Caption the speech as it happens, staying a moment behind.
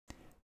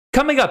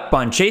Coming up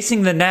on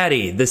Chasing the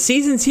Natty, the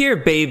season's here,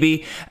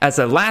 baby. As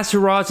a last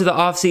hurrah to the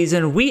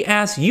offseason, we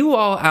ask you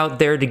all out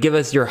there to give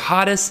us your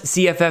hottest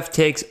CFF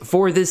takes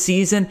for this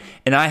season,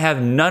 and I have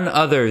none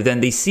other than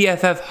the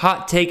CFF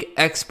hot take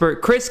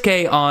expert Chris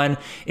K on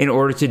in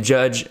order to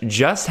judge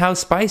just how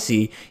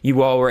spicy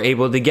you all were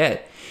able to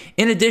get.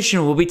 In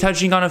addition, we'll be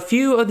touching on a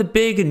few of the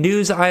big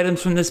news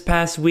items from this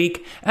past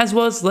week, as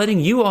well as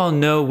letting you all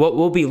know what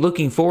we'll be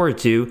looking forward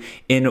to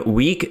in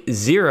week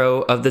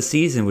 0 of the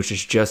season, which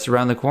is just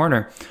around the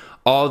corner.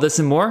 All this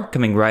and more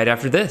coming right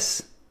after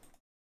this.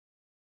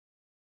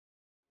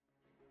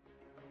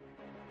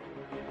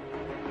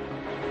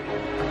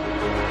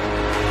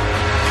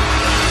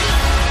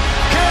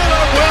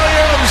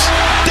 Williams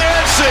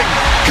dancing,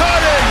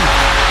 cutting,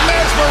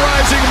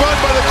 mesmerizing run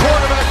by the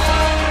quarterback.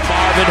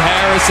 Marvin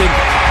Harrison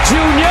Jr.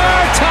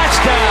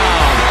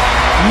 touchdown.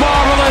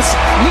 Marvelous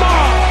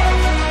Marv.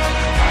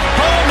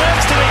 Ball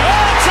next to the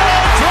end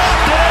zone,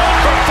 dropped in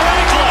for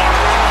Franklin.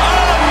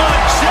 Oh,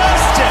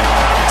 majestic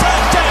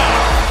touchdown.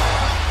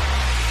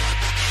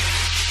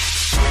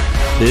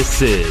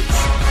 This is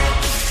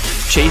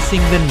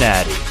Chasing the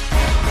Natty,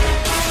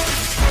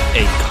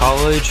 a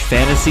college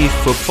fantasy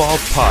football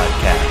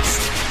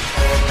podcast.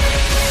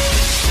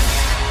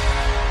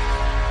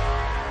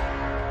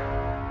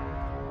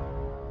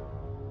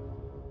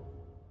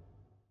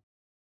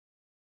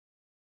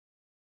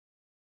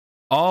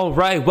 All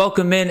right,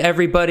 welcome in,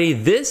 everybody.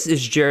 This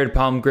is Jared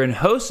Palmgren,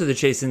 host of the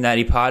Chasing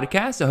Natty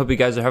podcast. I hope you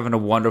guys are having a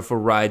wonderful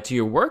ride to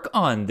your work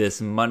on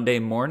this Monday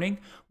morning.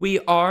 We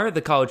are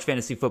the College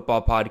Fantasy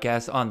Football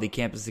Podcast on the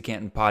Campus of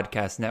Canton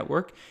Podcast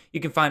Network.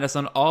 You can find us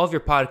on all of your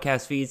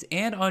podcast feeds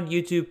and on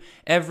YouTube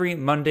every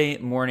Monday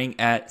morning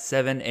at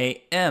 7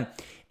 a.m.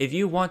 If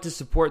you want to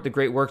support the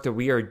great work that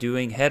we are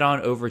doing, head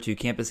on over to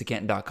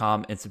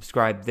campusofcanton.com and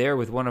subscribe there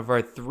with one of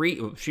our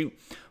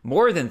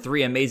more than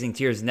three amazing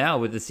tiers now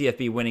with the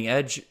CFB Winning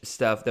Edge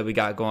stuff that we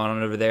got going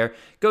on over there.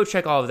 Go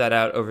check all of that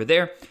out over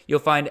there. You'll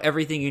find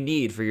everything you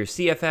need for your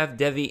CFF,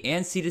 Devi,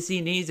 and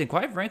C2C needs, and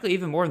quite frankly,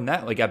 even more than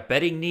that. We got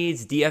betting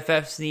needs,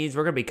 DFS needs.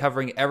 We're going to be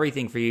covering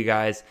everything for you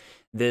guys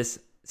this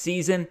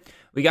season.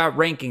 We got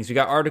rankings, we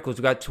got articles,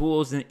 we got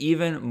tools, and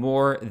even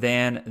more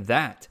than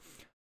that.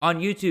 On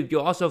YouTube,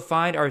 you'll also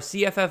find our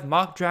CFF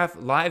mock draft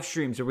live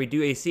streams where we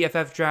do a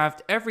CFF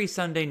draft every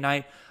Sunday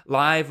night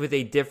live with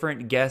a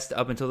different guest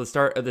up until the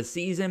start of the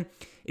season.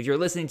 If you're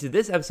listening to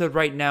this episode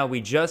right now,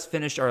 we just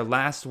finished our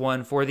last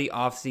one for the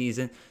off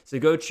season. So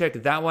go check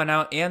that one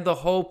out and the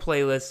whole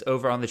playlist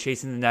over on the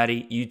Chasing the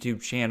Natty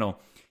YouTube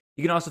channel.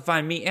 You can also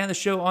find me and the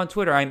show on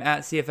Twitter. I'm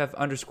at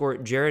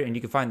CFF_Jared, and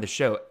you can find the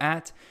show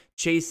at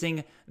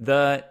Chasing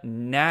the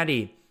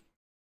Natty.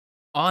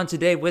 On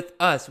today with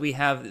us, we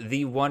have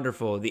the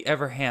wonderful, the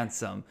ever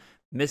handsome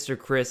Mr.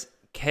 Chris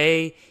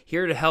K,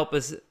 here to help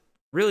us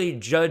really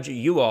judge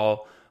you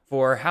all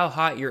for how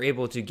hot you're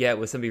able to get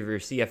with some of your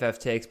CFF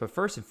takes. But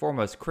first and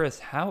foremost, Chris,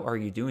 how are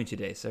you doing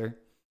today, sir?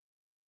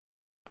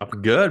 I'm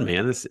good,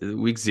 man. This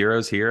week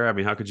 0's here. I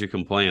mean, how could you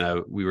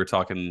complain? We were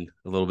talking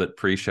a little bit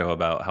pre-show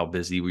about how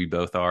busy we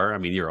both are. I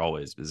mean, you're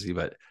always busy,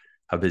 but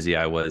how busy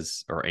I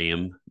was or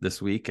am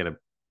this week, and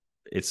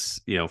it's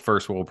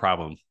first world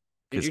problem.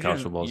 Because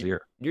college football's here.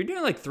 You're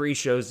doing like 3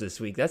 shows this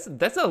week. That's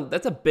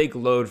a big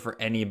load for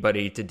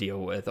anybody to deal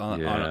with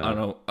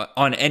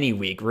on any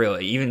week,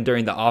 really. Even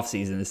during the off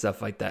season and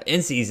stuff like that.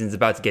 In season's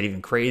about to get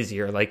even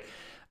crazier. Like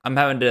I'm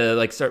having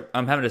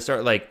to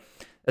start like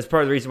that's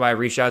part of the reason why I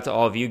reached out to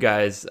all of you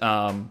guys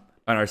on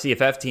our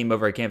CFF team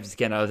over at Campus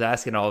Canton. I was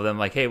asking all of them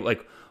like, hey,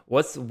 like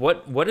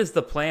what is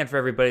the plan for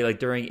everybody like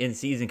during in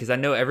season? Because I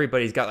know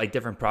everybody's got like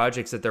different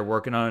projects that they're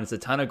working on. It's a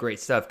ton of great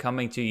stuff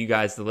coming to you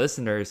guys, the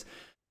listeners.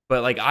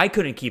 But like I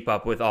couldn't keep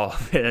up with all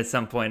of it at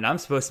some point, and I'm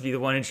supposed to be the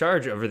one in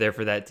charge over there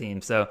for that team.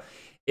 So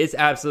it's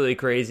absolutely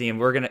crazy, and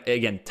we're gonna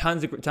again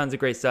tons of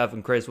great stuff.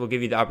 And Chris, we'll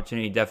give you the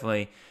opportunity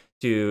definitely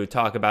to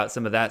talk about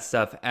some of that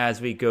stuff as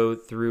we go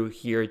through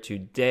here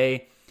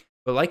today.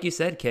 But like you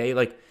said, Kay,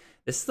 like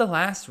this is the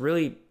last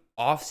really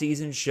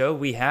off-season show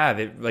we have.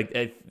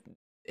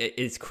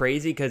 It's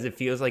crazy because it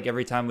feels like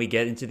every time we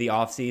get into the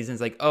off season,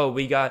 it's like, oh,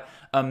 we got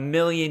a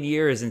million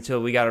years until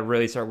we got to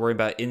really start worrying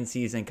about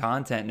in-season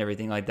content and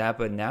everything like that.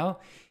 But now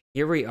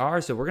here we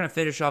are. So we're going to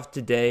finish off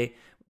today,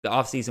 the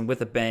off season,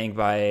 with a bang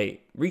by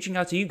reaching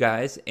out to you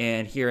guys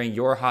and hearing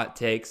your hot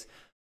takes.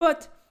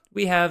 But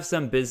we have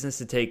some business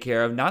to take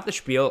care of. Not the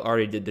spiel,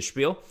 already did the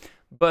spiel.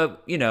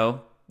 But,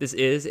 this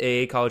is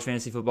a college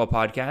fantasy football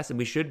podcast, and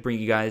we should bring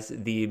you guys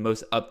the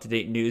most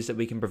up-to-date news that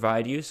we can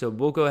provide you. So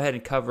we'll go ahead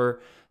and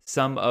cover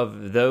some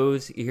of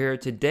those here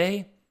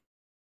today.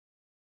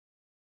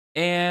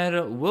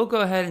 And we'll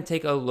go ahead and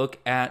take a look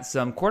at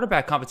some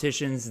quarterback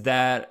competitions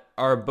that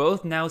are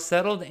both now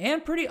settled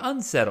and pretty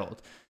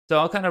unsettled. So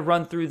I'll kind of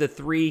run through the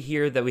 3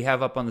 here that we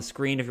have up on the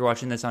screen. If you're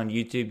watching this on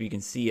YouTube, you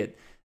can see it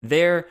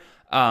there.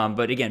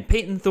 But again,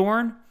 Peyton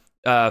Thorne,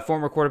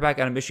 former quarterback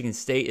out of Michigan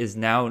State, is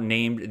now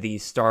named the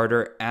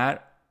starter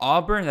at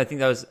Auburn. I think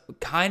that was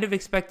kind of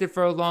expected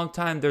for a long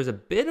time. There's a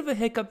bit of a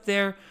hiccup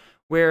there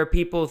where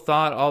people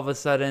thought all of a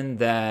sudden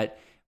that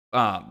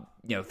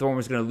Thorne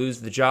was going to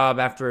lose the job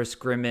after a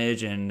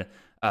scrimmage, and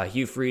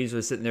Hugh Freeze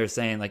was sitting there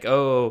saying like,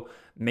 oh,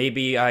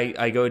 maybe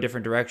I go a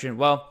different direction.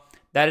 Well,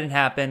 that didn't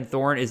happen.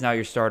 Thorne is now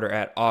your starter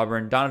at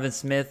Auburn. Donovan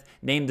Smith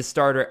named the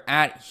starter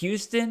at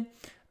Houston.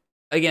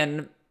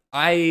 Again,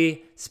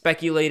 I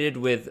speculated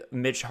with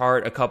Mitch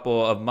Hart a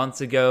couple of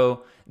months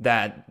ago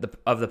that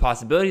the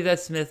possibility that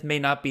Smith may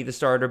not be the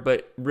starter,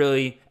 but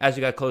really, as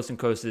we got close and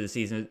close to the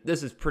season,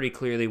 this is pretty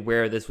clearly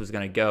where this was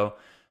going to go.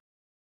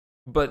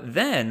 But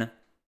then,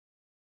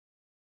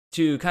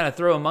 to kind of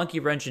throw a monkey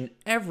wrench in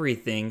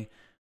everything,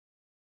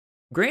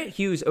 Grant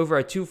Hughes over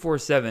at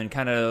 247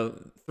 kind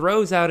of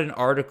throws out an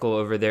article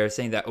over there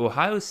saying that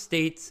Ohio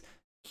State's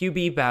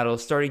QB battle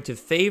starting to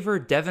favor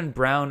Devin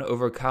Brown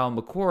over Kyle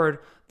McCord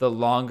the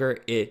longer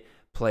it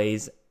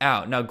plays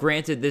out. Now,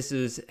 granted, this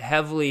is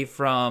heavily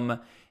from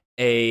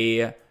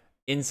a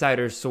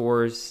insider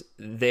source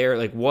there,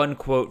 like one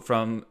quote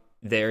from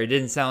there. It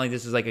didn't sound like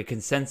this was like a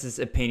consensus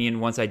opinion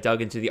once I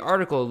dug into the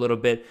article a little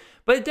bit,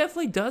 but it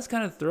definitely does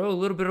kind of throw a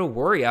little bit of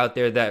worry out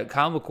there that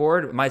Kyle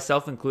McCord,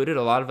 myself included,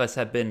 a lot of us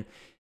have been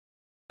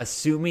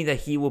assuming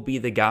that he will be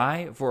the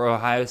guy for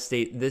Ohio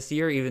State this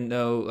year, even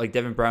though like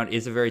Devin Brown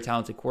is a very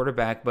talented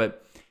quarterback,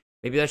 but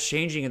maybe that's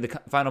changing in the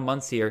final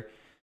months here,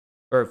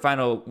 or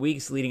final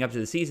weeks leading up to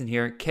the season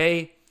here.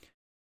 Kay,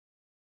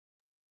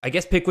 I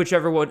guess pick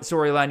whichever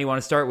storyline you want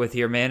to start with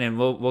here, man, and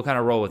we'll kind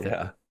of roll with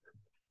it.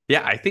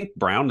 Yeah, I think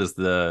Brown is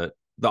the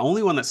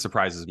only one that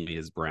surprises me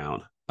is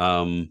Brown.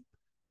 I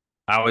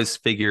always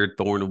figured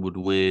Thorne would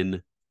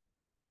win.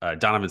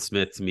 Donovan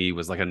Smith to me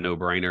was like a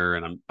no-brainer,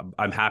 and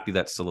I'm happy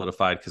that's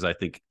solidified because I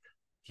think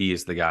he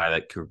is the guy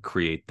that could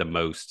create the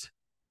most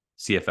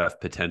CFF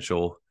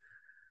potential.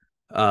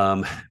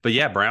 But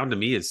yeah, Brown to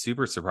me is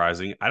super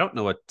surprising. I don't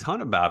know a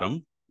ton about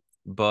him,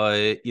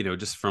 but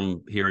just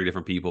from hearing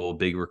different people,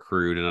 big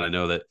recruit, and I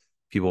know that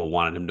people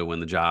wanted him to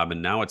win the job,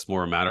 and now it's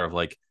more a matter of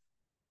like,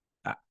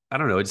 I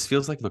don't know. It just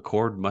feels like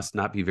McCord must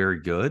not be very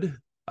good.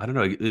 I don't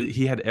know.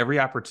 He had every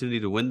opportunity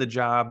to win the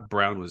job.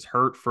 Brown was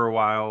hurt for a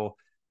while.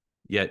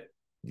 Yet,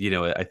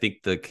 I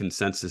think the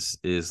consensus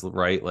is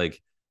right.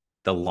 Like,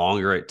 the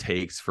longer it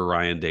takes for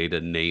Ryan Day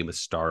to name a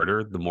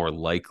starter, the more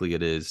likely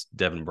it is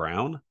Devin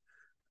Brown.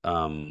 But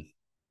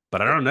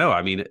I don't know.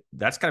 I mean,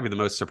 that's got to be the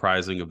most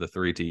surprising of the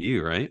three to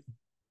you, right?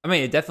 I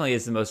mean, it definitely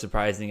is the most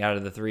surprising out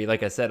of the three.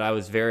 Like I said, I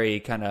was very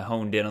kind of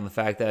honed in on the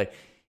fact that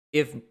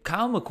if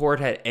Kyle McCord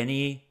had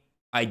any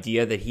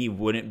idea that he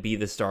wouldn't be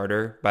the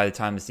starter by the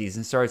time the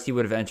season starts, he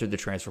would have entered the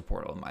transfer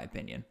portal, in my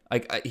opinion.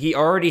 Like, he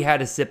already had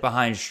to sit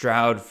behind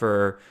Stroud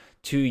for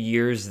 2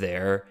 years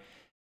there.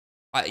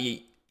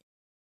 I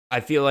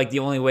feel like the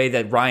only way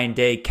that Ryan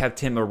Day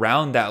kept him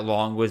around that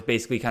long was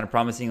basically kind of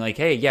promising like,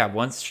 hey, yeah,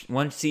 once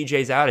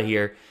CJ's out of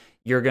here,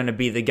 you're going to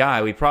be the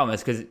guy, we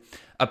promise. Because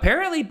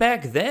apparently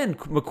back then,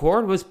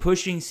 McCord was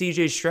pushing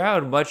CJ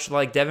Stroud, much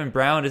like Devin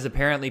Brown is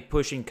apparently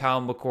pushing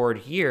Kyle McCord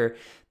here.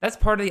 That's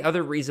part of the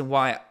other reason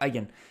why,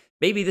 again,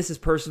 maybe this is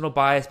personal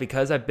bias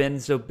because I've been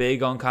so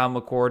big on Kyle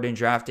McCord and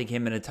drafting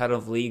him in a ton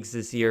of leagues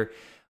this year.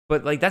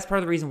 But like, that's part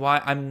of the reason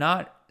why I'm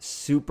not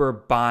super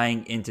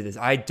buying into this.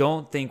 I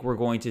don't think we're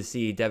going to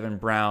see Devin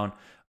Brown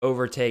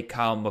overtake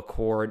Kyle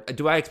McCord.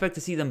 Do I expect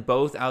to see them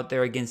both out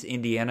there against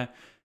Indiana?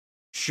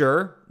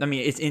 Sure. I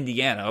mean, it's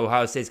Indiana.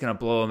 Ohio State's going to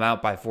blow them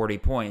out by 40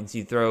 points.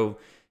 You throw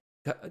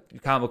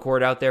Kyle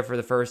McCord out there for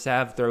the first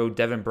half, throw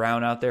Devin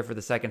Brown out there for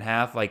the second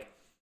half. Like,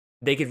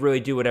 they could really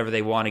do whatever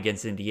they want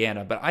against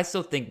Indiana. But I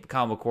still think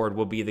Kyle McCord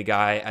will be the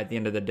guy at the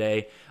end of the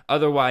day.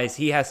 Otherwise,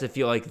 he has to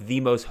feel like the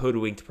most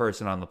hoodwinked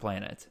person on the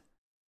planet.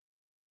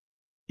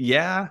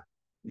 Yeah,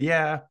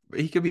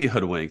 he could be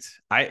hoodwinked.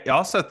 I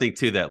also think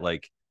too that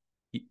like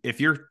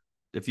if you're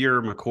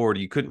McCord,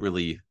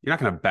 you're not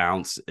going to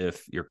bounce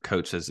if your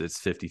coach says it's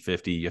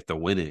 50-50, you have to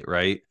win it,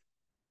 right?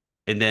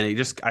 And then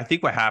I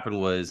think what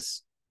happened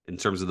was, in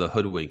terms of the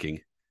hoodwinking,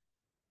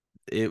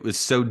 it was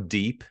so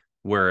deep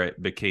where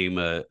it became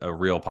a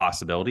real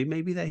possibility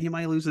maybe that he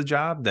might lose the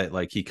job, that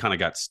like he kind of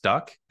got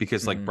stuck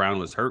because like Brown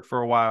was hurt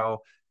for a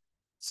while.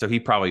 So he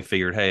probably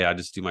figured, hey, I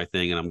just do my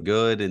thing and I'm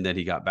good. And then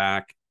he got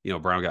back,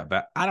 Brown got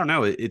back. I don't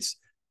know.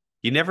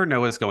 You never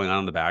know what's going on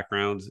in the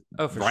background.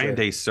 Oh, for Ryan sure.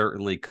 Day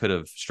certainly could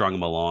have strung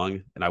him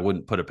along, and I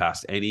wouldn't put it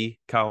past any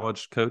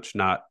college coach.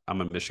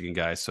 I'm a Michigan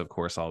guy, so of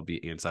course I'll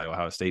be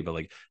anti-Ohio State, but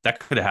like that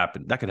could have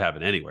happened. That could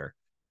happen anywhere.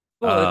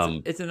 Well,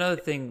 it's another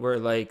thing where,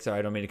 like, sorry,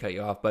 I don't mean to cut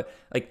you off, but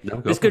like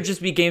this for could it.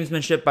 just be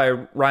gamesmanship by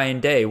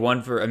Ryan Day.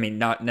 One for, I mean,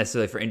 not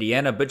necessarily for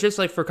Indiana, but just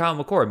like for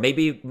Kyle McCord.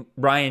 Maybe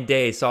Ryan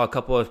Day saw a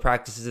couple of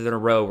practices in a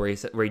row where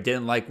he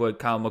didn't like what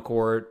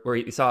where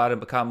he saw out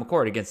of Kyle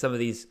McCord. Against some of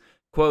these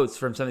quotes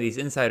from some of these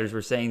insiders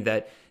were saying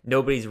that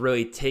nobody's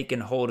really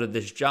taken hold of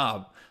this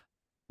job.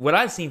 What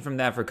I've seen from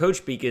that for coach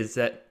speak is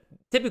that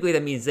typically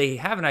that means they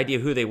have an idea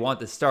of who they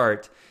want to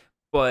start,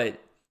 but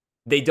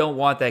they don't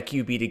want that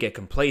QB to get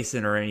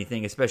complacent or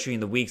anything, especially in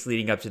the weeks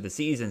leading up to the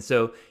season.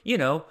 So,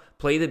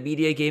 play the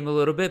media game a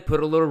little bit,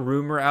 put a little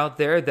rumor out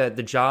there that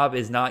the job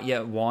is not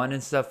yet won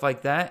and stuff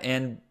like that.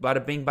 And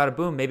bada bing, bada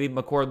boom, maybe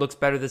McCord looks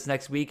better this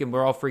next week and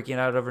we're all freaking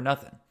out over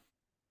nothing.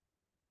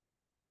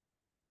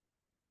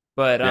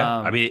 But Yeah,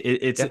 I mean,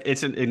 yeah,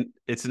 it's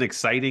an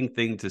exciting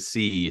thing to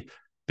see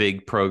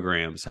big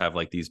programs have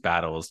like these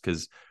battles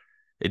because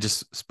it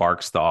just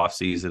sparks the off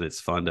season.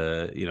 It's fun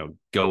to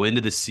go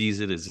into the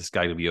season. Is this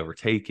guy going to be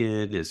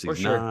overtaken? Is he for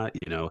sure. not?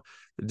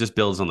 It just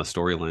builds on the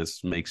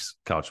storylines, makes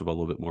college football a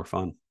little bit more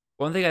fun.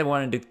 One thing I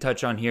wanted to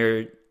touch on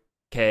here,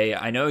 Kay,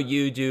 I know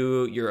you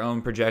do your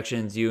own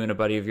projections. You and a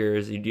buddy of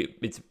yours, you do.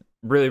 It's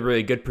really,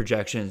 really good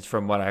projections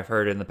from what I've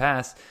heard in the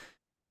past.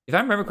 If I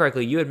remember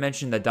correctly, you had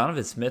mentioned that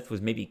Donovan Smith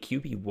was maybe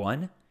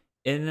QB1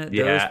 in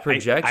those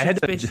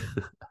projections.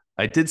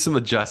 I did some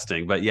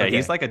adjusting, but yeah, Okay.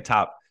 he's like a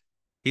top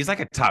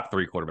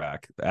 3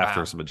 quarterback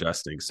after some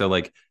adjusting. So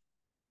like,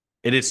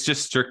 and it's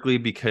just strictly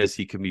because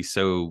he can be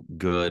so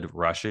good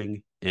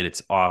rushing, and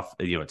it's off.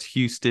 It's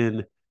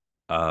Houston.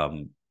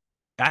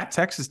 At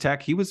Texas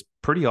Tech, he was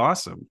pretty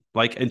awesome.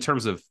 Like in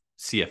terms of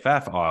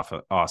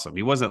CFF, awesome.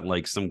 He wasn't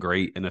like some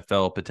great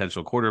NFL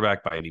potential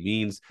quarterback by any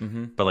means,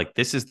 but like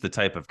this is the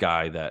type of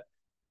guy that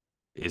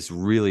is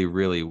really,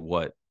 really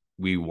what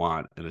we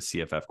want in a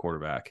CFF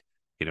quarterback.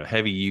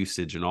 Heavy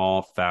usage in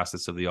all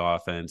facets of the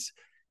offense.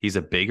 He's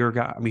a bigger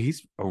guy. I mean,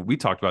 we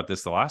talked about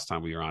this the last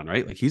time we were on,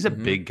 right? Like he's a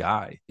big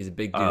guy. He's a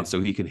big dude.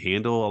 So he can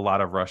handle a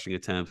lot of rushing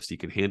attempts. He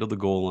can handle the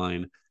goal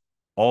line.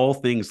 All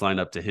things line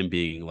up to him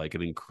being like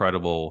an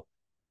incredible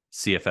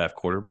CFF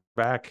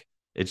quarterback.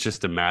 It's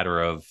just a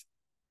matter of,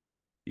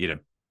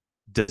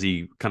 does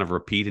he kind of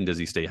repeat and does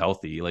he stay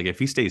healthy? Like if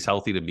he stays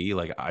healthy, to me,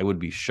 like I would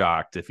be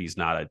shocked if he's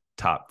not a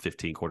top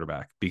 15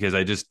 quarterback, because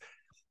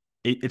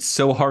it's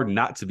so hard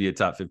not to be a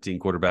top 15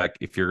 quarterback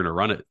if you're going to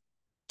run it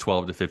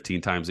 12 to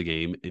 15 times a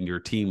game and your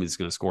team is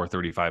going to score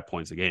 35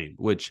 points a game,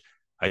 which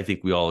I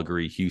think we all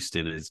agree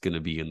Houston is going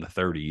to be in the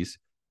 30s.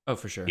 Oh,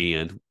 for sure.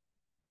 And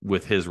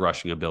with his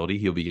rushing ability,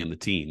 he'll be in the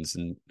teens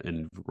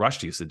and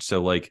rush usage.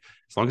 So like,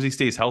 as long as he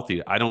stays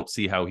healthy, I don't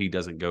see how he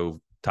doesn't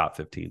go top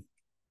 15.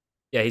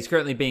 Yeah, he's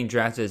currently being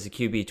drafted as a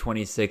QB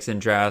 26 in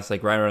drafts,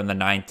 like right around the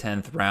 9th,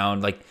 10th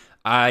round. Like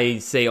I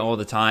say all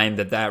the time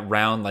that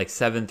round, like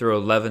 7 through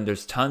 11,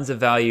 there's tons of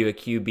value at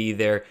QB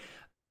there.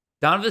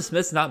 Donovan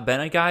Smith's not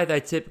been a guy that I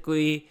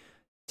typically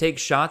take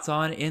shots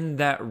on in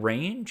that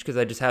range because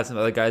I just have some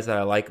other guys that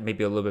I like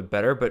maybe a little bit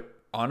better. But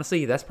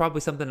honestly, that's probably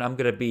something I'm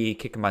going to be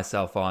kicking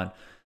myself on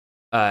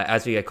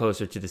as we get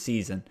closer to the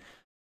season.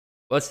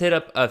 Let's hit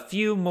up a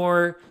few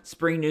more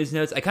spring news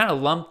notes. I kind of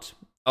lumped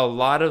a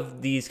lot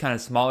of these kind of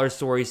smaller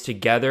stories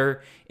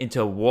together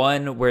into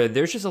one where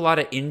there's just a lot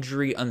of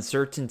injury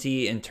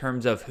uncertainty in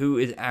terms of who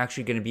is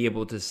actually going to be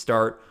able to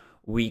start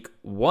week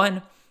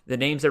 1. The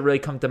names that really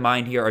come to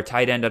mind here are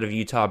tight end out of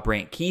Utah,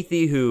 Brant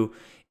Kuithe, who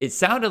it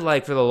sounded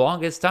like for the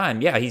longest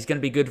time, yeah, he's going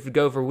to be good to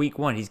go for week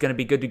 1. He's going to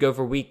be good to go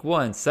for week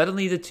 1.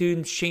 Suddenly the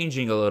tune's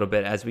changing a little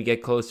bit as we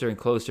get closer and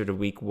closer to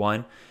week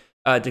 1.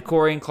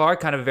 DeCorian Clark,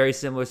 kind of a very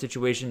similar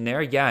situation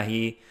there. Yeah,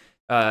 he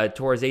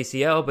tore his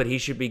ACL, but he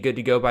should be good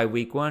to go by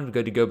week 1.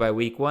 Good to go by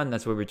week 1.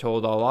 That's what we're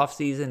told all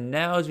offseason.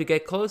 Now, as we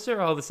get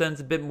closer, all of a sudden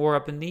it's a bit more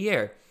up in the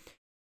air.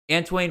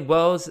 Antwain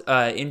Wells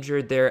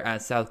injured there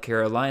at South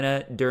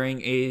Carolina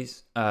during a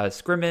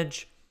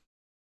scrimmage.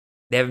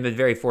 They haven't been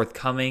very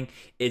forthcoming.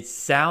 It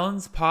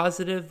sounds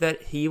positive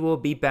that he will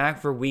be back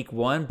for week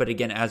 1, but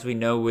again, as we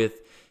know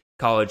with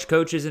college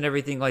coaches and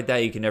everything like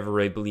that, you can never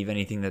really believe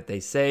anything that they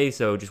say.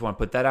 So just want to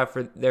put that out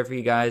there for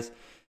you guys.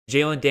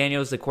 Jalen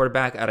Daniels, the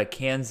quarterback out of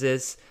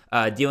Kansas,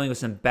 dealing with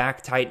some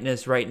back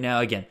tightness right now.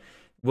 Again,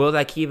 will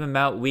that keep him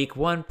out week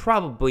 1?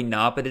 Probably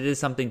not, but it is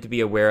something to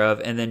be aware of.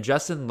 And then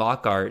Justin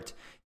Lockhart,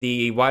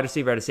 the wide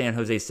receiver out of San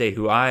Jose State,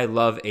 who I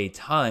love a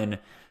ton,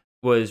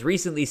 was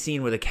recently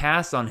seen with a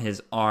cast on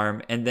his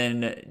arm, and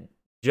then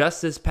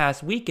just this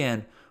past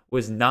weekend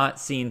was not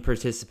seen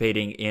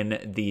participating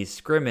in the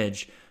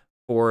scrimmage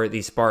for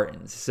the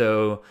Spartans.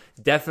 So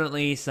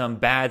definitely some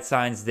bad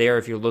signs there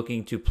if you're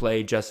looking to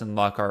play Justin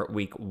Lockhart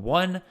week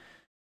 1.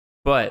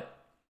 But,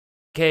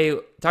 okay,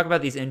 talk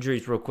about these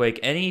injuries real quick.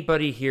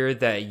 Anybody here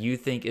that you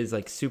think is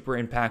like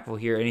super impactful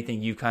here?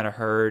 Anything you kind of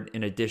heard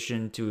in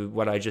addition to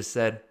what I just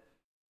said?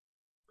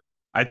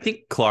 I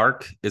think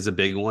Clark is a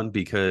big one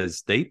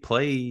because they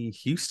play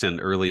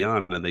Houston early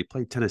on and they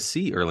play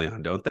Tennessee early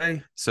on, don't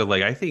they? So,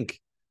 like, I think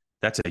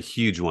that's a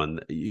huge one.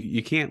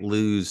 You can't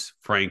lose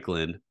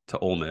Franklin to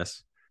Ole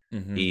Miss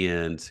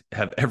and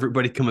have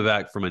everybody coming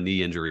back from a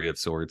knee injury of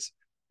sorts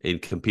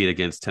and compete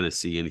against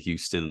Tennessee and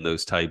Houston and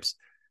those types.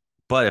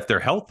 But if they're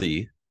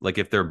healthy, like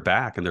if they're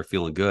back and they're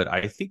feeling good,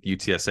 I think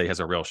UTSA has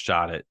a real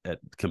shot at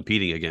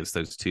competing against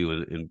those two.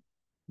 And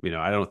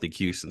I don't think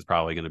Houston's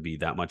probably going to be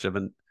that much of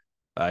an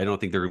I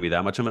don't think they're going to be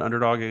that much of an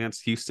underdog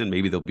against Houston.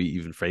 Maybe they'll be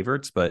even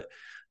favorites, but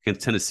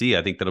against Tennessee,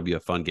 I think that'll be a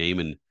fun game,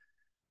 and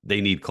they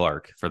need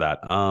Clark for that.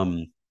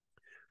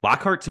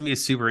 Lockhart to me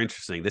is super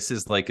interesting. This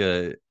is like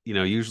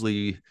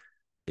usually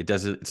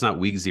it's not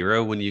week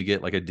 0 when you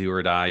get like a do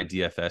or die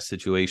DFS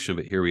situation,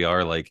 but here we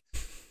are. Like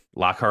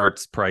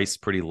Lockhart's price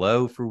pretty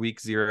low for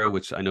week 0,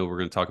 which I know we're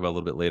going to talk about a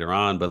little bit later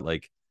on, but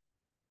like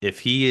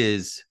if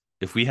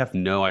we have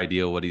no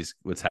idea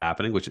what's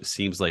happening, which it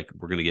seems like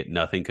we're going to get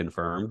nothing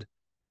confirmed,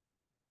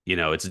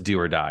 it's do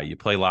or die. You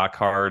play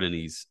Lockhart and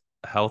he's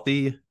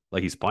healthy,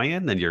 like he's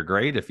playing, then you're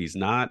great. If he's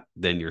not,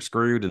 then you're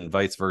screwed, and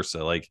vice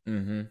versa. Like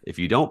if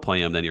you don't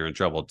play him, then you're in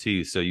trouble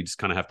too. So you just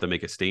kind of have to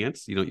make a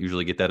stance. You don't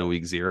usually get that in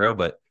week 0,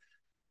 but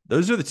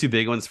those are the two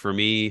big ones for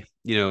me.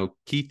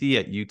 Keithy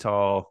at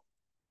Utah,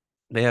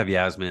 they have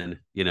Yasmin,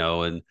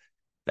 and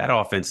that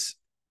offense,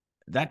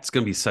 that's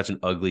going to be such an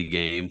ugly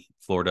game.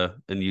 Florida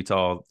and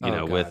Utah,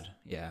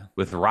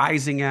 with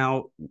Rising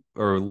out,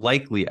 or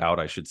likely out,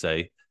 I should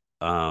say,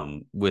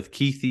 with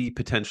Keithy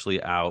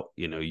potentially out,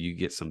 you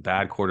get some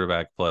bad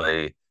quarterback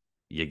play.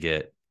 You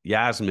get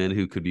Yasmin,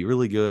 who could be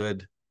really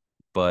good,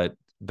 but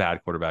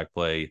bad quarterback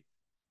play.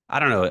 I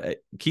don't know.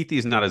 Keithy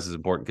is not as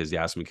important because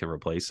Yasmin can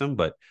replace him,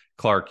 but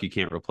Clark you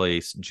can't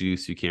replace.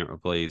 Juice you can't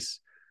replace.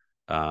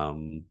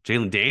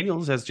 Jalen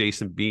Daniels has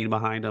Jason Bean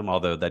behind him,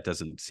 although that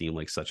doesn't seem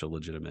like such a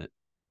legitimate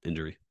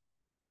injury.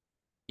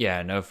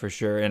 Yeah, no, for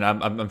sure. And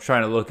I'm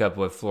trying to look up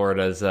what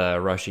Florida's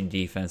rushing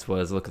defense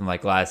was looking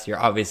like last year.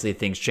 Obviously,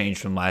 things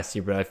changed from last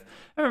year, but if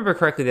I remember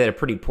correctly, they had a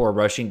pretty poor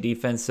rushing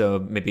defense. So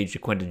maybe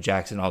Jaquinton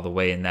Jackson all the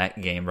way in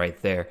that game right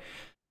there.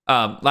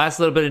 Last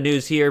little bit of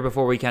news here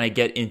before we kind of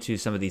get into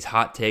some of these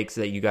hot takes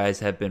that you guys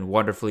have been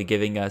wonderfully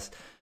giving us.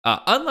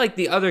 Unlike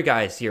the other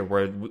guys here,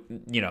 where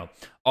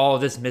all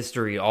of this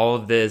mystery, all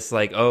of this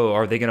like, oh,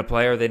 are they going to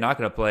play? Or are they not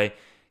going to play?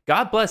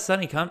 God bless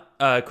Sonny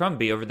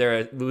Crumby over there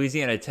at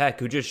Louisiana Tech,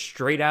 who just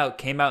straight out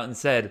came out and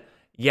said,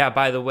 yeah,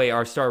 by the way,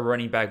 our star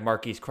running back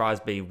Marquise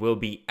Crosby will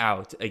be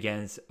out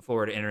against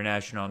Florida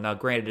International. Now,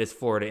 granted, it's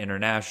Florida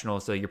International,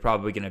 so you're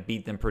probably going to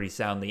beat them pretty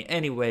soundly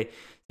anyway.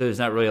 So there's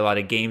not really a lot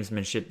of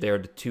gamesmanship there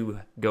to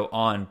go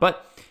on.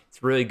 But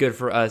it's really good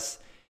for us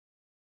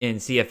in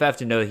CFF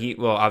to know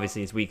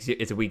obviously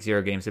it's a week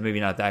 0 game, so maybe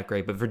not that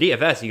great. But for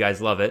DFS, you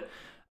guys love it.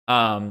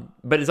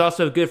 But it's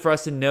also good for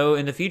us to know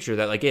in the future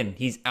that, again,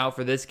 he's out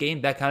for this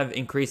game. That kind of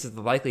increases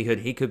the likelihood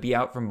he could be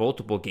out for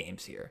multiple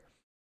games here.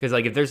 Because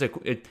like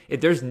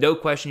if there's no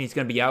question he's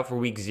going to be out for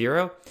week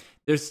 0,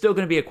 there's still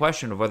going to be a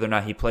question of whether or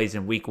not he plays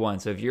in week 1.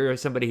 So if you're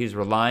somebody who's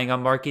relying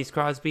on Marquise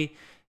Crosby,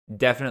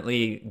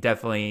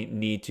 definitely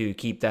need to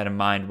keep that in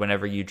mind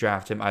whenever you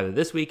draft him either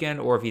this weekend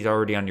or if he's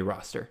already on your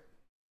roster.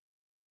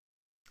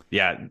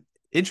 Yeah.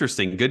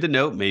 Interesting. Good to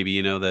note, maybe,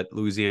 that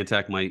Louisiana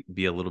Tech might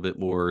be a little bit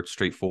more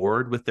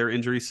straightforward with their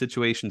injury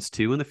situations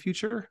too in the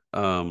future.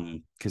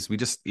 Because we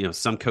just,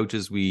 some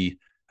coaches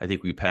I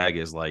think we peg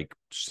as like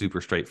super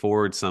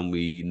straightforward. Some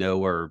we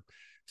know are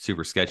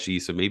super sketchy.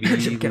 So maybe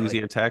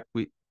Louisiana Tech,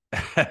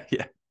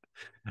 yeah.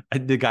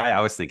 The guy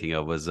I was thinking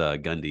of was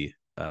Gundy,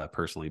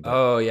 personally. But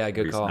oh yeah,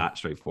 good call. Not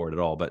straightforward at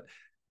all. But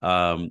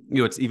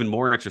it's even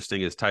more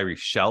interesting is Tyree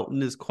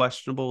Shelton is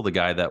questionable. The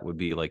guy that would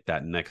be like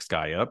that next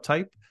guy up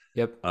type.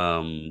 Yep.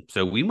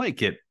 So we might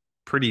get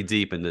pretty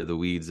deep into the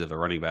weeds of a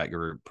running back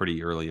or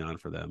pretty early on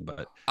for them,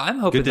 but I'm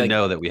hoping good to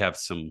know that we have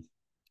some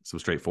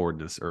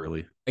straightforwardness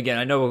early. Again,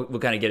 I know we'll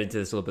kind of get into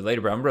this a little bit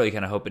later, but I'm really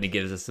kind of hoping it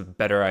gives us a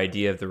better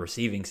idea of the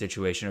receiving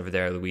situation over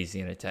there at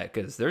Louisiana Tech,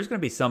 because there's going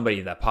to be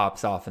somebody that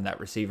pops off in that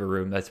receiver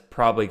room that's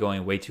probably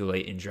going way too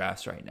late in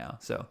drafts right now.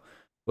 So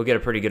we'll get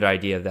a pretty good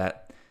idea of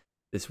that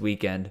this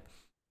weekend.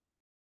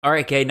 All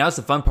right, Kay, now it's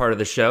the fun part of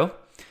the show.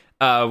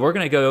 We're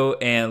going to go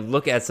and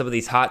look at some of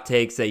these hot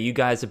takes that you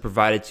guys have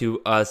provided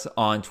to us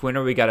on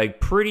Twitter. We got a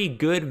pretty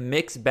good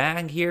mixed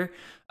bag here.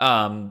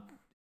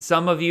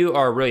 Some of you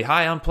are really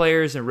high on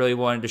players and really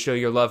wanted to show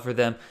your love for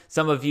them.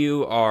 Some of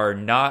you are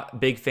not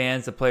big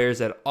fans of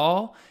players at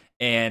all,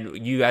 and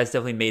you guys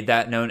definitely made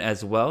that known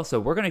as well. So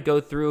we're going to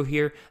go through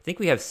here. I think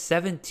we have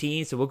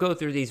 17, so we'll go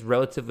through these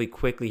relatively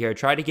quickly here.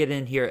 Try to get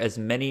in here as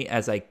many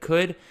as I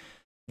could.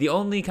 The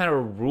only kind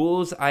of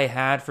rules I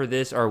had for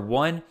this are,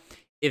 one,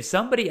 if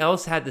somebody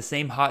else had the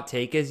same hot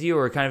take as you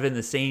or kind of in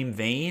the same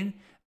vein,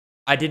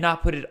 I did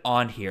not put it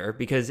on here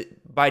because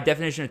by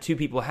definition of two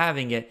people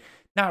having it,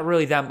 not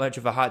really that much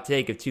of a hot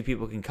take if two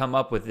people can come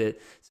up with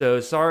it. So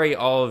sorry,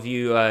 all of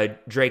you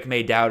Drake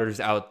May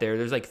doubters out there.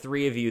 There's like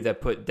 3 of you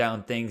that put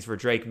down things for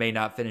Drake May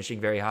not finishing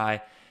very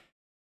high.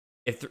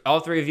 If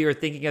all 3 of you are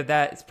thinking of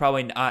that, it's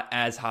probably not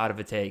as hot of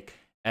a take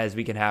as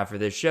we can have for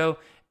this show.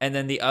 And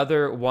then the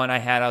other one I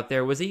had out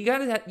there was that you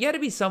got to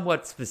be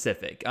somewhat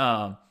specific.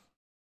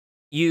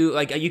 You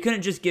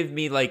couldn't just give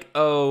me like,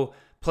 oh,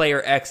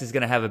 player X is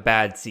going to have a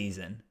bad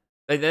season.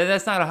 Like,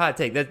 that's not a hot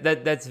take.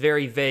 That's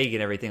very vague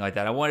and everything like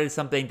that. I wanted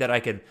something that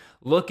I could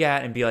look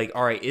at and be like,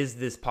 all right, is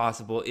this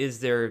possible? Is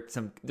there's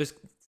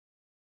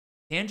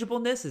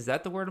tangibleness? Is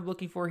that the word I'm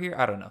looking for here?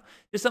 I don't know.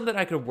 Just something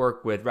I could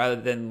work with rather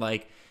than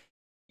like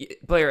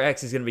player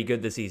X is going to be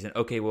good this season.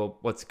 Okay, well,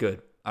 what's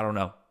good? I don't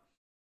know.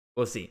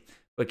 We'll see.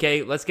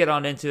 Okay, let's get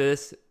on into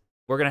this.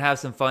 We're going to have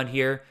some fun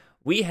here.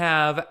 We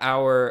have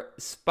our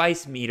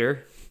spice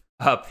meter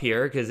up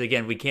here because,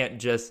 again, we can't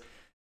just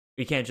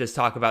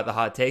talk about the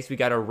hot takes. We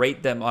got to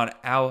rate them on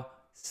how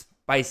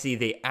spicy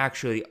they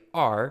actually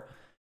are.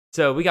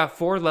 So we got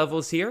 4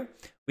 levels here.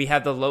 We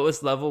have the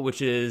lowest level,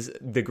 which is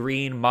the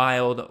green,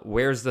 mild,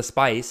 where's the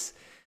spice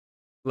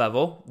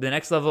level. The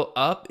next level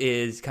up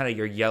is kind of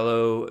your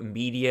yellow,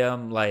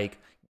 medium, like,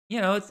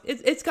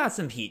 it's got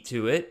some heat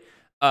to it.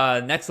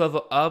 Next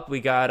level up, we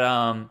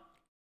got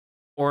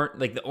or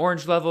like the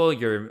orange level,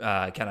 you're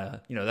kind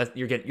of, that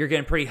you're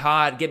getting pretty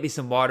hot. Get me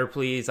some water,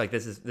 please. Like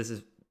this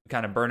is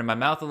kind of burning my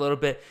mouth a little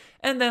bit.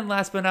 And then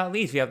last but not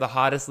least, we have the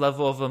hottest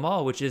level of them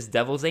all, which is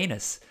Devil's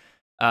Anus.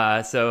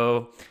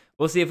 So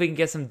we'll see if we can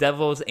get some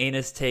Devil's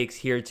Anus takes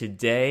here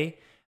today.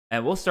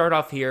 And we'll start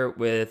off here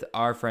with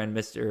our friend,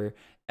 Mr.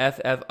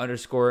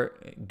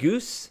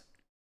 FF_Goose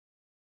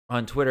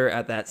on Twitter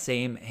at that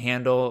same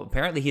handle.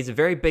 Apparently, he's a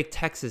very big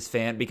Texas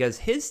fan because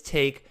his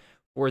take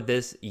for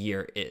this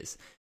year is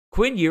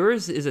Quinn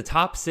Ewers is a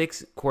top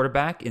 6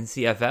 quarterback in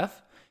CFF.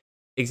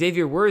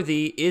 Xavier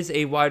Worthy is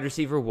a wide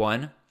receiver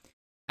 1.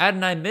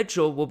 Adonai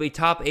Mitchell will be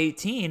top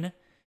 18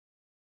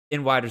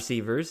 in wide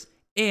receivers.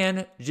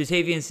 And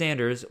Jatavian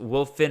Sanders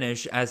will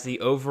finish as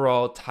the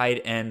overall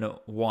tight end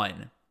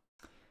 1.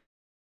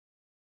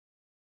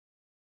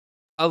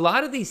 A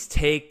lot of these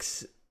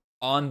takes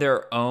on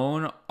their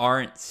own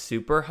aren't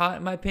super hot,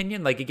 in my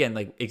opinion. Like, again,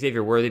 like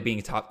Xavier Worthy being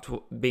a top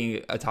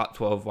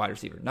 12 wide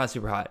receiver, not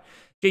super hot.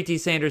 JT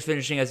Sanders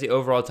finishing as the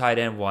overall tight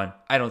end 1.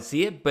 I don't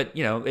see it, but,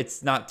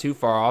 it's not too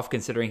far off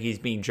considering he's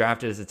being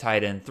drafted as a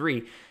tight end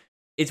 3.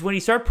 It's when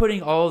you start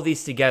putting all of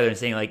these together and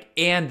saying, like,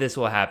 and this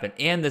will happen,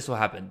 and this will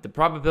happen, the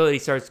probability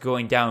starts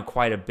going down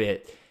quite a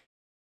bit.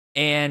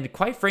 And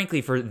quite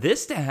frankly, for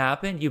this to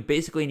happen, you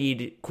basically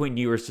need Quinn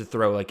Ewers to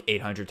throw like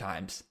 800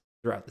 times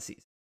throughout the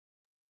season.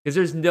 Because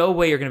there's no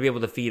way you're going to be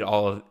able to feed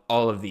all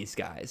of these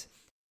guys.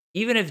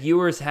 Even if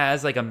Ewers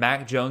has like a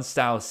Mac Jones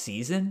style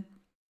season,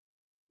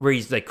 where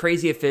he's like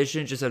crazy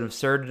efficient, just an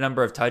absurd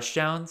number of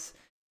touchdowns,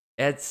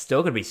 it's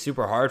still going to be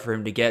super hard for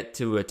him to get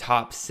to a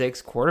top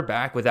 6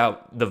 quarterback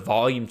without the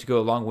volume to go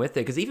along with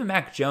it. Because even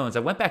Mac Jones, I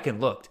went back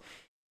and looked.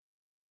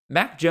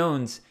 Mac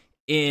Jones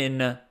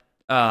in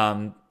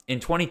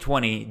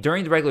 2020,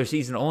 during the regular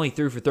season, only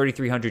threw for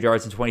 3,300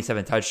 yards and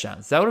 27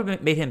 touchdowns. That would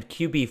have made him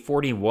QB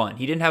 41.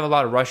 He didn't have a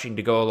lot of rushing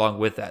to go along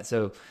with that.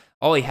 So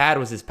all he had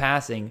was his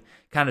passing,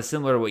 kind of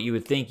similar to what you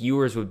would think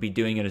Ewers would be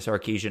doing in a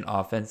Sarkisian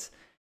offense.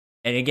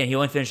 And again, he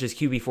only finished as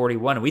QB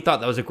 41, and we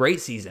thought that was a great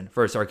season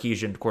for a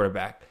Sarkisian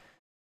quarterback.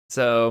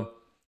 So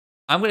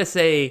I'm going to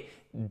say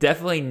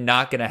definitely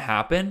not going to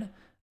happen.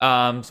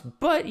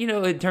 But,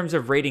 in terms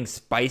of rating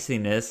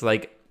spiciness,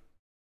 like,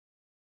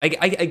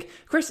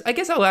 Chris, I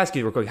guess I'll ask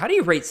you real quick. How do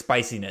you rate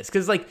spiciness?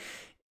 Because, like,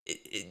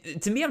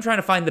 to me, I'm trying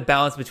to find the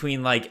balance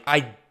between, like,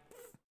 I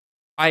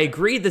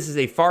agree this is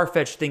a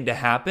far-fetched thing to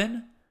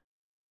happen,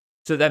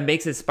 so that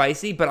makes it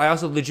spicy, but I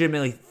also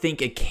legitimately think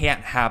it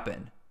can't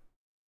happen.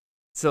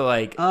 So,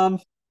 like, how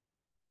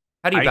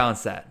do you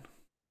balance that?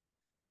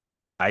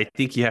 I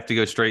think you have to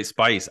go straight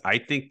spice. I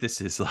think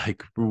this is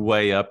like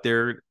way up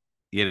there.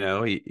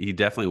 He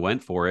definitely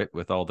went for it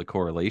with all the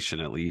correlation,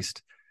 at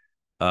least.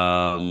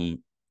 I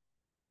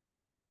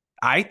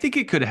think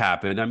it could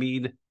happen. I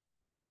mean,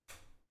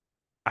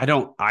 I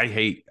don't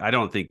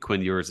think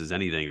Quinn Ewers is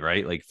anything,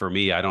 right? Like for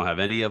me, I don't have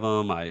any of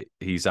them.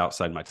 He's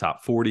outside my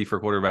top 40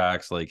 for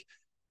quarterbacks. Like,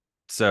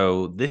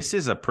 so this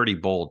is a pretty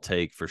bold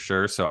take for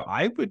sure. So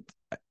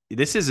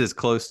this is as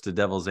close to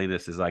Devil's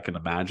Anus as I can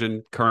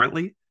imagine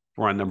currently.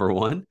 We're on number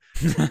 1,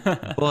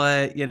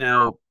 but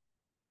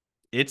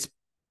it's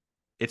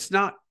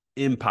not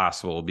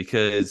impossible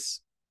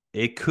because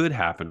it could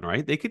happen,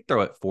 right? They could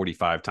throw it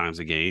 45 times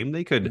a game.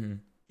 He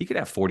could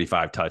have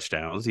 45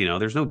 touchdowns.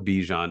 There's no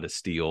Bijan to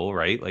steal,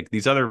 right? Like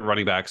these other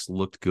running backs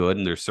looked good,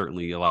 and there's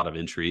certainly a lot of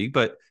intrigue,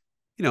 but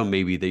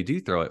maybe they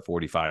do throw it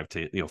 40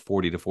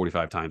 to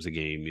 45 times a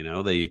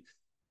game.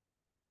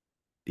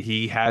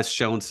 He has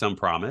shown some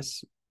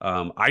promise.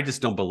 I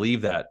just don't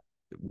believe that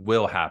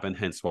will happen,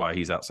 hence why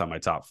he's outside my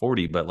top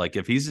 40. But like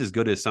if he's as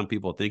good as some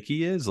people think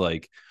he is,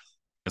 like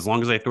as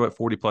long as I throw it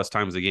 40 plus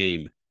times a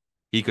game,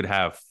 he could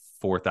have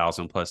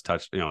 4,000 plus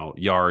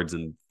yards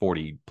and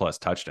 40 plus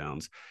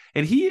touchdowns.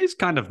 And he is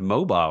kind of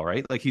mobile,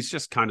 right? Like he's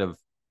just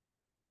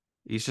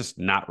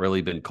not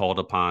really been called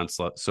upon,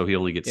 so he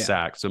only gets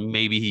sacked. So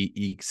maybe he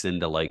ekes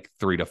into like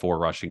 3 to 4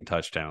 rushing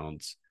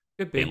touchdowns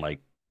and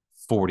like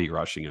 40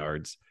 rushing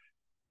yards.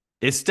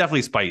 It's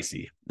definitely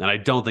spicy, and I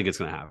don't think it's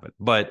going to happen,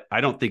 but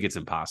I don't think it's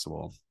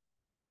impossible.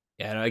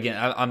 Yeah, no, again,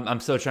 I'm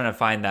still trying to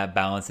find that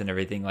balance and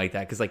everything like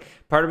that, because like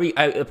part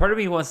of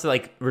me wants to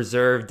like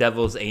reserve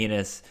Devil's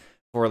Anus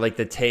for like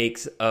the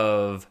takes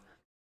of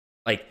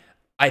like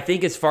I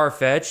think it's far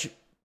fetched,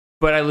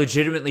 but I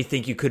legitimately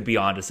think you could be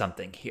onto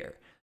something here.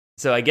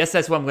 So I guess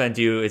that's what I'm going to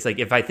do. Is like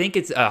if I think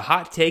it's a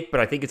hot take,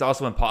 but I think it's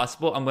also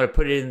impossible, I'm going to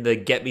put it in the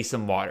get me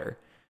some water.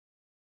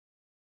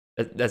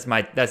 That's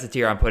the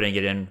tier I'm putting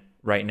it in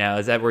right now.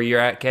 Is that where you're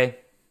at, Kay?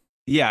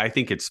 Yeah, I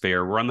think it's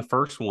fair. We're on the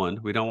first one.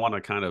 We don't want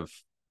to kind of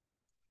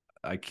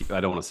I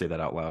don't want to say that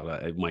out loud.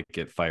 I might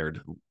get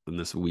fired in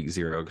this week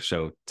 0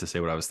 show to say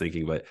what I was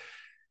thinking, but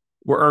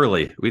we're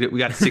early. We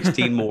got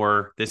 16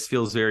 more. This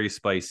feels very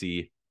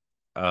spicy.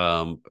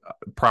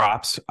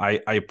 Props.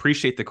 I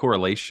appreciate the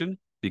correlation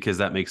because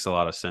that makes a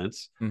lot of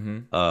sense.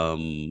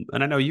 Mm-hmm.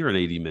 And I know you're an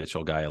AD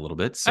Mitchell guy a little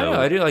bit. So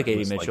I do like AD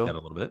Mitchell like that a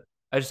little bit.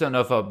 I just don't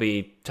know if I'll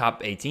be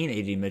top 18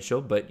 AD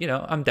Mitchell, but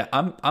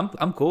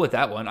I'm cool with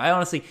that one. I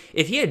honestly,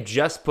 if he had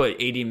just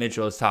put AD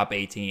Mitchell as top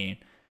 18,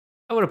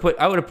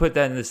 I would have put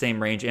that in the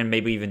same range, and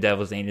maybe even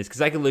Devil's Anus,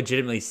 because I could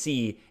legitimately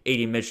see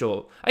AD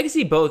Mitchell. I could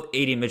see both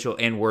AD Mitchell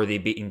and Worthy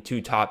being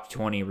 2 top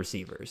 20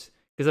 receivers,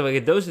 because like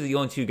if those are the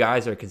only 2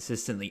 guys that are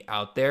consistently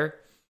out there,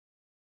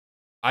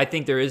 I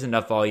think there is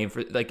enough volume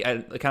for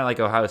kind of like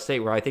Ohio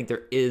State, where I think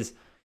there is.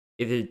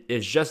 If it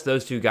is just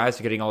those 2 guys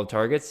who are getting all the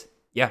targets,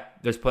 yeah,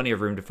 there's plenty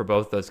of room for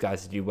both those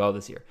guys to do well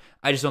this year.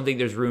 I just don't think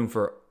there's room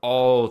for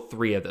all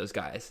 3 of those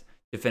guys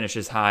to finish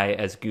as high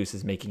as Goose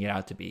is making it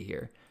out to be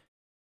here.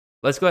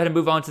 Let's go ahead and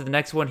move on to the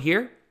next one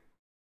here.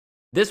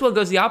 This one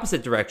goes the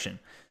opposite direction.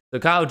 So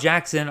Kyle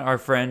Jackson, our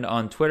friend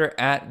on Twitter,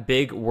 at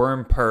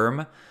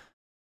BigWormPerm,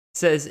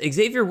 says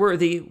Xavier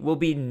Worthy will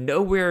be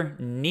nowhere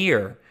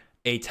near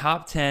a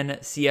top 10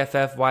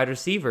 CFF wide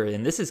receiver.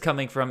 And this is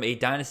coming from a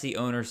dynasty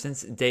owner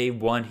since day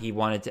one he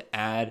wanted to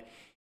add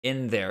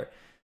in there.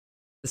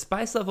 The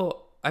spice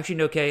level, actually,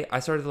 no, okay, I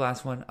started the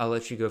last one. I'll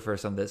let you go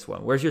first on this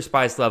one. Where's your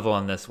spice level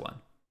on this one?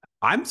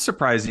 I'm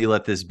surprised you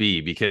let this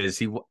be,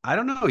 because I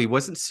don't know, he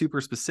wasn't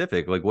super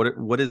specific. Like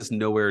what does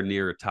nowhere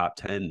near a top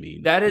 10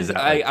 mean? That is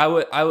I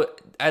would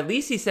at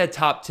least he said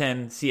top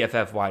 10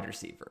 CFF wide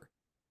receiver.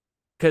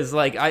 Cuz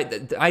like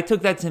I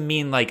took that to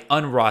mean like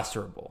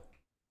unrosterable.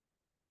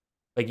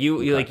 Like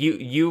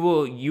you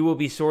will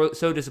be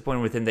so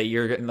disappointed with him that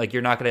you're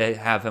not going to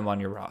have him on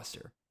your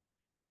roster.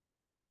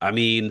 I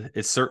mean,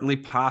 it's certainly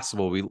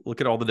possible. We look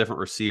at all the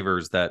different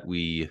receivers that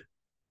we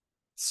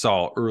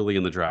saw early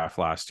in the draft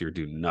last year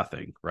do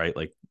nothing, right?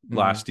 Like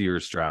last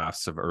year's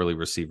drafts of early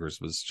receivers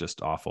was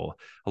just awful.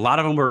 A lot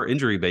of them were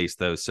injury based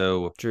though.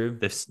 So true.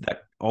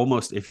 That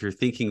almost, if you're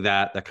thinking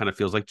that kind of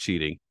feels like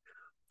cheating.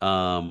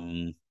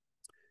 I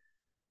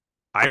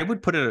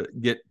would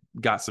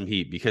got some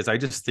heat, because I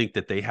just think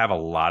that they have a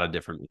lot of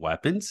different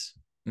weapons,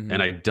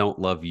 and I don't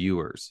love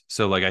Ewers.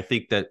 So like, I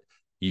think that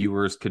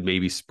Ewers could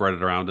maybe spread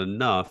it around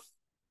enough.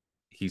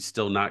 He's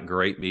still not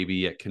great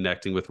maybe at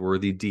connecting with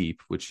Worthy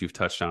deep, which you've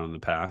touched on in the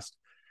past.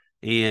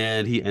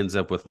 And he ends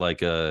up with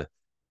like a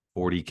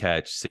 40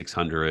 catch,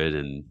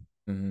 600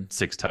 and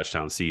 6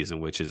 touchdown season,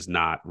 which is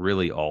not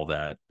really all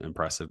that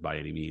impressive by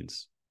any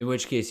means. In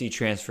which case he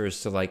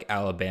transfers to like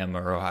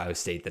Alabama or Ohio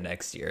State the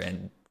next year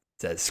and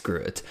says, screw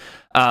it.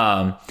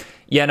 I'm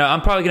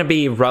probably going to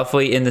be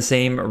roughly in the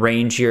same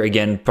range here.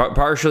 Again,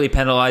 partially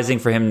penalizing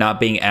for him not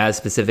being as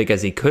specific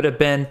as he could have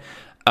been.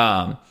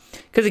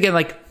 Because again,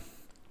 like,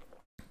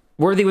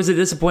 Worthy was a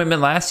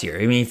disappointment last year.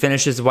 I mean, he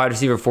finished as wide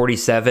receiver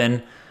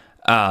 47.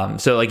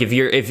 So like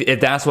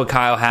if that's what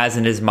Kyle has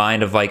in his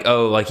mind of like,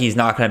 oh, like he's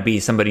not going to be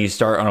somebody you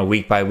start on a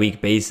week by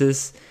week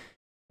basis,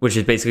 which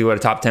is basically what a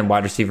top 10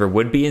 wide receiver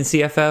would be in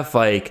CFF,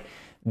 like,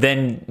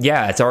 then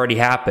yeah, it's already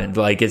happened.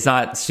 Like, it's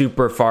not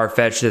super far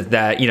fetched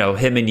that,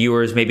 him and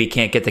Ewers maybe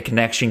can't get the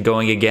connection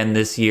going again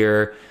this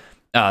year.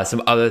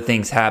 Some other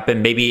things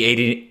happen.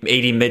 Maybe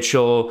AD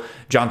Mitchell,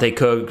 Jonte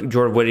Cook,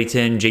 Jordan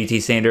Whittington,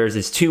 JT Sanders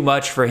is too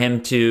much for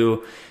him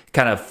to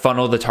kind of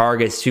funnel the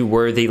targets to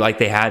Worthy like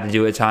they had to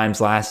do at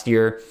times last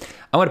year.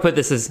 I want to put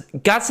this as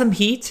got some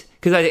heat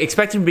because I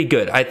expect him to be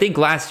good. I think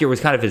last year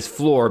was kind of his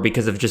floor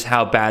because of just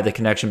how bad the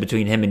connection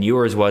between him and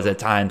Ewers was at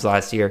times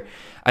last year.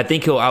 I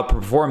think he'll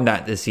outperform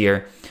that this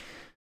year.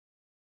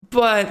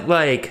 But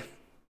like,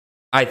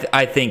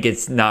 I think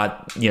it's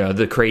not,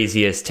 the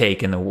craziest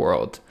take in the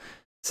world.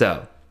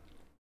 So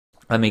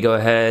let me go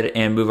ahead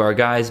and move our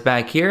guys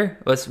back here.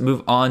 Let's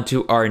move on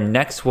to our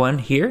next one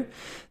here.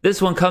 This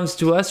one comes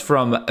to us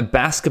from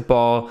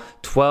Basketball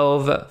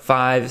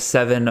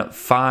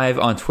 12575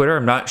 on Twitter.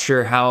 I'm not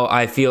sure how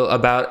I feel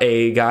about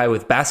a guy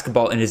with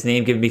basketball in his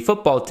name giving me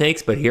football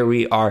takes, but here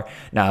we are.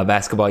 Now,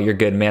 Basketball, you're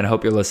good, man. I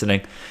hope you're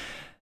listening.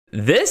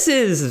 This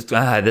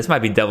might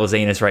be devil's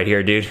anus right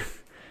here, dude.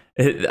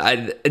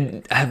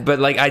 But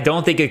like, I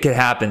don't think it could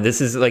happen.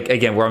 This is like,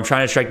 again, where I'm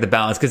trying to strike the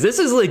balance, because this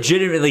is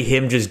legitimately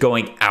him just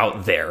going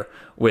out there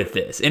with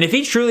this. And if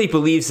he truly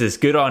believes this,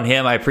 good on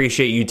him. I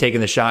appreciate you taking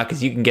the shot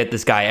because you can get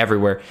this guy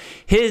everywhere.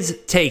 His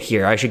take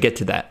here, I should get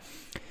to that.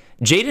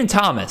 Jaden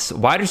Thomas,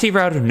 wide receiver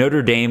out of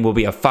Notre Dame, will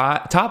be a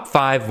top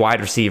 5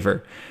 wide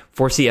receiver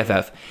for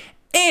CFF.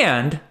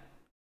 And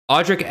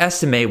Audric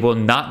Estime will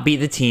not be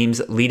the team's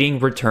leading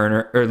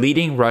returner or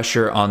leading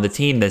rusher on the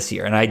team this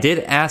year. And I did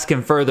ask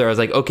him further. I was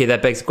like, okay,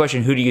 that begs the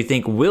question. Who do you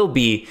think will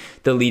be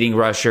the leading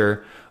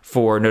rusher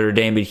for Notre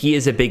Dame? But he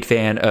is a big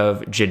fan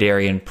of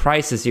Jadarian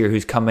Price this year,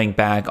 who's coming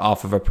back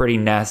off of a pretty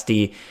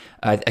nasty,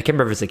 I can't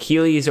remember if it's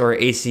Achilles or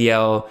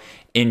ACL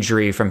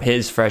injury from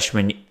his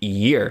freshman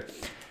year.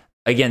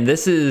 Again,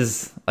 this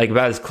is like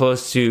about as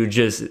close to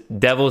just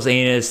devil's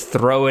anus,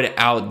 throw it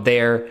out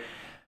there.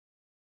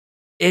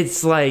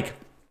 It's like,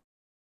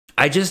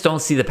 I just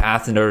don't see the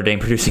path to Notre Dame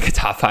producing a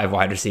top 5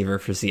 wide receiver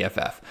for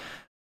CFF.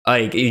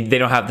 Like, they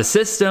don't have the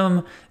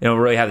system. They don't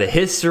really have the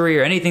history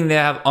or anything they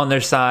have on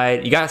their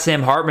side. You got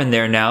Sam Hartman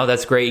there now.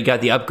 That's great. You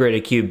got the upgrade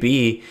at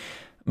QB.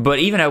 But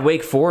even at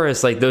Wake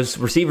Forest, like, those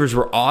receivers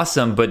were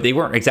awesome, but they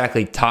weren't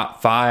exactly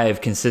top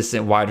 5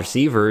 consistent wide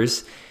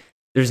receivers.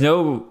 There's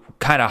no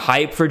kind of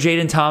hype for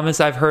Jaden Thomas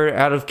I've heard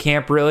out of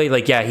camp, really.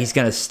 Like, yeah, he's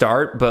going to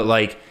start, but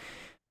like,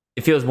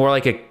 It feels more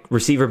like a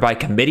receiver by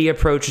committee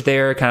approach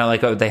there, kind of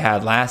like what they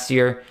had last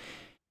year.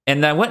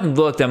 And I went and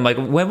looked. I'm like,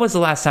 when was the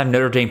last time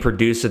Notre Dame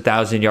produced a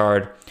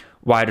 1,000-yard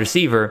wide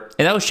receiver?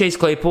 And that was Chase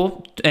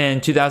Claypool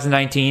in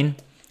 2019.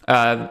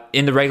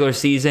 In the regular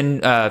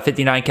season,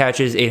 59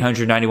 catches,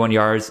 891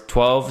 yards,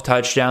 12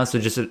 touchdowns, so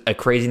just a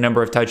crazy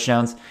number of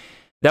touchdowns.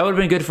 That would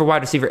have been good for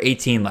wide receiver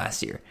 18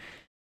 last year.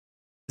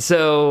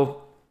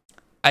 So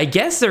I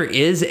guess there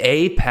is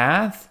a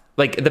path.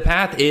 Like, the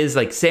path is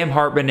like Sam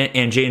Hartman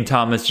and Jaden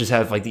Thomas just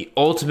have like the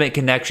ultimate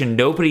connection.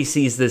 Nobody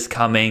sees this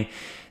coming.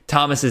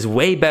 Thomas is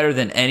way better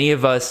than any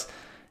of us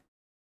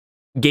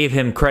gave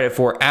him credit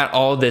for at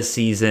all this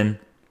season.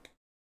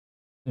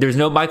 There's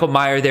no Michael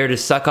Mayer there to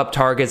suck up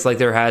targets like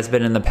there has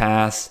been in the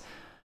past.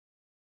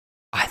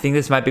 I think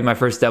this might be my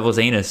first devil's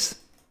anus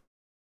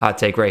hot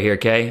take right here,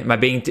 Kay. Am I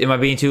being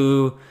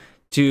too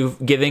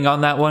giving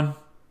on that one?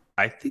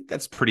 I think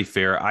that's pretty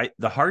fair.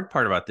 The hard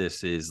part about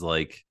this is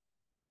like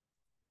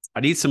I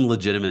need some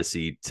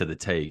legitimacy to the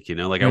take, you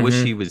know? Like I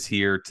wish he was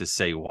here to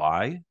say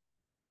why,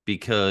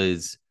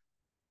 because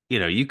you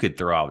know, you could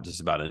throw out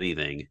just about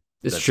anything.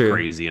 It's that's true.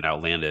 Crazy and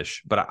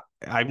outlandish, but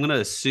I'm going to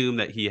assume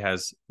that he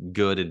has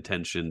good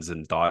intentions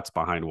and thoughts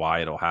behind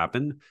why it'll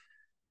happen.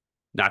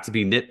 Not to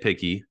be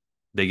nitpicky,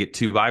 they get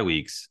 2 bye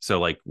weeks. So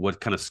like,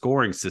 what kind of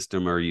scoring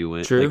system are you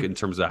in? True. Like in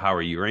terms of how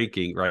are you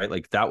ranking, right?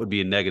 Like that would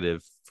be a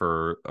negative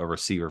for a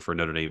receiver for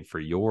Notre Dame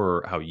for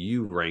how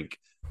you rank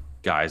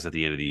guys at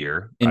the end of the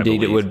year.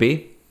 Indeed, it would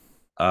be.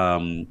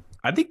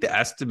 I think the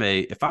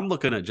estimate, if I'm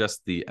looking at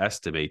just the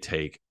estimate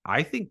take,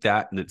 I think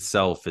that in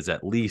itself is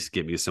at least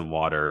give me some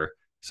water.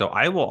 So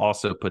I will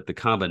also put the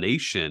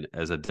combination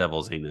as a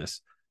devil's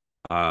anus.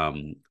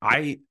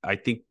 I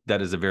think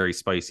that is a very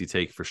spicy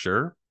take for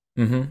sure.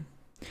 Because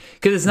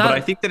it's not. But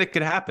I think that it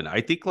could happen.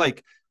 I think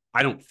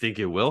I don't think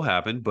it will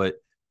happen, but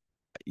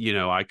you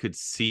know, I could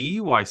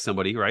see why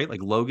somebody, right?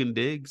 Like Logan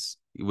Diggs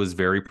was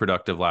very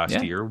productive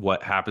last year.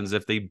 What happens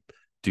if they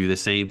do the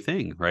same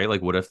thing, right?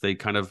 Like what if they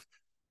kind of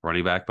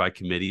running back by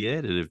committee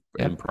it,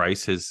 and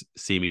Price has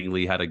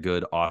seemingly had a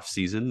good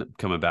offseason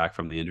coming back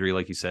from the injury,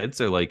 like you said.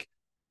 So like,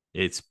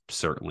 it's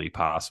certainly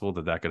possible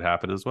that could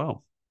happen as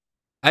well.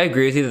 I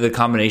agree with you that the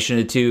combination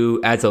of the two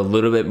adds a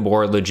little bit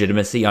more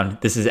legitimacy on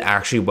this is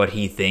actually what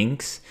he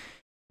thinks,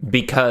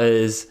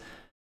 because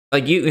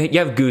like you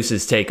have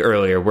Goose's take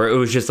earlier where it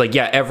was just like,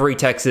 yeah, every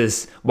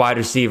Texas wide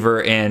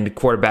receiver and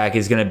quarterback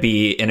is going to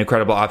be an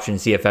incredible option in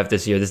CFF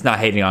this year. This is not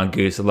hating on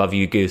Goose. I love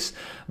you, Goose.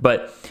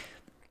 But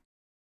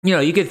you know,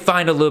 you could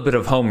find a little bit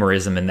of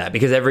homerism in that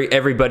because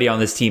everybody on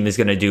this team is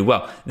going to do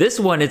well. This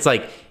one, it's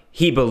like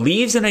he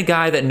believes in a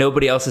guy that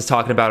nobody else is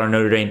talking about on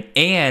Notre Dame,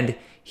 and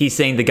he's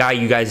saying the guy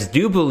you guys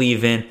do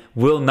believe in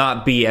will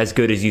not be as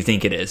good as you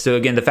think it is. So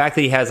again, the fact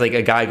that he has like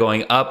a guy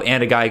going up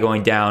and a guy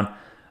going down,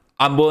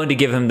 I'm willing to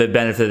give him the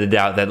benefit of the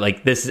doubt that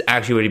like this is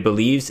actually what he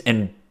believes,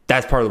 and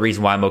that's part of the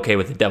reason why I'm okay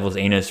with the devil's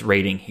anus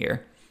rating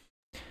here.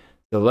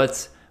 So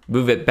let's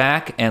move it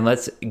back and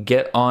let's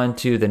get on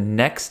to the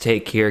next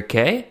take here,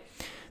 Kay.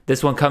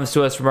 This one comes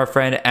to us from our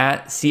friend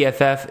at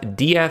CFF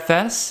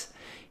DFS.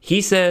 He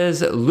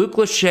says Luke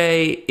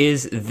Lachey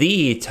is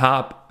the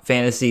top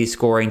fantasy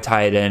scoring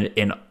tight end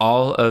in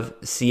all of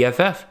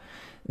CFF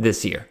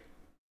this year.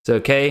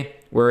 So, Kay,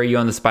 where are you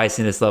on the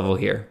spiciness level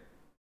here?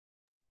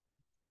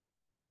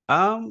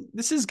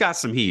 This has got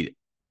some heat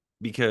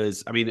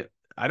because, I mean,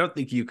 I don't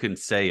think you can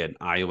say an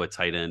Iowa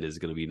tight end is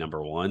going to be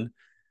number one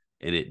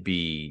and it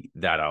be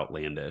that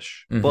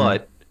outlandish.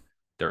 But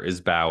there is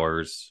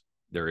Bowers,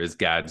 there is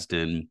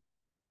Gadsden.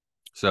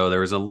 So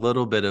there is a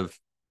little bit of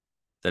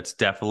that's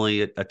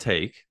definitely a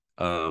take,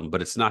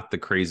 but it's not the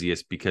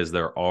craziest because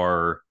there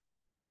are,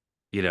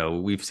 you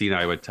know, we've seen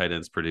Iowa tight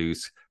ends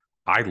produce.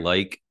 I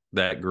like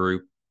that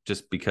group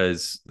just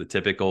because the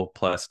typical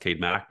plus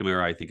Cade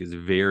McNamara, I think, is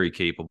very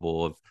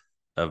capable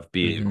of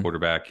being a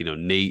quarterback. You know,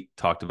 Nate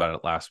talked about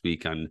it last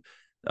week on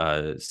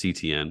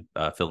CTN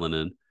filling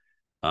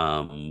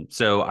in.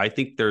 So I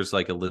think there's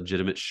like a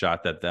legitimate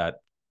shot that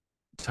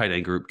tight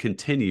end group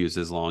continues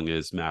as long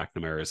as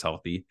McNamara is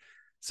healthy.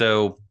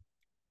 So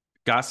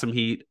got some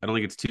heat. I don't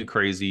think it's too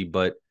crazy,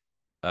 but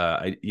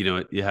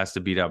it has to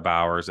beat out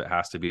Bowers. It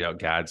has to beat out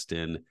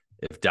Gadsden.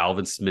 If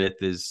Dalvin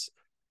Smith is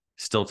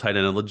still tight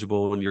end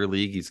eligible in your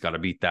league, he's got to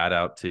beat that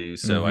out too.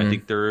 So I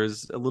think there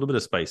is a little bit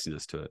of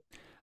spiciness to it.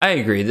 I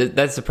agree.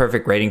 That's the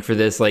perfect rating for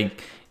this.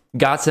 Like,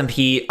 got some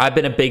heat. I've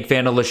been a big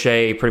fan of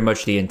Lachey pretty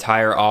much the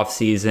entire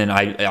offseason.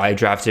 I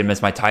drafted him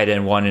as my tight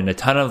end one in a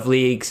ton of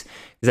leagues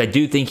because I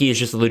do think he is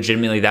just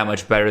legitimately that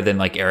much better than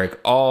like Eric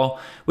All,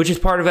 which is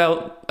part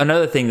of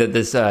another thing that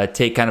this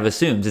take kind of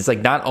assumes. It's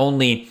like not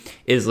only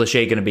is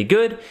Lachey going to be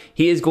good,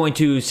 he is going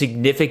to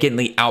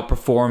significantly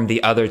outperform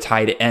the other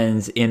tight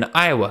ends in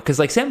Iowa. Because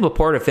like Sam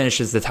Laporta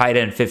finishes the tight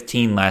end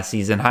 15 last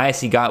season.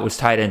 Highest he got was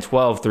tight end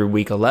 12 through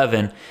week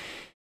 11.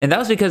 And that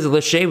was because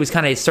Lachey was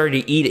kind of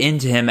starting to eat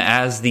into him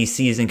as the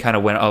season kind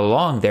of went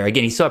along there.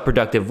 Again, he still had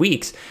productive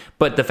weeks,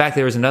 but the fact that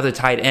there was another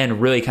tight end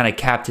really kind of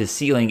capped his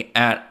ceiling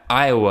at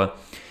Iowa.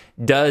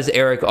 Does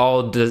Eric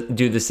All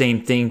do the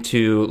same thing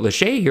to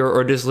Lachey here,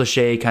 or does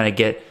Lachey kind of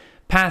get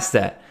past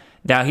that?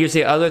 Now, here's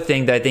the other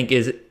thing that I think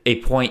is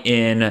a point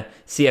in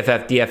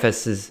CFF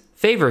DFS's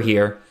favor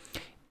here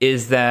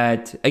is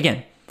that,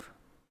 again,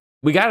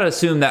 we got to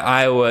assume that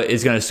Iowa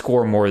is going to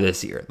score more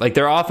this year. Like,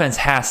 their offense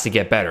has to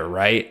get better,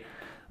 right?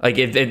 Like,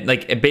 if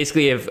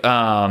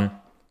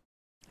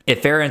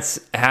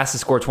Ferentz has to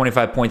score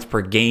 25 points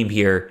per game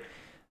here,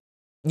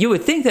 you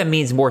would think that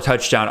means more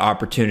touchdown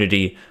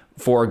opportunity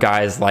for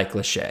guys like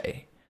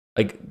Lachey.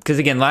 Like, because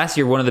again, last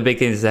year, one of the big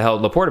things that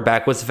held Laporta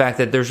back was the fact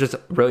that there's just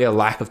really a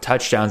lack of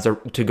touchdowns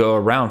to go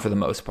around for the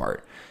most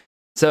part.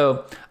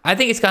 So I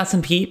think it's got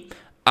some heat.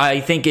 I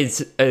think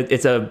it's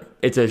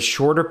a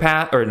shorter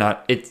path, or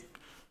not.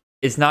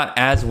 It's not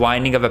as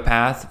winding of a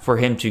path for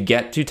him to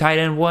get to tight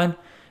end 1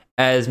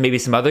 as maybe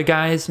some other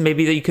guys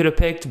maybe that you could have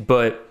picked.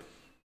 But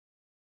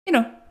I'm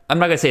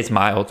not gonna say it's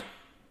mild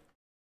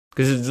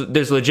because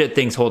there's legit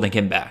things holding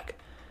him back.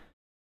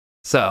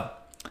 So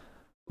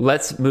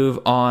let's move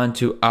on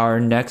to our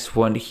next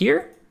one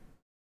here.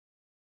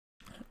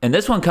 And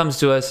this one comes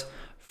to us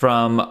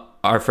from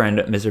our friend,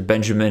 Mr.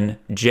 Benjamin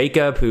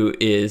Jacob, who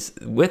is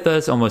with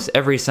us almost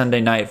every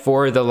Sunday night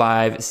for the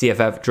live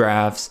CFF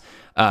drafts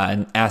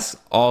and asks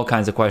all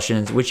kinds of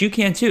questions, which you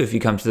can too if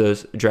you come to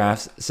those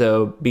drafts.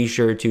 So be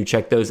sure to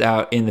check those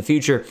out in the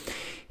future.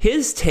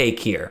 His take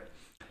here.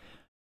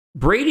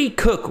 Brady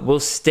Cook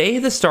will stay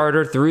the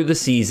starter through the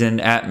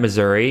season at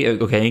Missouri.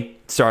 Okay,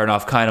 starting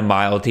off kind of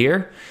mild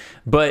here.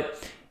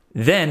 But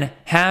then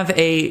have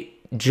a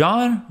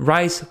John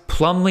Rice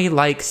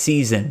Plumlee-like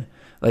season.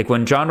 Like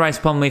when John Rice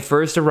Plumlee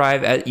first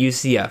arrived at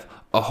UCF.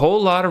 A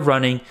whole lot of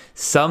running,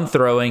 some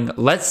throwing.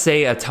 Let's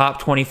say a top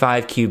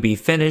 25 QB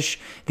finish.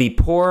 The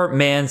poor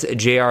man's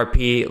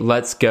JRP.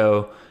 Let's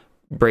go.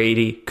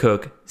 Brady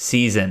Cook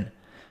season.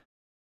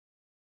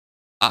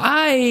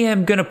 I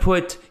am going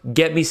to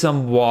get me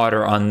some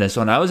water on this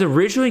one. I was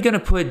originally going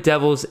to put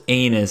devil's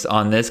anus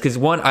on this because,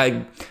 one,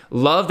 I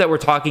love that we're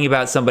talking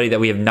about somebody that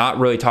we have not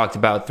really talked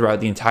about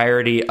throughout the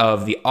entirety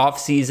of the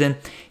offseason.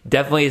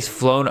 Definitely has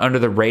flown under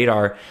the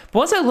radar. But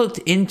once I looked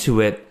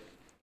into it,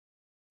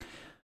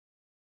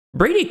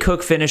 Brady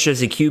Cook finished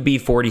as a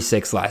QB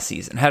 46 last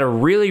season. Had a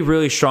really,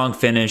 really strong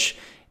finish.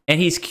 And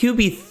he's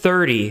QB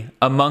 30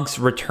 amongst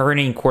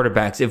returning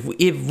quarterbacks.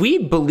 If we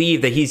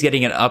believe that he's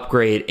getting an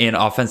upgrade in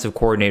offensive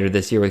coordinator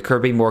this year with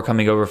Kirby Moore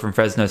coming over from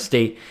Fresno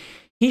State,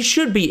 he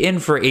should be in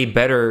for a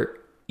better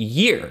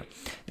year.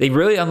 They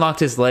really unlocked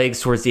his legs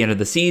towards the end of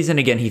the season.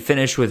 Again, he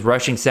finished with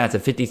rushing stats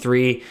of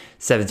 53,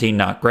 17,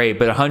 not great,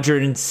 but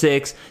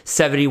 106,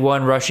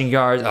 71 rushing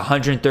yards,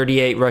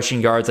 138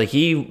 rushing yards.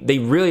 They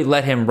really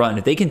let him run.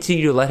 If they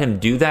continue to let him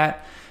do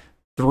that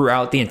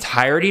throughout the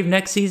entirety of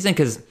next season,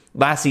 because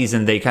last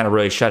season, they kind of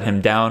really shut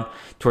him down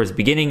towards the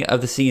beginning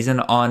of the season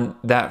on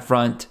that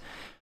front.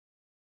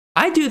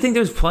 I do think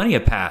there's plenty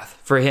of path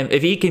for him.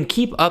 If he can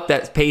keep up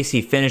that pace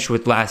he finished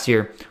with last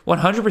year,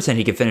 100%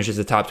 he can finish as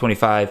a top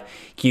 25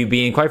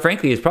 QB. And quite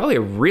frankly, it's probably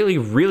a really,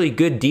 really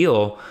good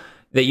deal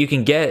that you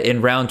can get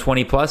in round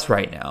 20 plus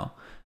right now.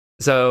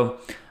 So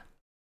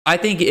I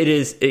think it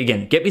is,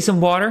 again, get me some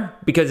water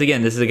because,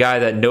 again, this is a guy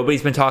that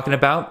nobody's been talking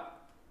about.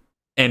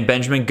 And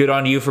Benjamin, good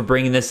on you for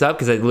bringing this up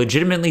because I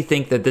legitimately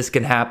think that this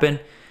can happen.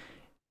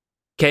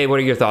 Kay, what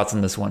are your thoughts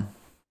on this one?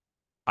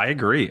 I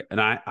agree.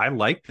 And I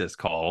like this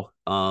call.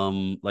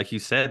 Like you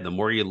said, the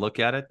more you look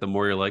at it, the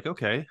more you're like,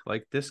 okay,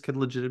 like this could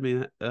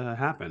legitimately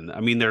happen. I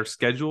mean, their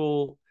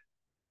schedule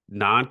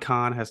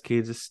non-con has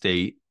Kansas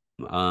State,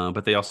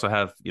 but they also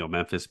have,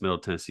 Memphis, Middle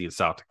Tennessee, and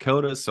South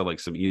Dakota. So like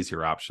some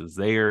easier options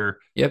there.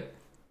 Yep.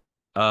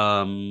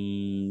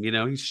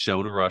 He's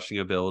shown a rushing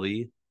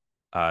ability.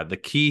 The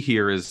key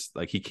here is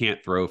like he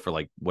can't throw for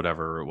like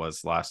whatever it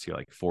was last year,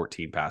 like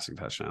 14 passing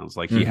touchdowns.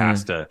 Like he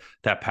has to,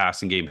 that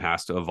passing game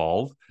has to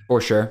evolve for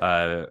sure,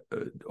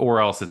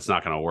 or else it's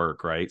not going to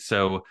work, right?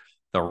 So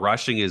the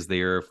rushing is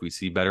there. If we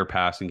see better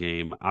passing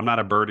game, I'm not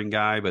a Burden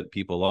guy, but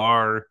people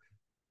are.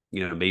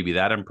 Maybe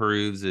that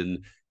improves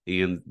and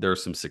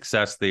there's some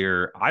success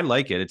there. I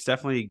like it. It's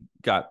definitely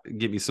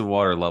give me some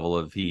water level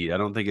of heat. I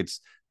don't think it's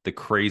the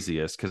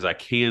craziest because I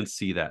can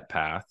see that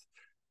path.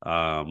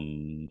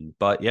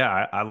 But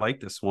yeah, I like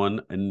this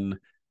one. And,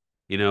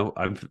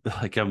 I'm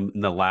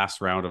in the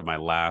last round of my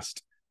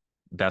last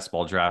best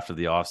ball draft of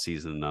the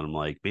offseason. And I'm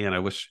like, man, I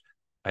wish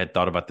I had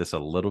thought about this a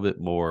little bit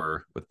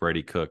more with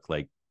Brady Cook,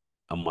 like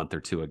a month or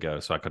two ago.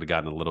 So I could have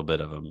gotten a little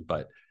bit of him,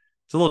 but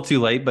it's a little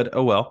too late, but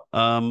oh well.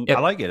 Yep. I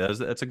like it.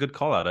 It's a good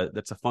call out.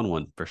 That's a fun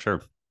one for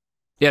sure.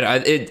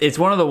 Yeah. It's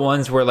one of the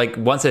ones where like,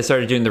 once I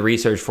started doing the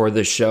research for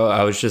this show,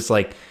 I was just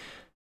like,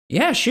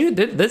 yeah, shoot,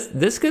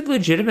 this could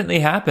legitimately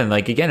happen.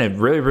 Like, again, a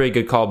really, really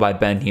good call by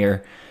Ben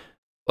here.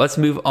 Let's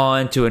move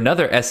on to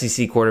another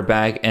SEC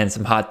quarterback and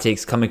some hot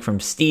takes coming from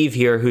Steve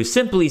here, who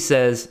simply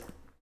says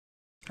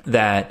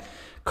that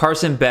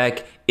Carson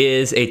Beck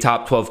is a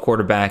top 12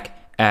 quarterback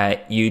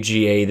at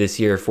UGA this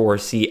year for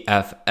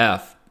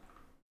CFF.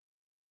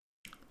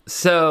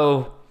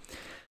 So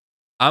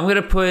I'm going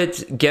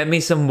to get me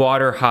some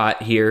water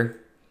hot here.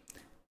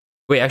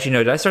 Wait, actually,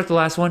 no. Did I start the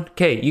last one?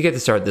 Okay, you get to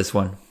start this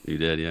one. You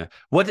did, yeah.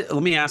 Let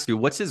me ask you,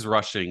 what's his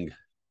rushing?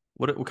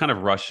 What kind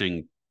of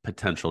rushing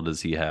potential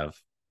does he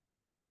have?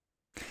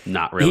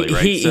 Not really,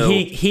 right?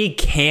 He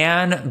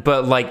can,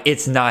 but like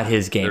it's not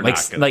his game.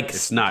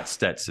 It's not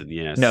Stetson.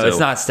 Yeah, no, it's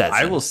not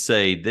Stetson. I will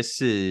say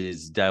this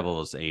is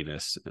Devil's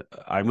anus.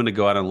 I'm going to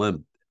go out on a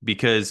limb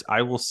because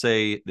I will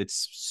say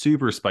it's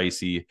super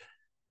spicy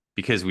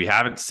because we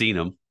haven't seen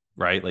him,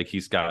 right? Like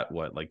he's got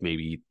like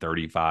maybe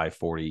 35,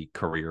 40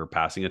 career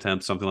passing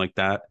attempts, something like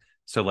that.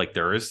 So like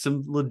there is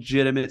some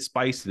legitimate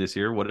spiciness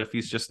here. What if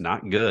he's just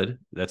not good?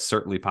 That's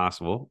certainly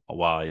possible.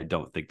 While I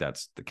don't think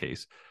that's the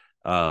case.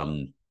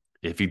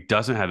 If he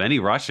doesn't have any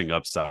rushing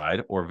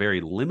upside or very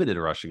limited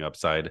rushing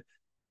upside,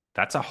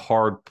 that's a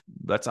hard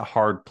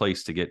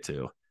place to get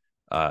to,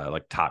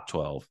 like top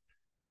 12.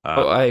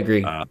 I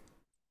agree.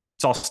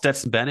 Saw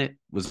Stetson Bennett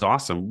was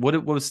awesome.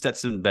 What was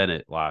Stetson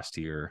Bennett last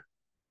year?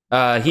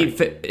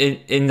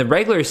 In the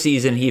regular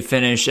season he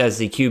finished as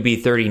the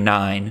QB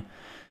 39,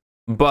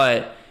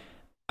 but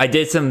I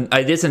did some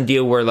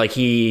deal where like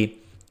if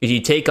you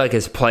take like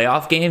his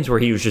playoff games where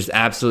he was just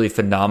absolutely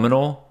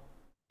phenomenal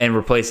and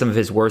replace some of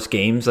his worst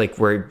games, like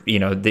where,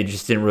 they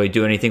just didn't really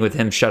do anything with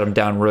him, shut him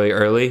down really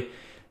early,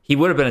 he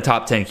would have been a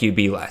top 10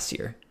 QB last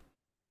year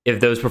if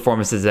those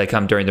performances had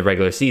come during the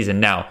regular season.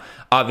 Now,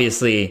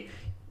 obviously,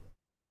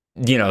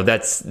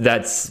 that's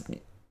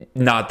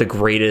not the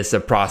greatest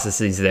of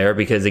processes there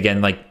because,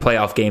 again, like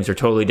playoff games are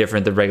totally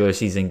different than regular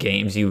season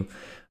games. If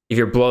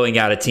you're blowing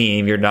out a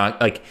team, you're not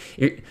like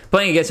you're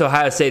playing against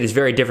Ohio State is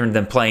very different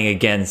than playing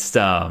against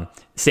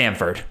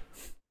Samford.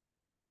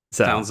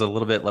 So, sounds a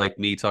little bit like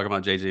me talking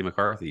about JJ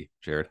McCarthy,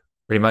 Jared.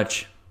 Pretty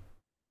much.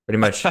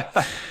 It's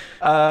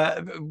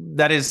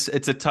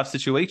a tough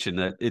situation.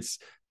 That it's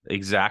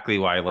exactly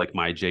why like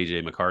my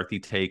JJ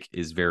McCarthy take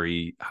is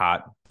very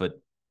hot,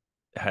 but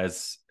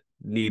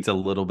needs a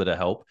little bit of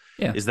help.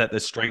 Yeah. Is that the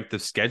strength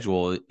of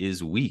schedule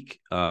is weak.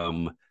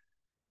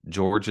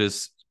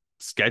 Georgia's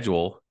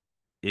schedule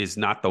is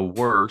not the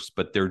worst,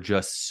 but they're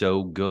just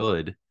so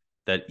good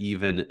that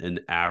even an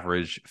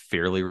average,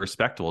 fairly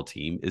respectable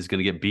team is going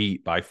to get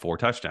beat by 4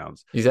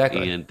 touchdowns.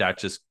 Exactly. And that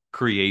just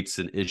creates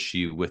an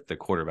issue with the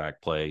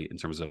quarterback play in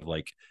terms of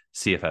like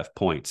CFF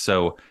points.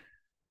 So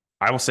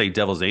I will say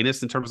Devil's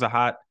anus in terms of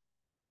hot.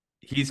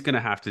 He's going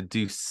to have to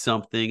do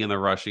something in the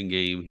rushing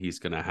game. He's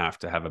going to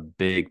have a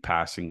big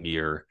passing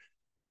year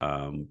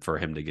for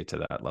him to get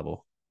to that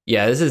level.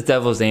 Yeah, this is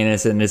Devil's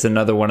anus, and it's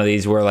another one of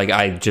these where like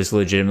I just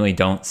legitimately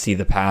don't see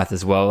the path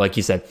as well. Like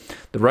you said,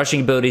 the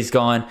rushing ability's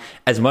gone.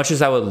 As much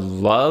as I would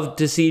love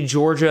to see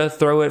Georgia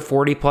throw it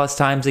 40 plus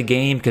times a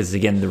game, because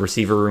again, the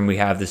receiver room we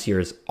have this year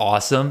is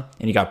awesome,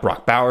 and you got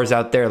Brock Bowers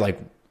out there. Like,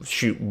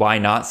 shoot, why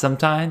not?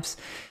 Sometimes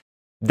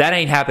that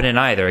ain't happening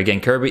either. Again,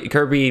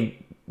 Kirby.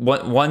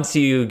 Once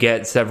you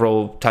get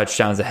several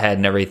touchdowns ahead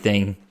and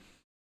everything,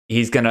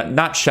 he's going to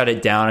not shut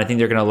it down. I think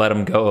they're going to let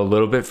him go a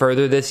little bit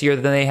further this year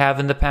than they have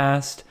in the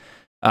past.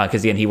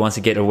 Because, again, he wants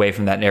to get away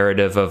from that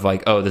narrative of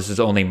like, oh, this is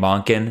only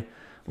Monken,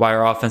 why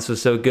our offense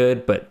was so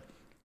good. But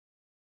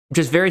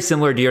just very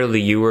similar to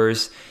the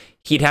Ewers,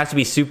 he'd have to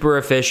be super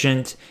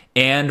efficient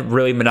and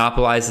really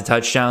monopolize the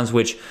touchdowns,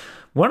 which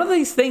one of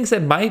these things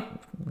that might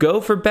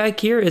go for back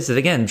here is that,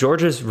 again,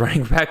 Georgia's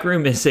running back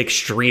room is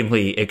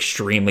extremely,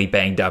 extremely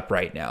banged up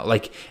right now.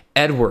 Like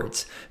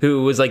Edwards,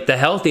 who was like the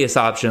healthiest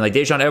option, like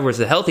Deshaun Edwards,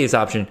 the healthiest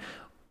option,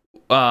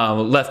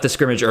 left the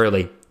scrimmage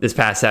early this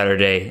past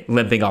Saturday,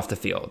 limping off the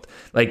field.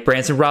 Like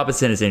Branson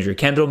Robinson is injured.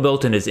 Kendall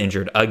Milton is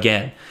injured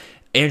again.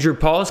 Andrew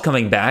Paul is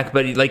coming back,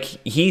 but like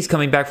he's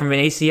coming back from an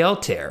ACL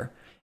tear.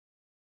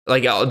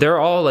 Like they're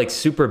all like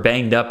super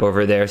banged up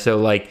over there. So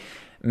like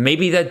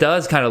maybe that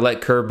does kind of let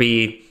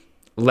Kirby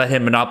let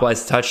him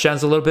monopolize the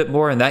touchdowns a little bit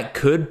more, and that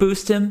could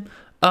boost him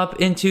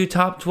up into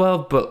top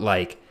 12. But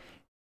like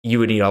you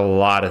would need a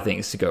lot of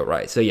things to go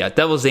right. So yeah,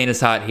 Devil's Zane is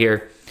hot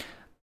here.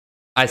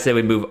 I say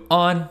we move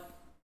on.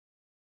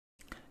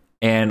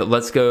 And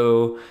let's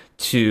go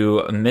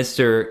to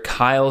Mr.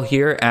 Kyle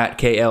here at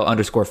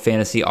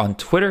KL_fantasy on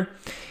Twitter.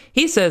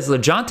 He says,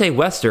 LeJohntay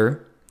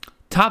Wester,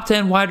 top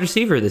 10 wide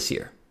receiver this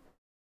year.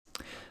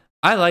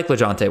 I like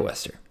LeJohntay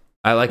Wester.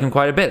 I like him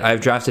quite a bit.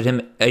 I've drafted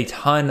him a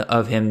ton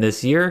of him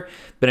this year.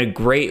 Been a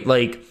great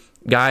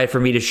guy for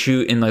me to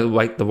shoot in the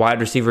wide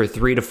receiver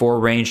 3 to 4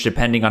 range,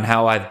 depending on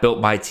how I've built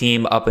my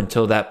team up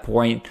until that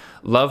point.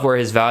 Love where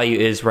his value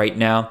is right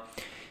now.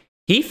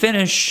 He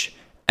finished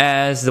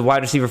as the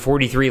wide receiver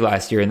 43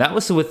 last year, and that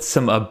was with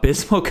some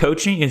abysmal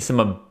coaching and some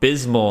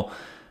abysmal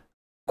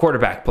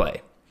quarterback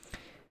play.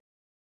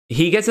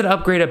 He gets an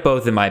upgrade at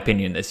both, in my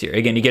opinion, this year.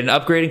 Again, you get an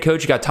upgrade in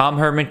coach. You got Tom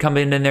Herman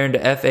coming in there into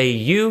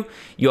FAU.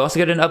 You also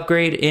get an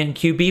upgrade in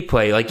QB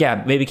play. Like,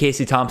 yeah, maybe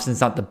Casey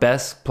Thompson's not the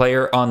best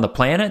player on the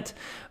planet,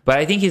 but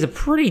I think he's a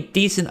pretty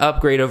decent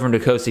upgrade over to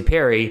N'Kosi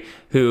Perry,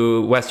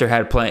 who Wester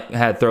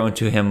had thrown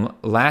to him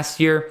last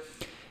year.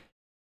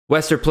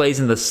 Wester plays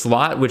in the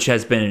slot, which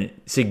has been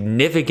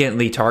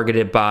significantly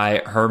targeted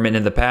by Herman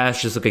in the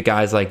past. Just look at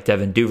guys like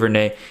Devin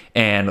Duvernay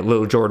and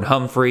Little Jordan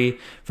Humphrey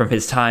from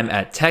his time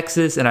at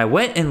Texas. And I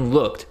went and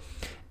looked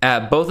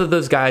at both of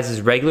those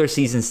guys' regular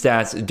season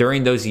stats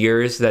during those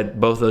years that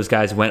both those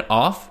guys went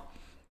off.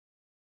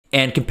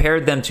 and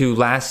compared them to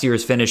last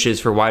year's finishes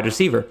for wide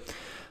receiver.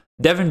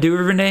 Devin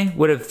Duvernay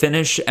would have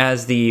finished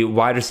as the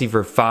wide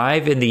receiver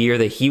 5 in the year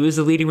that he was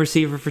the leading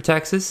receiver for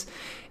Texas.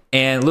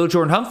 And Lil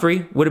Jordan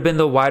Humphrey would have been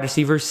the wide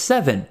receiver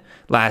 7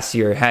 last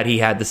year had he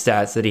had the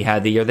stats that he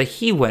had the year that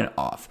he went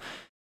off.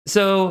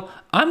 So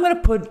I'm going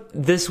to put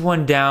this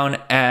one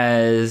down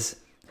as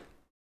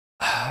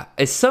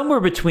it's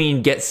somewhere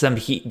between got some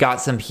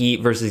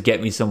heat versus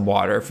get me some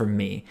water for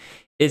me.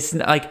 It's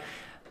like,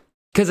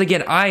 because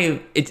again,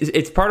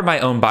 it's part of my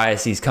own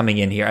biases coming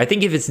in here. I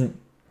think if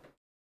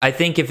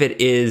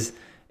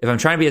I'm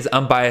trying to be as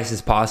unbiased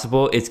as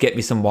possible, it's get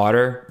me some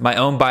water. My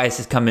own bias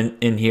is coming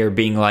in here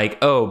being like,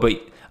 oh,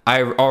 but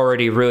I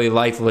already really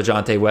liked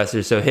LeJontay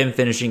Wester, so him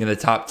finishing in the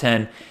top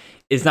 10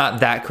 is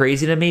not that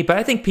crazy to me. But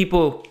I think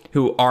people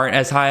who aren't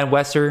as high on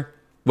Wester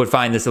would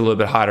find this a little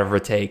bit hotter of a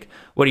take.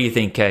 What do you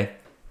think, Kay?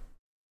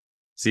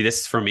 See,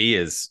 this for me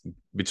is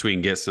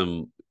between give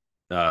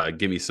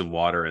me some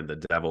water and the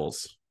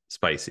Devils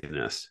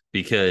spiciness,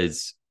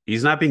 because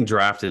he's not being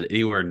drafted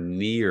anywhere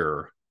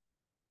near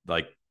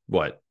like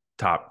what,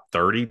 top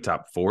 30,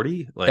 top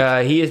 40?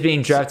 Like he is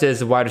being drafted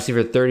as a wide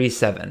receiver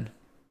 37.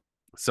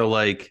 So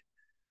like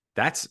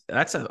that's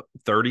a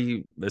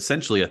 30,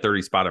 essentially a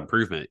 30 spot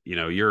improvement. You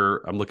know,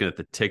 I'm looking at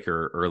the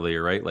ticker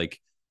earlier, right? Like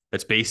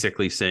that's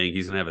basically saying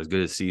he's gonna have as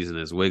good a season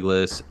as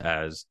Wigless,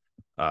 as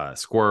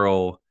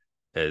Squirrel,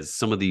 as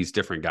some of these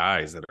different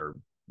guys that are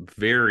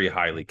very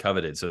highly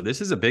coveted. So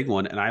this is a big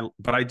one,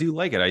 but I do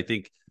like it. I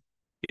think,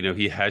 you know,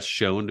 he has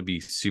shown to be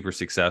super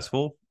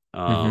successful.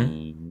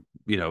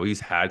 You know, he's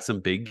had some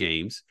big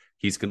games.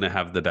 He's going to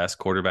have the best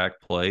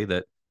quarterback play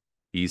that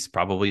he's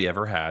probably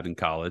ever had in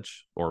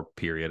college, or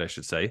period, I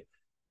should say.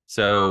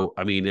 So,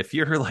 I mean, if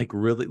you're like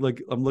really,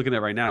 like I'm looking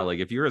at right now, like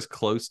if you're as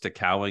close to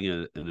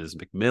Cowing and as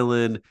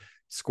McMillan,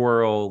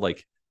 Squirrel,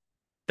 like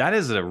that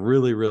is a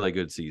really, really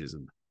good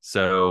season.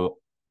 So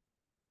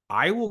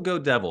I will go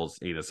Devils,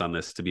 Enos, on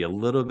this to be a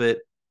little bit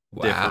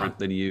different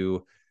than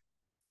you.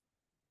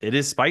 It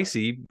is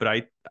spicy, but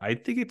I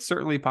think it's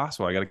certainly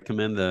possible. I got to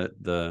commend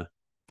the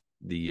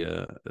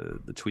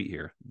tweet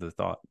here, the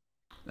thought.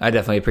 I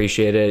definitely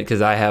appreciate it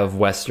because I have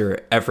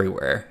Wester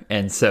everywhere,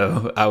 and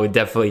so I would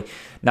definitely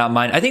not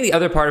mind. I think the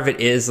other part of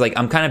it is like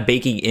I'm kind of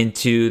baking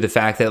into the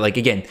fact that, like,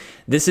 again,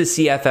 this is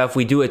CFF.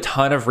 We do a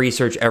ton of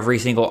research every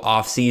single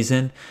off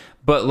season,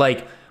 but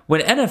like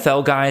when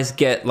NFL guys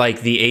get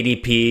like the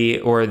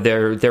ADP or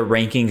their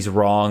rankings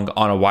wrong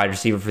on a wide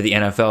receiver for the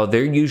NFL,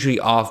 they're usually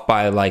off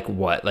by like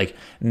what, like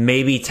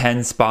maybe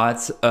 10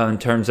 spots in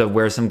terms of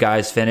where some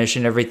guys finish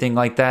and everything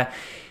like that.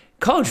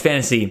 College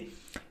fantasy,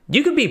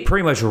 you could be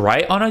pretty much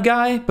right on a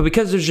guy, but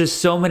because there's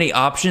just so many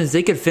options,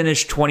 they could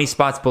finish 20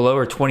 spots below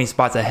or 20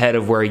 spots ahead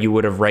of where you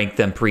would have ranked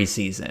them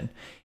preseason.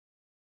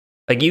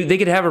 Like they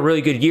could have a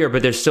really good year,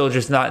 but they're still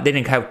just not, they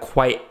didn't have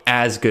quite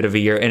as good of a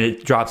year, and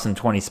it drops them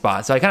 20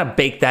 spots. So I kind of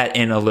baked that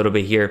in a little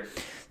bit here.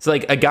 So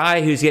like a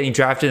guy who's getting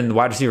drafted in the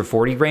wide receiver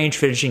 40 range,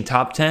 finishing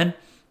top 10,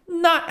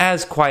 not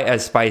as quite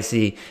as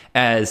spicy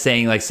as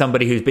saying like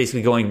somebody who's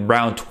basically going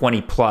round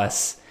 20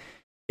 plus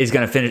is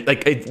going to finish.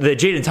 Like the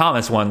Jaden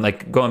Thomas one,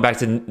 like going back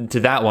to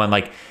that one,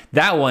 like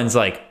that one's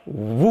like,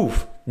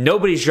 woof.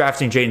 Nobody's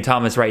drafting Jaden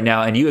Thomas right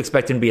now, and you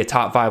expect him to be a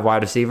top 5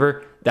 wide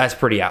receiver. That's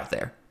pretty out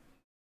there.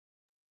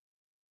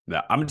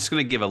 Yeah, I'm just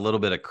going to give a little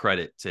bit of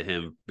credit to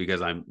him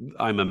because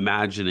I'm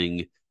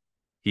imagining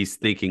he's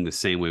thinking the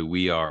same way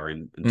we are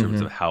in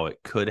terms of how it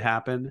could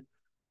happen.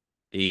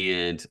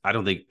 And I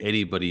don't think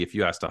anybody, if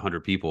you asked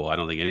 100 people, I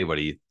don't think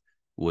anybody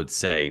would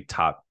say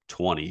top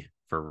 20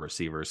 for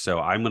receivers. So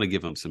I'm going to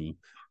give him some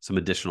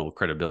additional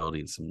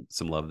credibility and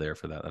some love there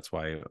for that. That's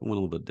why I went a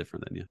little bit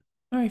different than you.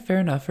 All right, fair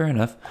enough.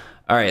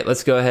 All right,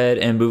 let's go ahead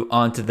and move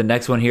on to the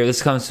next one here.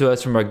 This comes to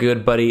us from our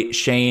good buddy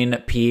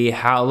Shane P.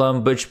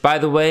 Hallam. Which, by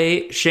the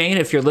way, Shane,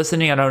 if you're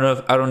listening, I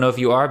don't know if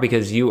you are,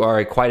 because you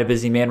are quite a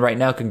busy man right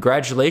now.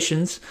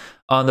 Congratulations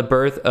on the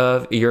birth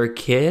of your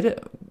kid.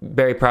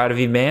 Very proud of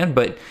you, man.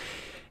 But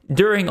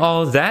during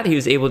all of that, he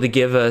was able to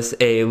give us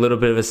a little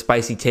bit of a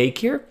spicy take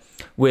here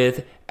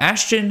with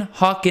Ashton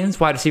Hawkins,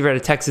 wide receiver out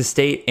of Texas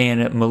State,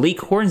 and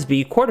Malik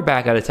Hornsby,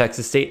 quarterback out of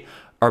Texas State,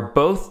 are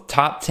both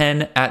top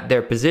 10 at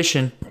their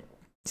position,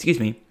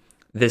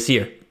 this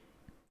year.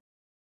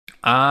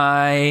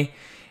 I'm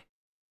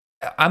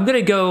going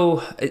to go,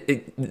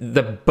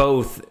 the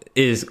both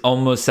is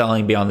almost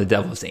selling beyond the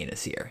devil's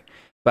anus here.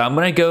 But I'm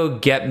going to go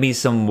get me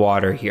some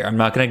water here. I'm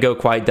not going to go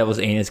quite devil's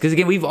anus. Because,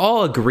 again, we've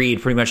all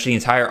agreed pretty much the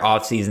entire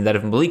offseason that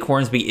if Malik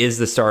Hornsby is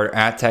the starter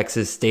at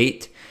Texas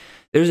State,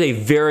 there's a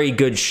very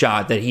good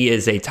shot that he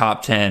is a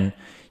top 10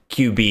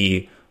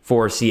 QB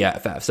for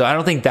CFF. So I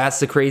don't think that's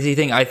the crazy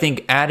thing. I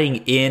think adding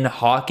in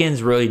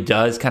Hawkins really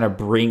does kind of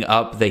bring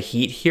up the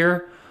heat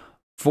here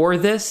for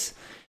this,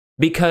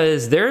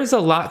 because there's a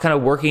lot kind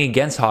of working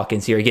against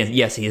Hawkins here. Again,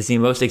 yes, he is the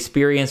most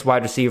experienced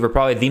wide receiver,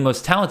 probably the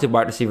most talented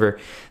wide receiver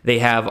they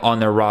have on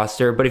their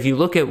roster. But if you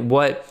look at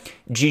what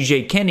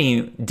GJ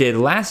Kinney did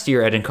last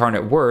year at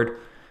Incarnate Word,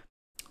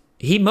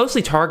 he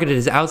mostly targeted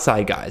his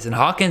outside guys, and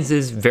Hawkins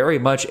is very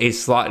much a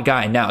slot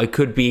guy. Now, it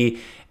could be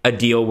a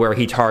deal where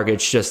he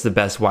targets just the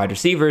best wide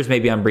receivers.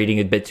 Maybe I'm reading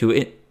a bit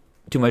too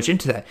much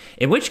into that,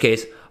 in which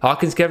case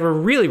Hawkins could have a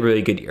really,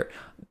 really good year.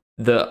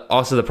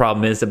 Also the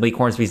problem is that Malik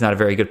Hornsby's not a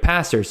very good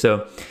passer,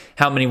 so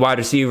how many wide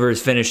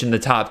receivers finish in the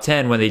top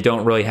 10 when they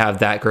don't really have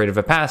that great of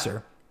a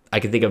passer? I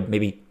can think of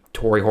maybe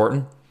Torrey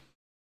Horton.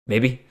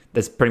 Maybe.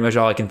 That's pretty much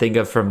all I can think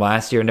of from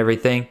last year and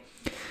everything.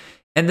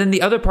 And then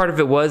the other part of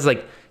it was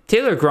like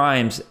Taylor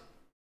Grimes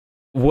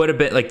would have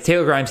been like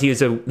Taylor Grimes. He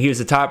was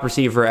a top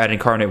receiver at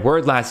Incarnate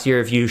Word last year.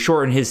 If you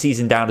shorten his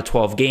season down to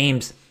 12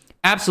 games,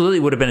 absolutely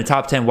would have been a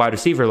top 10 wide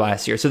receiver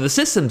last year. So the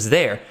system's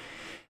there.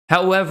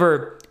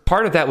 However,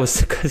 part of that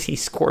was because he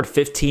scored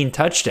 15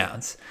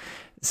 touchdowns.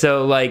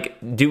 So, like,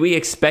 do we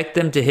expect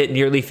them to hit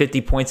nearly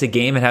 50 points a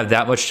game and have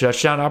that much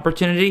touchdown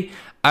opportunity?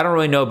 I don't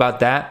really know about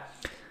that.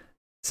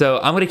 So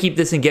I'm going to keep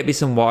this and get me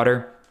some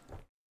water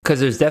because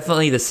there's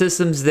definitely the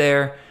systems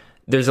there.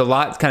 There's a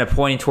lot kind of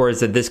pointing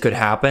towards that this could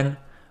happen.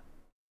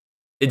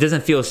 It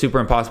doesn't feel super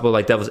impossible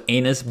like Devil's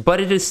Anus,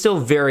 but it is still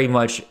very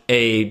much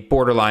a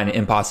borderline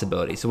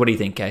impossibility. So what do you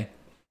think, Kay?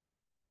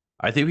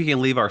 I think we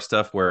can leave our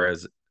stuff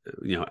as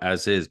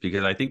is,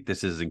 because I think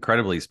this is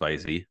incredibly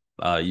spicy.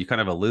 You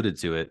kind of alluded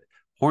to it.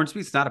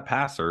 Hornsby's not a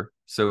passer,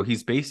 so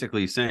he's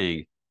basically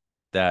saying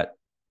that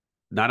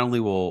not only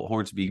will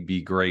Hornsby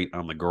be great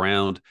on the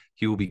ground,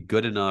 he will be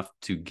good enough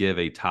to give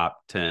a top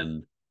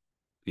 10,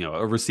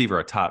 a receiver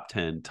a top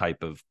 10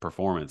 type of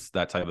performance,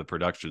 that type of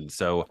production.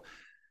 So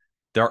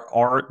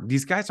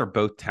these guys are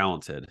both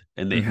talented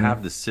and they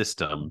have the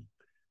system,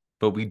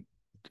 but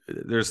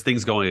there's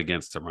things going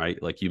against them,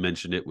 right? Like you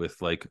mentioned it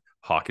with like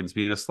Hawkins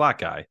being a slot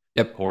guy.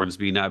 Yep.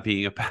 Hornsby not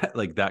being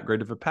like that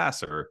great of a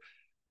passer.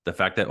 The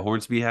fact that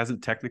Hornsby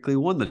hasn't technically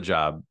won the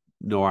job.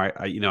 No,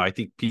 I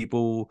think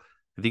you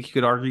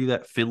could argue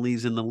that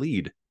Finley's in the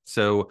lead.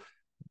 So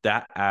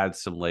that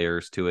adds some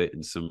layers to it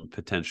and some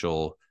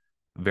potential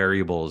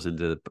variables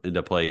into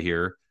play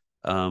here.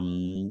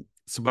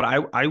 But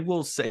I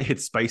will say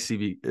it's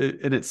spicy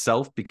in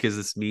itself because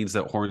this means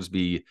that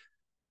Hornsby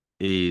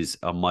is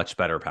a much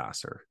better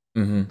passer.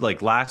 Mm-hmm.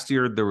 Like last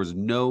year, there was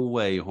no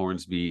way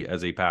Hornsby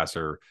as a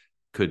passer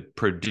could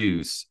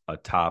produce a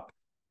top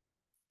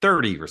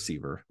 30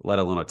 receiver, let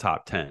alone a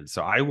top 10.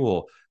 So I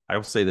will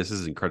say this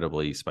is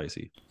incredibly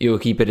spicy. You will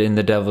keep it in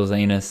the Devil's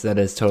Anus. That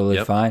is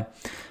totally fine.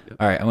 Yep.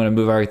 All right, I'm going to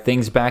move our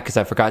things back because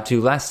I forgot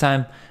to last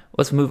time.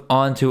 Let's move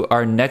on to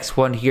our next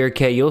one here.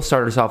 Kay, you'll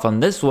start us off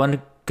on this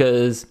one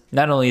because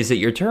not only is it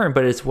your turn,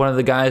 but it's one of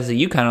the guys that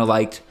you kind of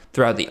liked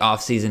throughout the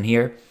offseason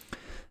here.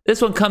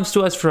 This one comes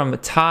to us from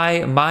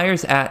Ty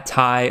Myers at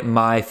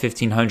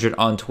TyMy1500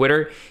 on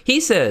Twitter. He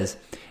says,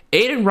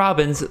 Aiden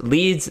Robbins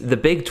leads the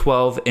Big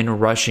 12 in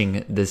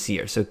rushing this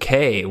year. So,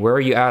 Kay, where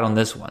are you at on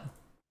this one?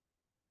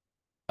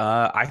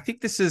 I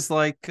think this is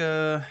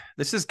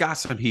this has got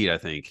some heat, I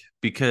think,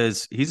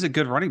 because he's a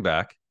good running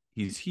back.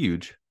 He's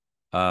huge.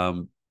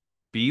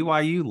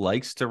 BYU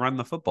likes to run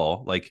the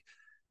football. Like,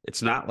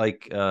 it's not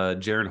like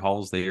Jaron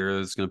Hall's there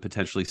is going to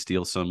potentially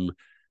steal some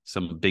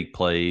big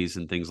plays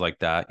and things like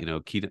that.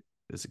 Keaton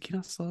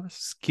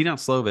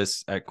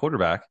Slovis at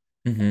quarterback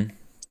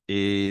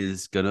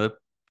is going to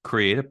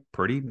create a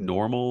pretty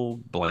normal,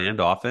 bland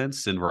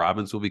offense, and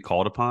Robbins will be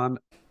called upon.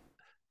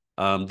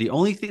 The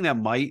only thing that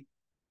might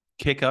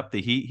kick up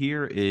the heat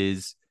here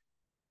is,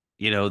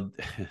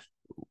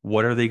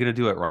 what are they going to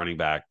do at running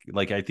back?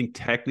 Like, I think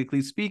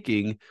technically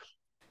speaking,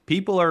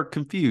 people are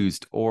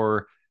confused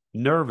or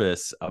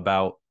nervous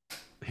about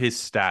his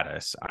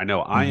status. I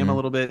know I am a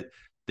little bit.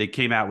 They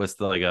came out with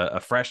like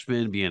a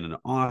freshman being an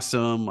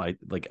awesome, like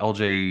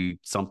LJ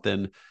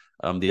something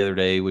the other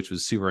day, which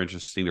was super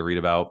interesting to read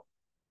about.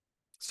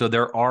 So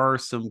there are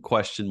some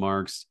question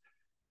marks.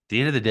 At the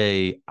end of the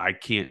day, I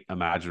can't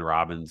imagine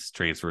Robbins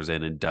transfers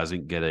in and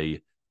doesn't get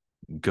a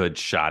good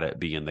shot at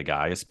being the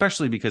guy,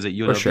 especially because at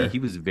UNLV he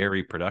was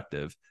very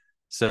productive.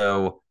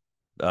 So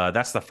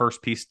that's the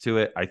first piece to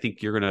it. I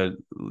think you're going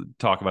to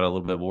talk about it a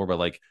little bit more, but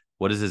like,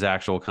 what is his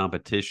actual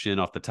competition?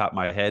 Off the top of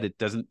my head, it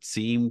doesn't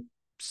seem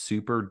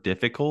super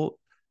difficult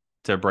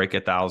to break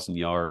 1,000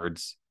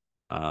 yards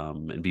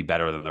and be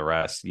better than the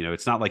rest.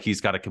 It's not like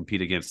he's got to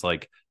compete against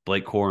like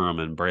Blake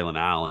Corum and Braylon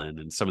Allen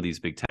and some of these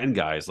Big Ten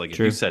guys. Like, if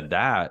you said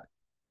that,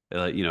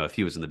 if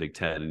he was in the Big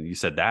Ten and you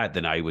said that,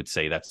 then I would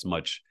say that's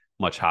much,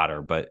 much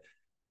hotter. But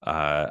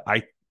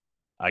I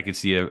could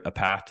see a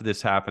path to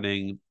this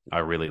happening. I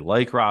really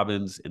like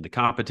Robbins, and the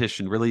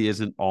competition really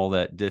isn't all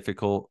that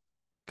difficult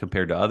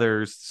compared to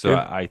others. So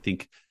I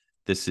think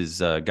this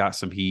is got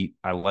some heat.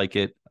 I like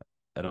it.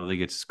 I don't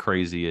think it's as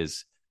crazy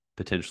as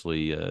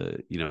potentially,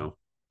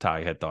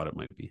 Ty had thought it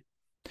might be.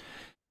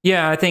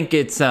 Yeah, I think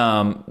it's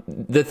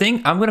the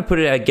thing. I'm going to put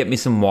it at Get Me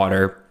Some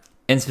Water,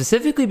 and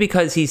specifically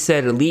because he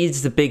said it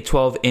leads the Big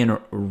 12 in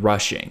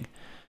rushing.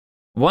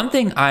 One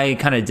thing I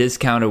kind of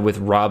discounted with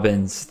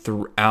Robbins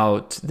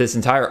throughout this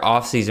entire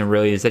offseason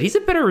really is that he's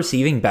a better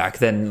receiving back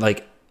than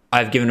like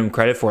I've given him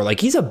credit for. Like,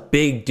 he's a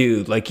big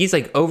dude. Like, he's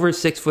like over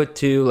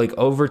 6'2", like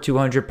over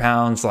 200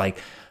 pounds.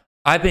 Like,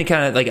 I've been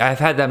kind of like, I've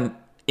had them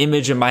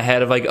image in my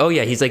head of like, oh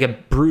yeah, he's like a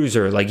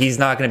bruiser. Like he's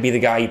not going to be the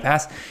guy you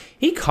pass.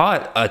 He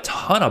caught a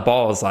ton of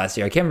balls last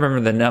year. I can't remember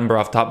the number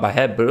off the top of my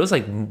head, but it was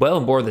like well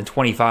more than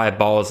 25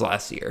 balls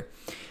last year.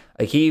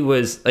 Like he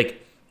was like,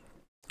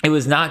 it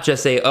was not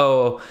just a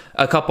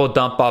couple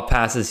dump ball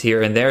passes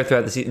here and there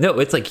throughout the season. No,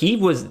 it's like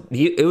it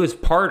was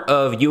part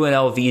of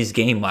UNLV's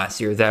game last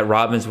year that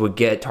Robbins would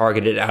get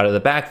targeted out of the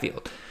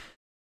backfield.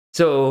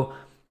 So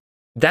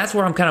that's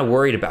where I'm kind of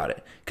worried about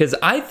it, because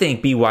I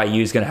think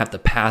BYU is going to have to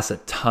pass a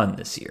ton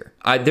this year.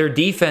 Their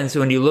defense,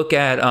 when you look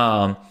at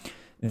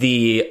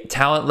the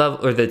talent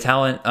level or the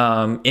talent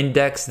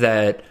index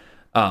that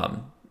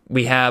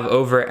we have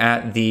over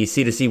at the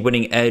C2C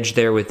Winning Edge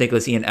there with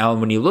Nicholas Ian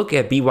Allen, when you look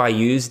at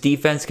BYU's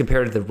defense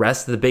compared to the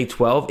rest of the Big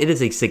 12, it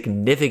is a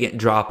significant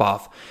drop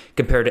off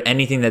compared to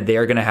anything that they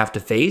are going to have to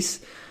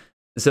face.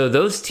 So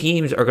those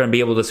teams are going to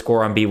be able to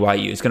score on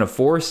BYU. It's going to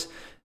force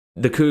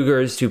the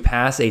Cougars to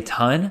pass a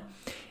ton,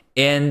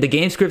 and the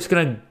game script's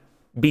going to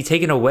be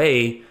taken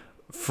away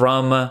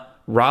from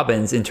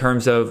Robbins in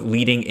terms of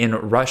leading in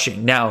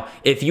rushing. Now,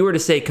 if you were to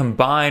say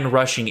combine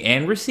rushing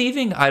and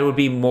receiving, I would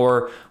be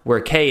more where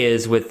K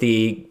is with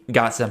the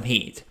got some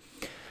heat.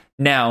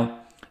 Now,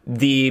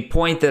 the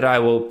point that I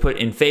will put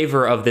in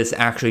favor of this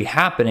actually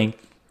happening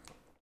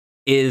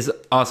is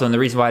also, and the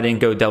reason why I didn't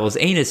go devil's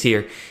anus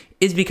here,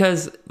 is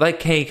because, like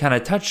K kind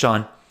of touched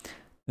on,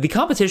 the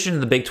competition in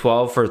the Big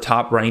 12 for a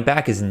top running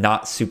back is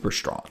not super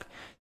strong.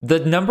 The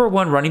number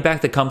one running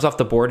back that comes off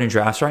the board in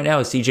drafts right now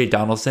is CJ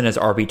Donaldson as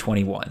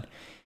RB21.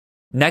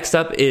 Next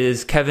up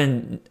is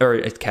Devin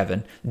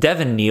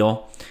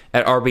Neal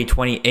at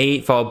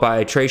RB28, followed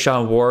by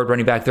Trayshawn Ward,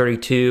 running back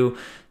 32,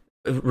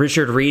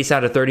 Richard Reese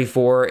out of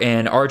 34,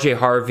 and RJ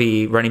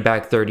Harvey, running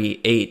back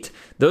 38.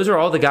 Those are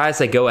all the guys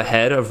that go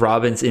ahead of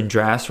Robbins in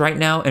drafts right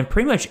now, and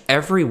pretty much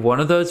every one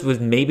of those,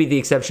 with maybe the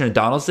exception of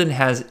Donaldson,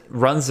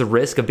 runs the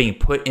risk of being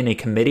put in a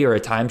committee or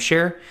a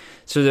timeshare.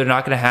 So they're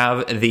not going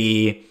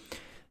to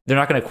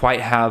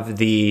quite have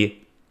the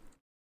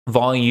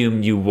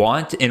volume you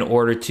want in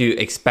order to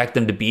expect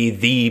them to be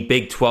the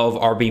Big 12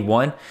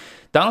 RB1.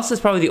 Donaldson's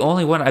probably the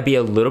only one I'd be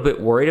a little bit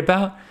worried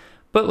about.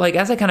 But like,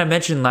 as I kind of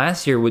mentioned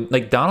last year, with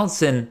like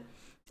Donaldson,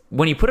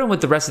 when you put him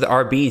with the rest of the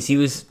RBs, he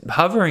was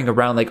hovering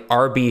around like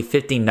RB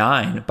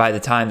 59 by the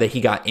time that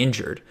he got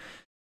injured.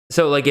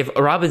 So like, if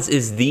Robbins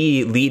is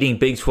the leading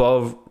Big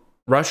 12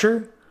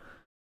 rusher,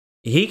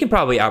 he can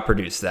probably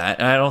outproduce that.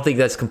 And I don't think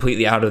that's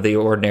completely out of the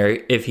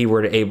ordinary if he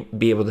were to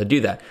be able to do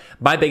that.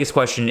 My biggest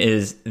question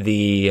is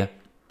the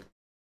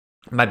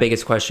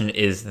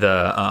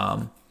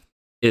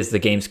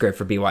game script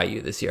for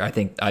BYU this year. I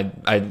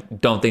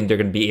don't think they're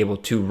going to be able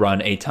to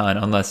run a ton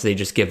unless they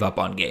just give up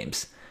on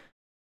games.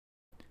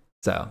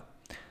 So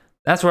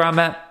that's where I'm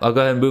at. I'll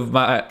go ahead and move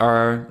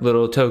our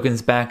little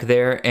tokens back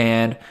there,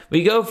 and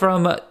we go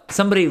from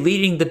somebody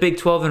leading the Big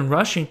 12 in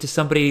rushing to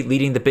somebody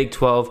leading the Big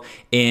 12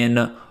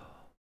 in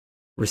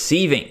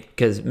receiving,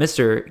 because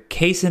Mr.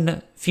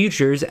 Kaysen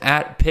Futures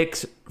at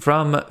Picks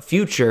from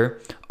Future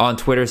on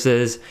Twitter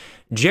says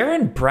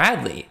Jaron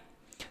Bradley,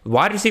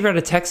 wide receiver out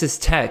of Texas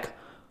Tech.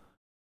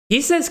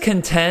 He says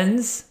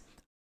contends.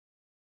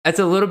 That's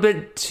a little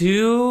bit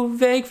too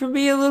vague for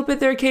me, a little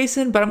bit there,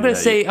 Kaysen, but I'm going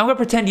to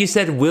pretend you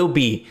said will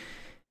be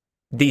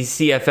the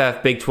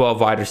CFF Big 12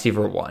 wide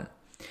receiver one.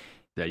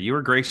 Yeah, you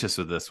were gracious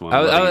with this one.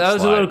 I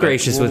was a little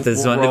gracious with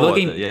this one.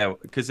 Yeah,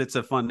 because it's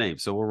a fun name,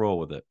 so we'll roll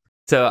with it.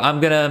 So I'm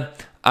gonna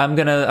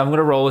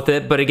roll with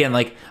it. But again,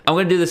 like, I'm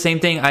gonna do the same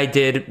thing I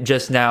did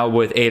just now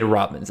with Ada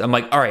Robbins. I'm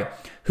like, all right,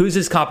 who's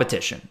his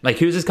competition? Like,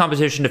 who's his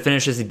competition to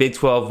finish as the Big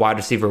 12 wide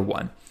receiver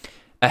one?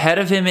 Ahead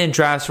of him in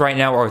drafts right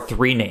now are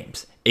three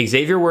names: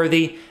 Xavier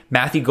Worthy,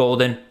 Matthew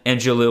Golden, and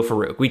Jalil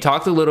Farouk. We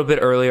talked a little bit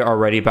earlier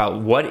already about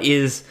what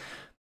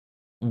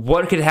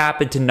could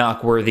happen to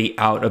knock Worthy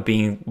out of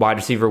being wide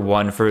receiver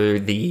one for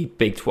the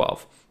Big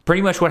 12.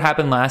 Pretty much what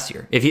happened last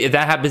year. If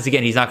that happens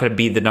again, he's not going to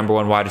be the number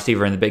one wide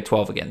receiver in the Big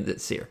 12 again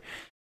this year.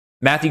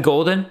 Matthew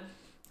Golden,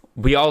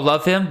 we all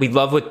love him. We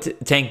love what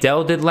Tank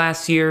Dell did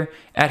last year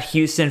at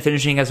Houston,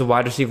 finishing as a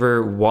wide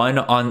receiver one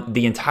on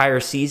the entire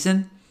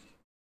season.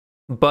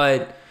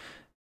 But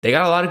they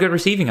got a lot of good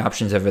receiving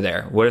options over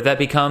there. What if that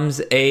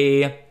becomes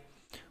kind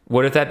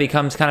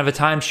of a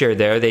timeshare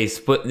there? They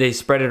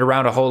spread it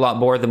around a whole lot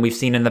more than we've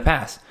seen in the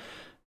past.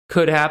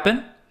 Could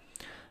happen.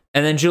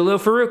 And then Jalil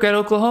Farouk at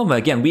Oklahoma.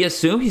 Again, we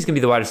assume he's going to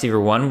be the wide receiver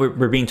one.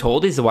 We're being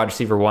told he's the wide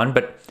receiver one,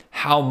 but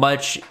how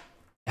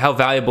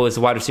valuable is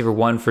the wide receiver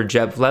one for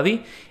Jeb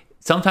Levy?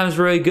 Sometimes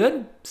really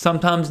good,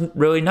 sometimes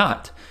really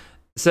not.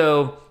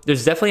 So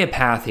there's definitely a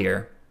path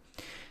here.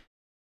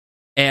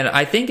 And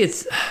I think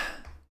it's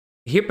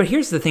here, but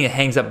here's the thing that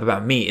hangs up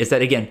about me is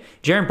that, again,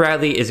 Jaron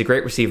Bradley is a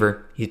great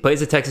receiver. He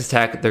plays at Texas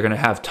Tech. They're going to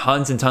have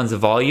tons and tons of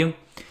volume.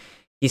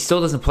 He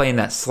still doesn't play in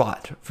that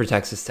slot for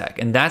Texas Tech.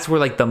 And that's where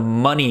like the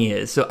money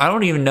is. So I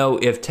don't even know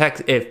if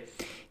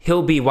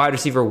he'll be wide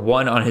receiver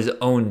one on his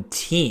own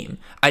team.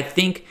 I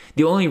think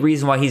the only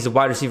reason why he's a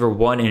wide receiver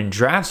one in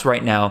drafts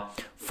right now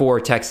for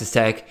Texas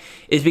Tech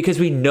is because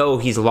we know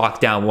he's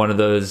locked down one of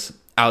those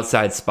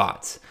outside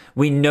spots.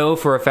 we know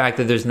for a fact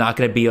that there's not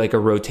going to be like a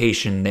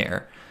rotation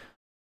there.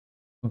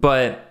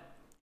 But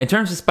in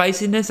terms of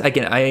spiciness,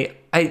 again,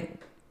 I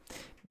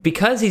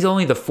because he's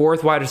only the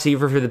 4th wide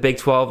receiver for the Big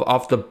 12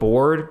 off the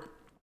board,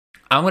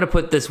 I'm going to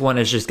put this one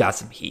as just got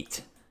some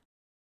heat.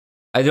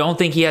 I don't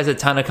think he has a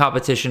ton of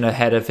competition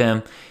ahead of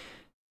him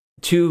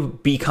to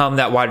become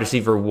that wide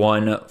receiver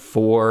 1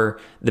 for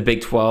the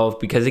Big 12,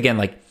 because again,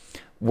 like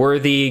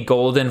Worthy,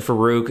 Golden,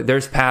 Farouk,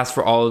 there's paths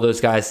for all of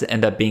those guys to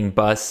end up being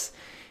busts.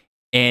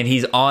 And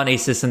he's on a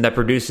system that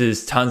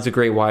produces tons of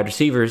great wide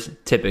receivers,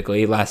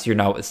 typically, last year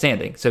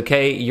notwithstanding. So,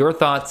 Kay, your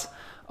thoughts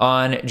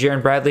on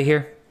Jaron Bradley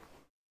here?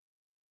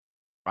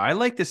 I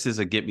like this as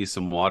a get me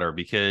some water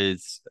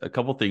because a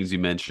couple things you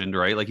mentioned,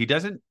 right? Like he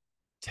doesn't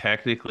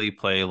technically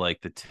play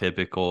like the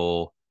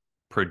typical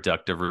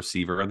productive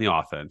receiver on the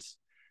offense.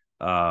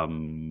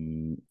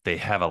 They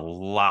have a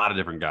lot of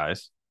different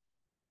guys.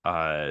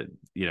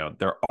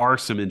 There are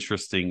some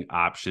interesting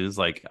options.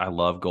 Like I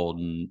love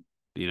Golden.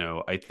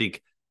 I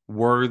think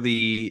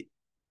Worthy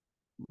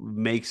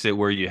makes it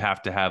where you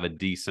have to have a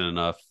decent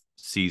enough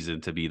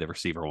season to be the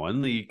receiver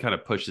 1. He kind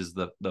of pushes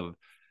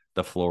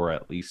the floor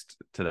at least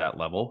to that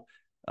level.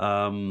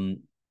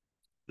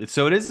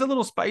 So it is a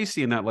little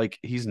spicy in that like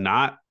he's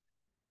not,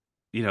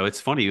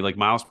 it's funny, like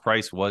Miles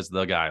Price was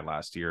the guy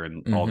last year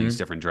in all these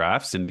different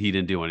drafts and he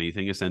didn't do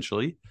anything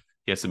essentially.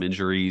 He had some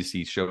injuries,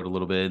 he showed a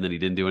little bit and then he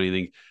didn't do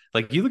anything.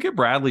 Like you look at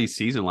Bradley's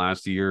season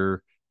last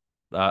year,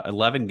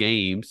 11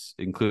 games,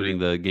 including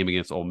the game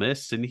against Ole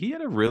Miss, and he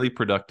had a really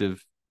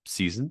productive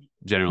season,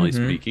 generally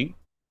speaking.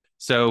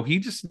 So he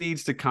just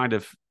needs to kind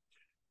of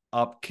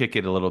kick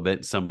it a little bit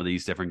in some of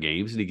these different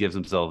games, and he gives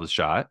himself a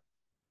shot.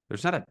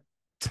 There's not a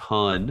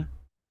ton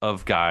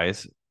of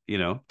guys,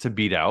 to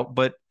beat out,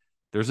 but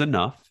there's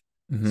enough.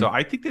 So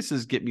I think this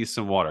is get me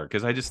some water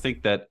because I just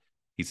think that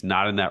he's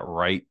not in that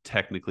right,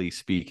 technically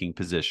speaking,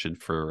 position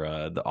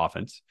for the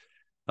offense.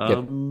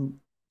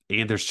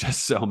 And there's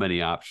just so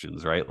many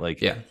options, right?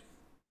 Like, you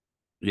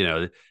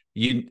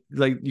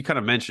kind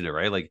of mentioned it,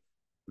 right? Like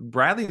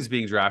Bradley's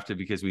being drafted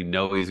because we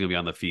know he's going to be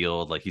on the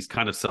field. Like he's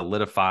kind of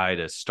solidified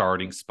a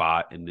starting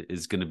spot and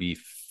is going to be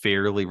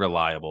fairly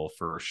reliable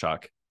for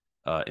Shuck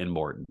and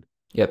Morton.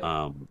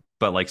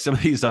 But like some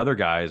of these other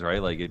guys,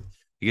 right? Like it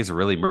gets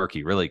really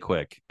murky really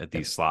quick at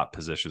these slot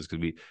positions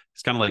because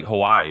it's kind of like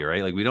Hawaii,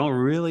 right? Like we don't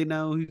really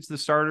know who's the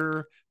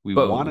starter. We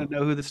want to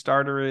know who the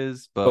starter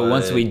is, but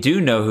once we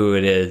do know who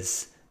it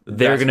is,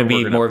 they're going to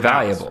be more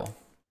valuable.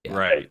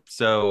 Right.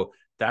 So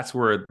that's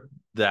where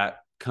that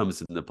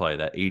comes into play,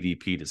 that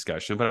ADP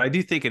discussion. But I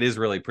do think it is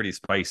really pretty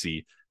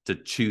spicy to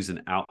choose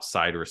an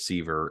outside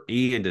receiver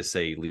and to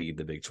say lead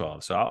the Big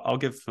 12. So I'll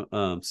give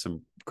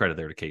some credit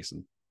there to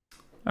Kaysen.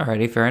 All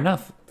righty, fair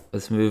enough.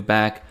 Let's move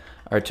back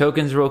our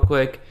tokens real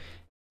quick,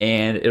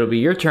 and it'll be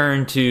your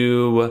turn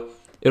to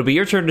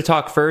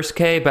talk first,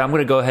 Kay. But I'm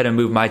going to go ahead and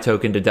move my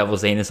token to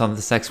Devil's Anus on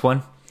this next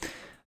one.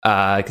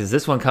 Because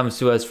this one comes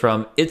to us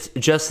from It's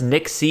Just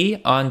Nick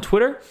C on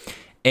Twitter,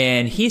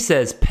 and he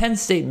says Penn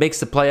State makes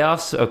the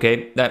playoffs.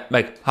 Okay, that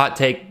like hot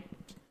take,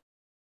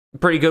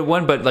 pretty good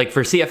one. But like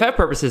for CFF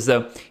purposes,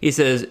 though, he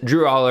says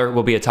Drew Aller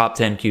will be a top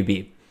 10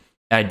 QB.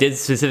 And I did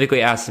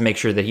specifically ask to make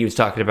sure that he was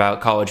talking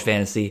about college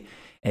fantasy,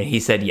 and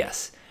he said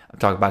yes. I'm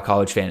talking about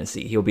college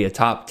fantasy. He'll be a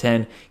top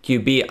 10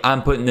 QB.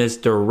 I'm putting this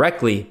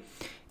directly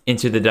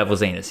into the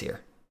Devil's Anus here.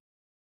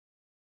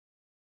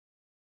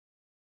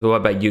 So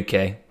what about you,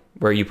 Kay?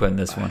 Where are you putting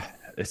this one?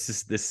 This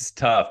is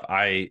tough.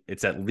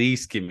 It's at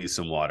least give me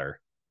some water.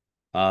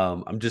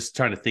 I'm just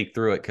trying to think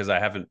through it because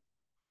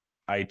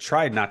I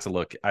tried not to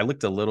look. I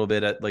looked a little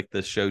bit at like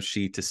the show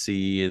sheet to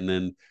see and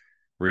then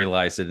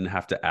realized I didn't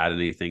have to add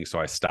anything, so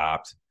I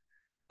stopped.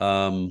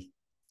 I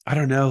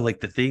don't know. Like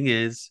the thing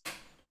is,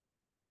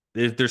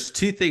 there's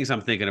two things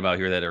I'm thinking about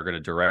here that are going to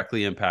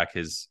directly impact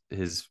his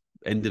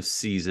end of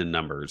season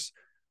numbers.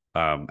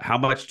 How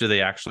much do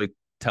they actually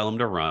tell him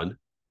to run?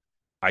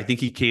 I think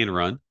he can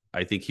run.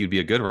 I think he'd be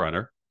a good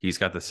runner. He's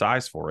got the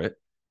size for it.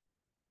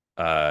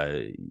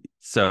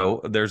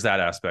 So there's that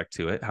aspect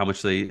to it. How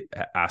much they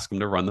ask him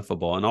to run the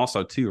football, and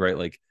also too, right?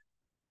 Like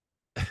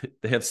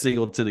they have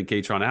Singleton and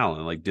Katron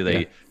Allen. Like, do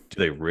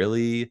they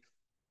really?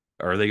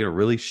 Are they going to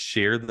really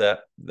share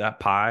that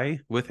pie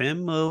with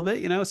him a little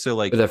bit? So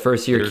like the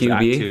first year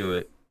QB to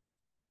it.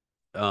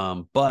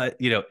 But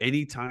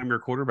anytime your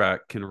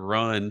quarterback can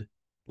run,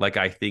 like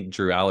I think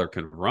Drew Aller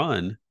can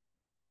run,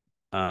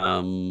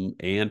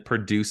 and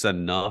produce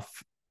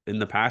enough in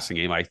the passing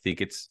game, I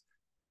think it's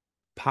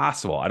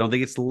possible. I don't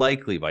think it's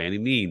likely by any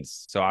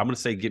means. So I'm going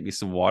to say get me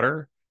some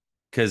water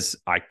because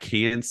I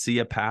can see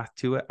a path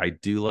to it. I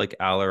do like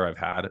Aller.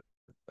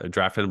 I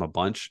drafted him a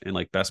bunch in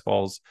like best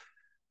balls.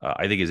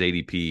 I think his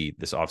ADP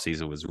this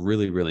offseason was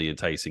really, really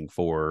enticing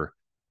for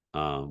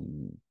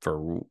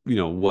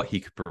what he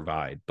could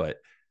provide. But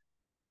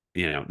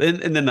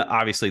and then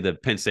obviously the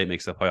Penn State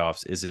makes the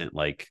playoffs isn't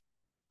like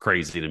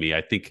crazy to me.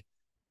 I think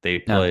they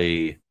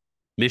play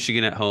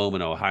Michigan at home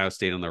and Ohio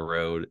State on the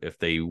road. If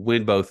they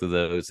win both of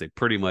those, they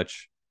pretty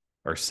much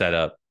are set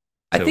up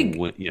to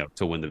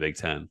win the Big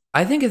Ten.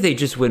 I think if they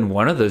just win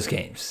one of those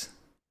games,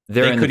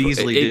 They could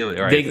easily do it.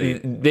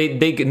 Right?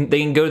 They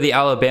can go to the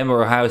Alabama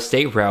or Ohio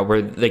State route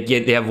where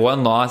they have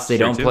one loss. They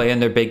don't play in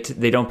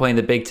they don't play in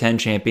the Big Ten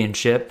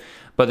championship.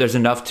 But there's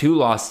enough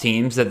 2-loss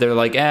teams that they're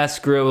like,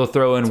 screw it, we'll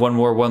throw in one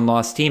more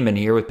 1-loss team in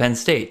here with Penn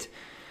State.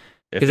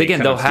 Because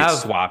again, they'll have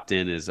swapped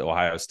in as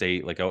Ohio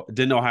State. Like,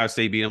 didn't Ohio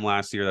State beat them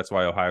last year? That's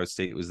why Ohio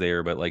State was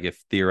there. But like,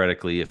 if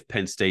theoretically, if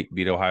Penn State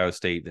beat Ohio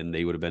State, then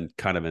they would have been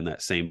kind of in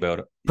that same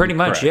boat. Pretty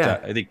much, yeah.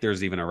 I think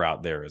there's even a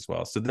route there as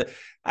well. So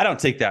I don't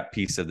take that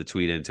piece of the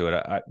tweet into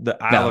it. The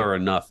Aller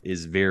enough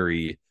is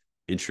very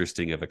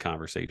interesting of a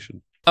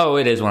conversation. Oh,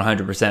 it is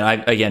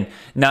 100%. Again,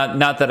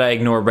 not that I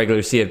ignore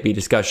regular CFB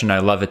discussion. I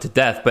love it to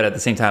death, but at the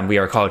same time, we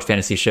are a college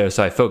fantasy show,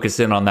 so I focus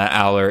in on that.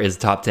 Aller is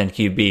top 10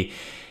 QB.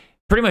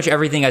 Pretty much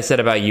everything I said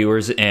about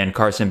Ewers and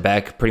Carson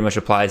Beck pretty much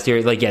applies here.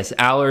 Like, yes,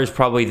 Aller is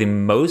probably the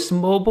most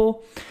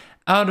mobile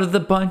out of the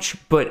bunch,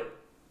 but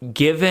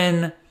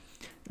given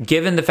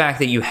the fact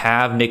that you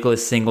have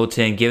Nicholas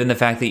Singleton, given the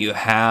fact that you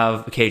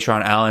have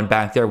Katron Allen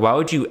back there, why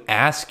would you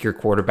ask your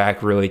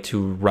quarterback really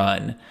to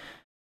run?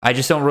 I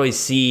just don't really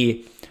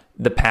see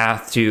the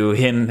path to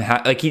him.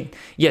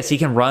 He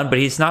can run, but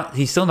he's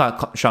still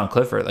not Sean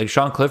Clifford. Like,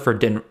 Sean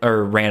Clifford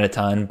ran a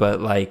ton, but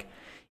like,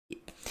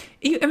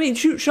 I mean,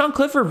 Sean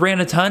Clifford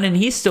ran a ton and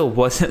he still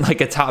wasn't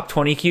like a top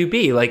 20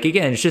 QB. Like,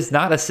 again, it's just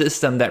not a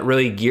system that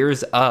really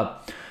gears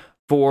up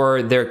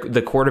for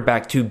the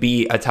quarterback to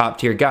be a top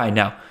tier guy.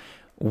 Now,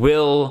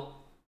 will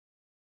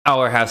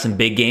Aller have some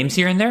big games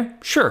here and there?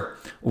 Sure.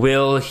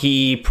 Will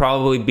he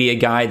probably be a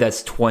guy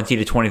that's 20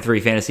 to 23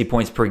 fantasy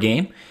points per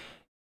game?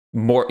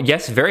 More,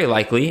 yes, very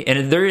likely,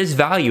 and there is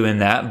value in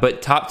that.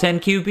 But top 10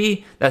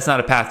 QB, that's not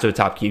a path to a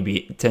top 10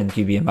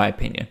 QB in my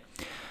opinion.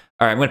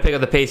 All right, I'm going to pick up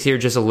the pace here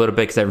just a little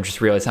bit because I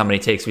just realized how many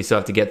takes we still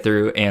have to get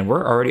through, and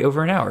we're already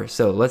over an hour.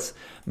 So let's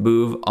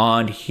move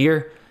on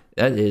here.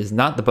 That is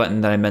not the button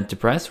that I meant to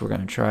press. We're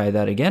going to try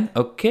that again.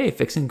 Okay,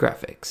 fixing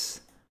graphics.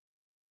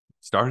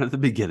 Starting at the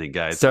beginning,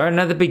 guys. Starting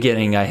at the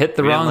beginning. I hit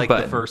the wrong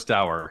button. The first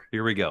hour.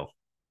 Here we go.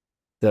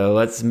 So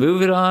let's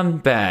move it on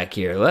back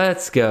here.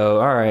 Let's go.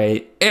 All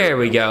right. There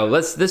we go.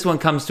 This one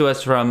comes to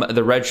us from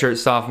the Redshirt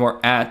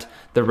Sophomore at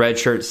the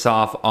Redshirt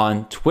Soph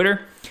on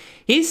Twitter.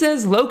 He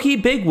says, low-key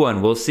big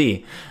one. We'll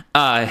see.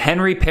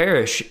 Henry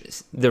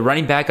Parrish, the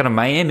running back out of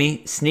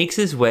Miami, sneaks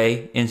his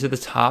way into the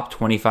top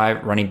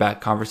 25 running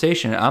back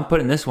conversation. I'm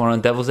putting this one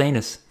on Devil's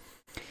Anus.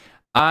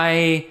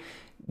 I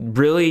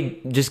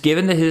really, just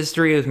given the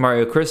history of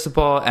Mario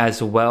Cristobal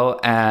as well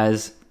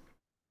as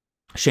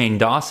Shane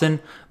Dawson,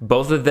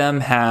 both of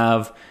them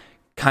have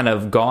kind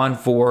of gone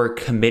for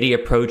committee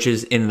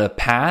approaches in the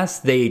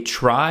past. They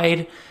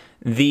tried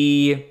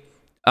the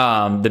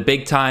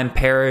big time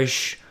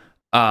Parrish,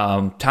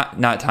 not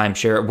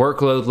timeshare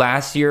workload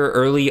last year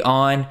early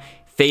on,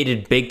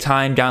 faded big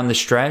time down the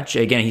stretch.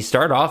 Again, he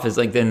started off as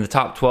like in the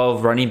top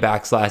 12 running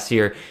backs last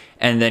year,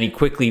 and then he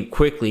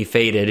quickly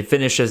faded. He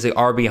finished as the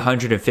RB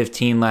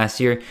 115 last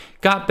year,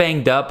 got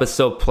banged up, but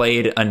still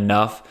played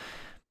enough.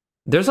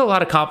 There's a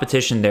lot of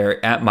competition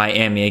there at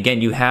Miami.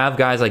 Again, you have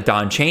guys like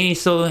Don Chaney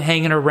still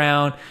hanging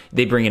around.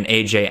 They bring in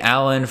A.J.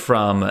 Allen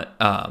from,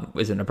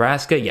 is it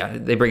Nebraska? Yeah,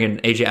 they bring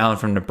in A.J. Allen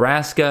from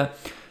Nebraska.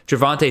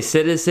 Javonte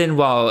Citizen,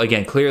 while,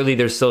 again, clearly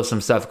there's still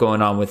some stuff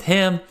going on with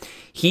him,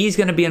 he's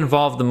going to be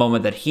involved the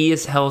moment that he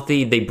is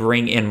healthy. They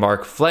bring in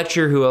Mark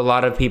Fletcher, who a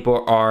lot of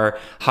people are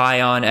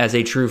high on as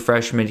a true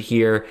freshman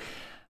here.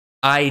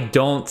 I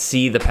don't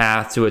see the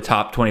path to a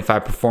top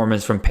 25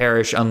 performance from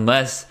Parrish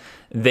unless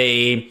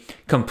they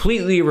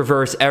completely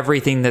reverse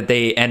everything that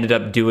they ended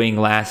up doing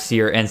last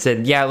year and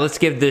said, yeah, let's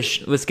give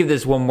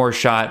this one more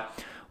shot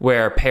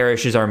where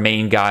Parrish is our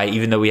main guy,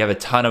 even though we have a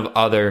ton of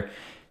other,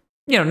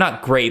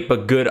 not great,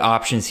 but good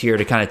options here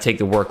to kind of take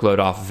the workload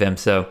off of him.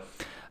 So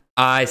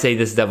I say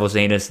this is Devil's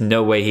Anus.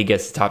 No way he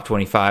gets the top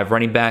 25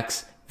 running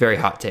backs. Very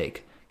hot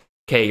take.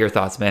 Okay, your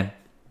thoughts, man?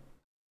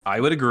 I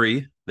would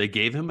agree. They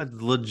gave him a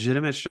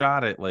legitimate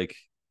shot at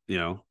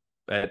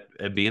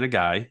at being a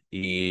guy,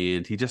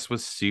 and he just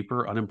was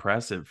super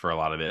unimpressive for a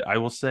lot of it. I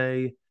will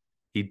say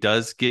he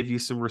does give you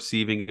some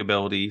receiving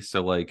ability,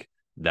 so like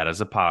that is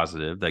a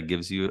positive. That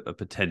gives you a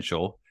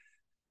potential,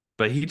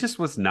 but he just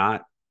was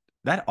not.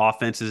 That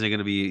offense isn't going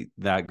to be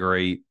that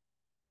great.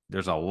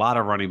 There's a lot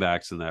of running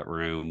backs in that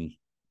room.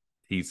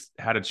 He's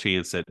had a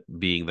chance at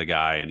being the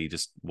guy, and he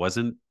just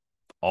wasn't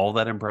all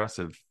that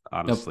impressive,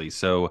 honestly. Nope.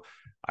 So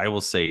I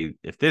will say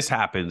if this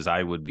happens,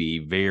 I would be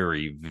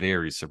very,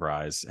 very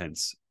surprised,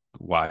 hence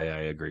why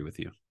I agree with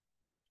you.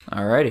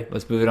 All righty,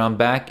 let's move it on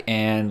back,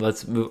 and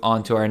let's move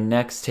on to our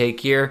next take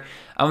here.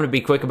 I'm going to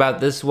be quick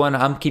about this one.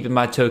 I'm keeping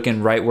my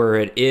token right where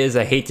it is.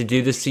 I hate to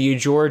do this to you,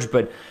 George,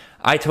 but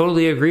I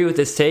totally agree with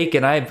this take,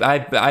 and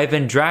I've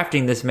been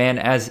drafting this man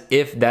as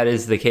if that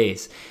is the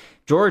case.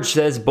 George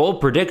says, bold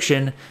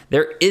prediction,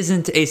 there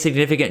isn't a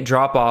significant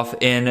drop-off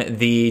in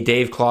the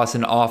Dave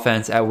Clawson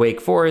offense at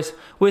Wake Forest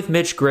with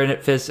Mitch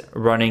Griffiths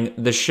running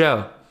the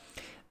show.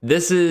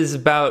 This is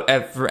about,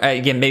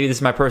 again, maybe this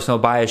is my personal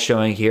bias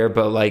showing here,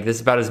 but like this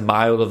is about as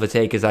mild of a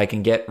take as I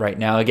can get right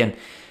now. Again,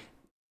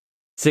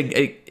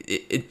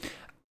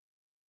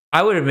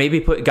 I would have maybe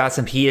got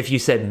some heat if you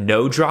said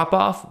no drop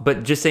off,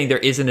 but just saying there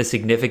isn't a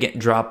significant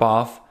drop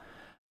off.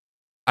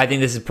 I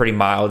think this is pretty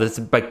mild. It's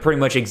like pretty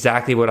much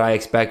exactly what I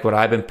expect, what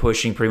I've been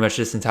pushing pretty much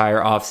this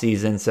entire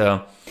offseason.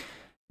 So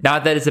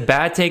not that it's a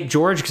bad take,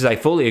 George, because I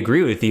fully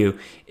agree with you.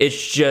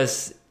 It's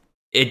just,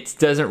 it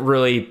doesn't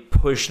really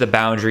push the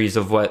boundaries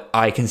of what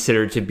I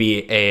consider to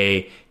be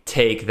a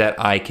take that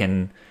I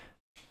can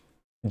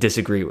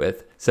disagree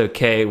with. So,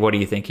 Kay, what do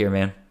you think here,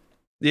 man?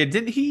 Yeah,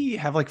 didn't he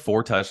have like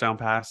 4 touchdown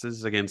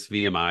passes against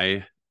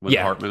VMI when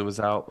Hartman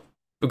was out?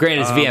 Well,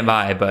 granted, it's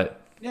VMI,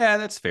 but yeah,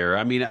 that's fair.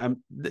 I mean,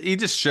 he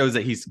just shows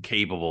that he's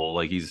capable.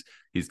 Like he's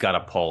got a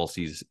pulse.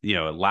 He's,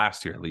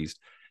 last year at least.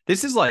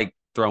 This is like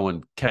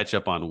throwing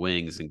ketchup on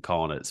wings and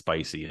calling it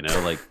spicy,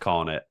 like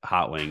calling it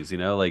hot wings,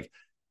 like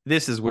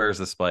this is where's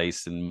the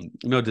spice. And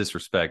no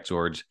disrespect,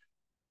 George.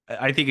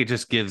 I think it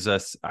just gives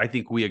us, I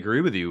think we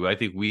agree with you. I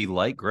think we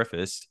like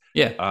Griffiths.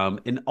 Yeah.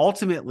 And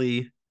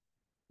ultimately,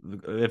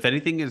 if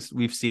anything is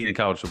we've seen in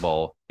college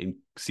football in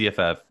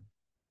CFF,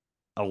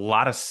 a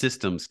lot of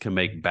systems can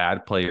make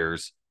bad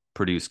players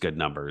produce good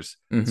numbers.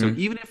 Mm-hmm. So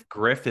even if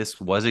Griffiths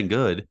wasn't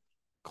good,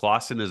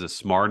 Clausen is a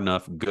smart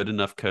enough, good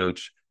enough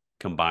coach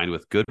combined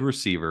with good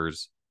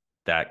receivers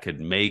that could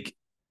make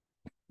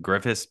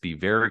Griffiths be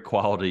very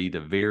quality to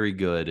very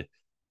good,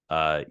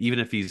 even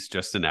if he's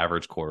just an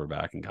average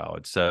quarterback in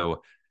college.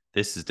 So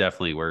this is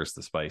definitely where's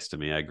the spice to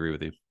me. I agree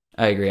with you.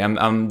 I agree.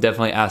 I'm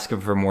definitely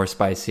asking for more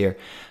spice here.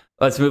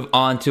 Let's move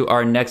on to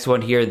our next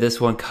one here.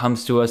 This one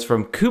comes to us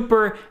from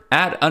Cooper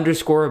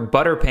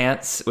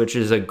 @_Butterpants, which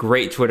is a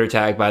great Twitter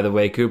tag, by the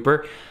way,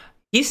 Cooper.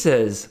 He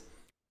says,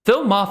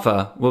 Phil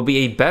Maffa will be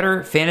a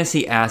better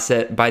fantasy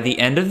asset by the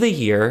end of the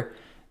year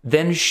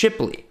than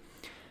Shipley.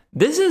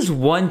 This is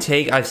one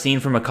take I've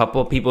seen from a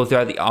couple of people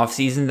throughout the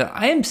offseason that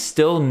I am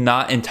still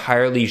not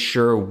entirely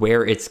sure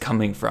where it's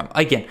coming from.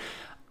 Again,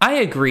 I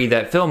agree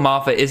that Phil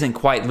Maffa isn't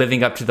quite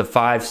living up to the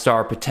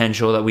 5-star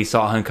potential that we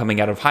saw him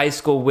coming out of high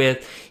school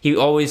with. He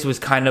always was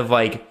kind of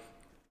like,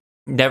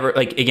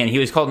 again, he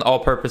was called an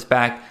all-purpose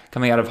back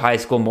coming out of high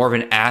school, more of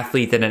an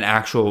athlete than an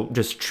actual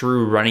just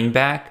true running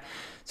back.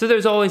 So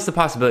there's always the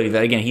possibility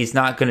that, again, he's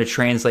not going to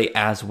translate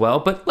as well.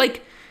 But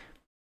like,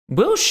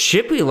 Will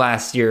Shipley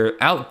last year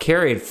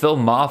out-carried Phil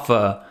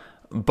Maffa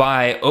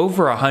by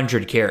over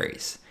 100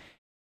 carries.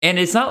 And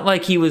it's not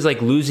like he was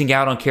like losing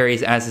out on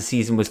carries as the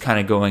season was kind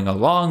of going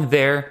along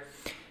there.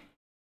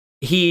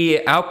 He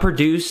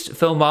outproduced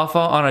Phil Maffa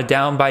on a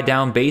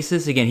down-by-down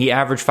basis. Again, he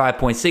averaged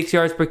 5.6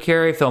 yards per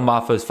carry. Phil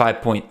Maffa was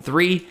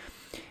 5.3.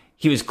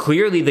 He was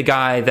clearly the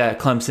guy that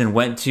Clemson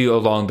went to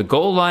along the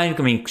goal line.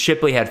 I mean,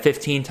 Shipley had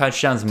 15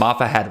 touchdowns.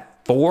 Maffa had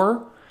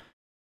 4.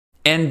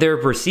 And their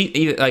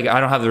I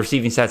don't have the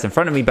receiving stats in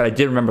front of me, but I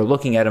did remember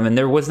looking at them, and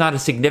there was not a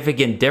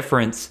significant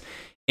difference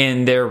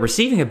in their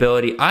receiving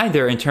ability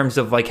either in terms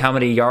of like how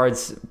many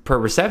yards per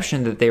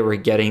reception that they were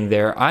getting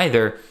there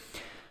either.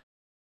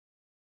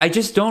 I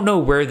just don't know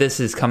where this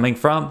is coming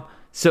from.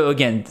 So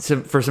again,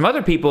 for some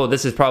other people,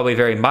 this is probably a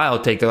very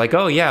mild take. They're like,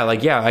 oh yeah,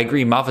 I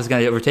agree, Maffa's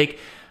going to overtake.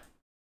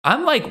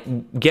 I'm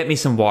like, get me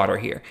some water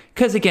here.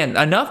 Because again,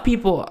 enough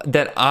people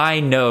that I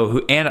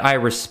know and I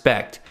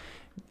respect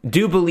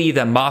do believe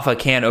that Maffa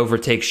can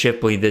overtake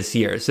Shipley this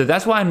year. So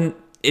that's why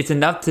it's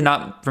enough to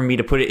not for me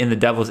to put it in the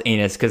devil's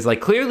anus, because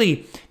like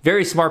clearly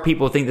very smart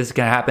people think this is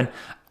going to happen.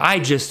 I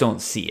just don't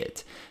see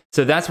it.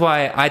 So that's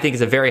why I think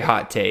it's a very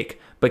hot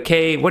take. But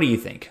Kay, what do you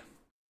think?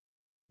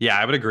 Yeah,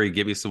 I would agree.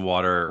 Give me some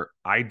water.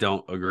 I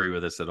don't agree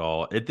with this at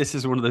all. This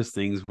is one of those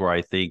things where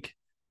I think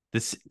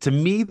this, to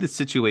me, the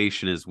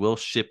situation is Will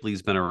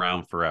Shipley's been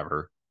around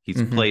forever.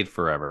 He's played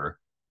forever.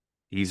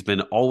 He's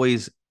been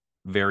always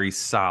very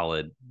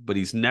solid, but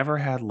he's never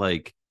had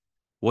like,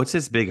 what's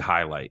his big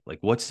highlight? Like,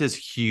 what's his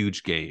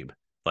huge game?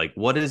 Like,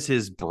 what is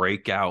his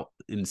breakout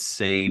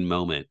insane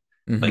moment?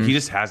 Like, he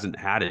just hasn't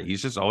had it.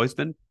 He's just always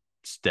been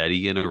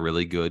steady and a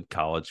really good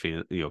college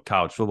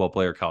football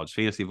player, college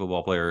fantasy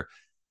football player.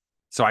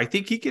 So I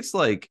think he gets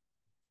like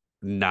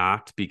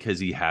knocked because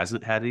he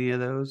hasn't had any of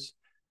those.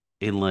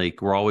 And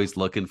like, we're always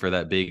looking for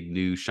that big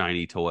new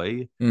shiny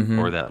toy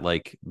or that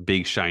like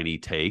big shiny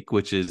take,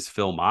 which is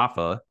Phil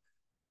Maffa.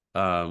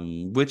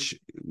 Which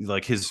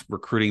like his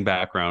recruiting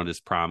background is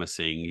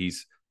promising.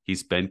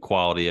 He's been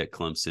quality at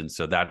Clemson,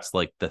 so that's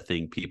like the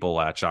thing people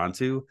latch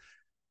onto.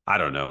 I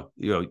don't know.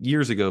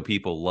 Years ago,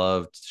 people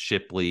loved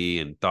Shipley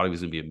and thought he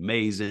was going to be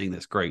amazing.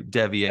 This great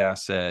Devi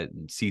asset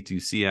and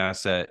C2C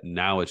asset. And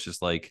now it's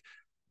just like,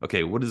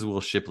 okay, what has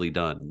Will Shipley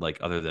done? Like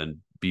other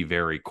than be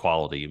very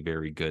quality and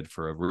very good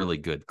for a really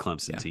good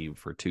Clemson team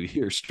for 2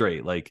 years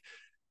straight. Like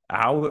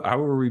how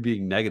are we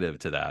being negative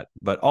to that?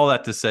 But all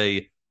that to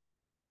say,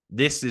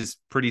 this is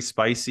pretty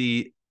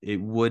spicy. It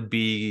would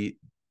be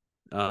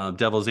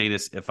devil's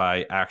anus if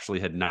I actually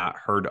had not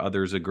heard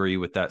others agree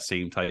with that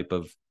same type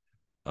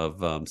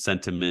of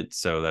sentiment.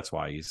 So that's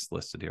why he's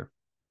listed here.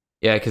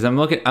 Yeah, because I'm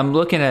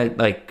looking at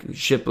like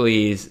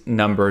Shipley's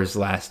numbers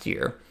last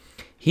year.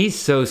 He's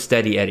so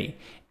steady Eddie.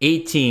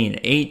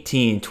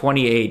 18,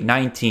 28,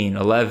 19,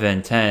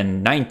 11,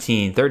 10,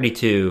 19,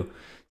 32,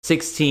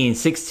 16,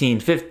 16,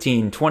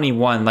 15,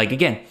 21. Like,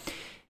 again,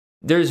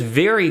 there's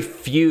very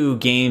few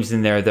games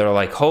in there that are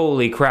like,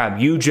 holy crap,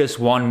 you just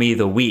won me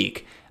the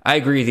week. I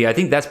agree with you. I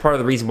think that's part of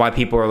the reason why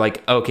people are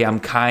like, okay, I'm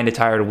kind of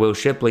tired of Will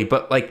Shipley.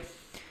 But, like,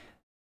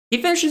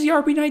 he finishes the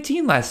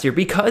RB19 last year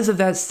because of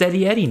that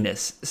steady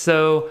Eddiness.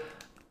 So,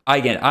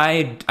 again,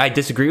 I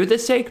disagree with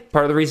this take.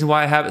 Part of the reason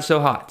why I have it so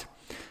hot.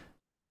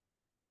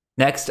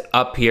 Next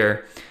up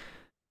here,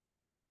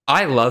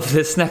 I love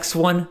this next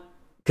one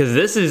because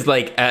this is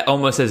like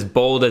almost as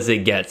bold as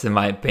it gets, in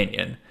my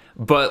opinion.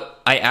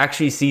 But I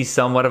actually see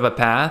somewhat of a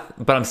path,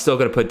 but I'm still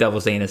going to put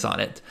Devil's Anus on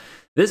it.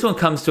 This one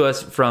comes to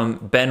us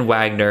from Ben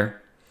Wagner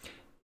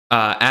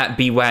at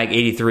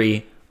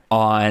BWAG83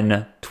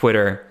 on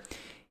Twitter.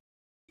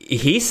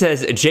 He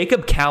says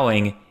Jacob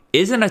Cowing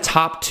isn't a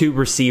top 2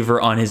 receiver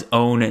on his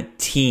own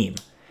team.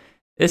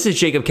 This is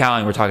Jacob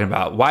Cowing we're talking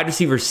about. Wide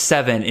receiver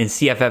 7 in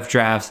CFF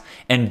drafts.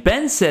 And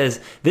Ben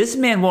says this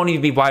man won't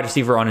even be wide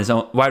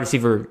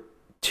receiver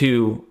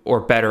 2 or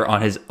better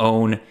on his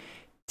own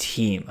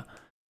team.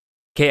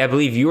 Okay, I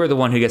believe you are the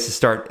one who gets to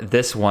start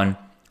this one.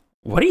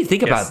 What do you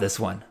think about this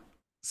one?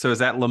 So is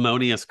that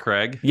Lamonius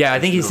Craig? Yeah, I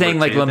think he's saying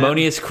like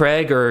Lamonius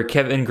Craig or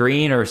Kevin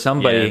Green or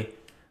somebody.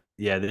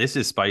 Yeah, this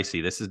is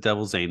spicy. This is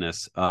Devil's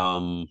Anus.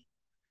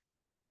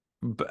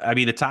 But, I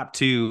mean, the top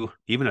 2,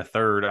 even a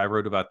third. I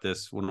wrote about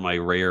this. One of my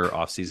rare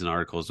offseason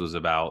articles was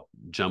about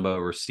jumbo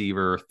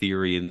receiver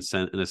theory in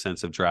a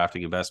sense of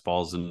drafting and best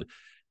balls, and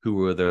who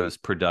were those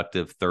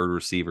productive third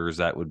receivers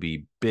that would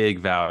be big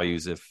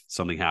values if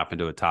something happened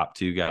to a top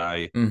 2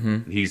 guy.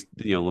 Mm-hmm. He's,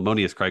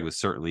 Lamonius Craig was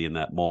certainly in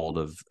that mold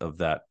of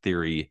that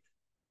theory.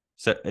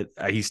 So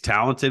he's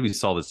talented. We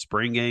saw the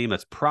spring game.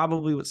 That's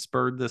probably what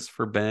spurred this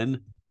for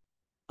Ben.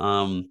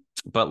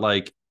 But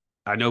like,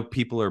 I know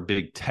people are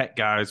big tech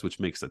guys, which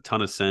makes a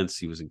ton of sense.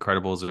 He was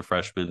incredible as a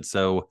freshman.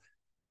 So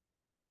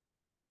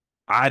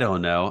I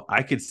don't know.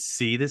 I could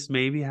see this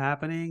maybe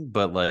happening,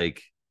 but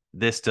like,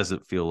 this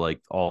doesn't feel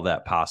like all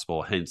that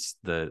possible. Hence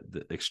the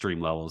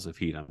extreme levels of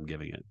heat I'm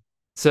giving it.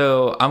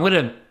 So I'm going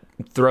to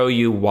throw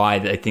you why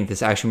I think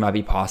this actually might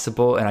be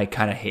possible, and I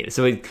kind of hate it.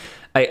 So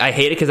I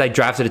hate it because I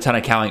drafted a ton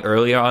of Cowing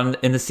earlier on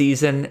in the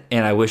season,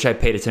 and I wish I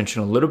paid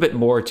attention a little bit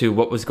more to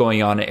what was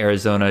going on in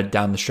Arizona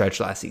down the stretch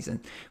last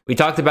season. We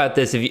talked about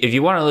this. If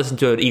you want to listen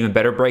to an even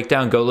better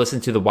breakdown, go listen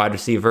to the wide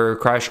receiver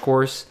crash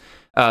course.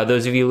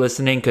 Those of you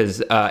listening,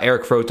 because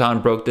Eric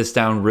Froton broke this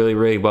down really,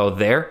 really well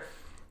there.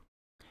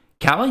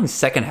 Cowing's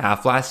second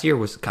half last year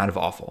was kind of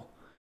awful.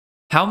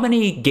 How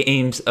many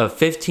games of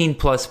 15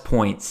 plus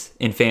points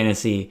in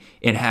fantasy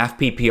in half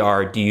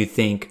PPR do you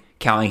think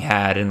Cowing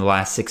had in the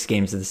last 6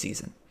 games of the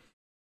season?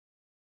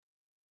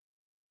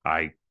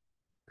 I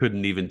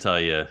couldn't even tell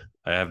you.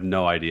 I have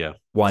no idea.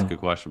 One. That's a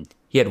good question.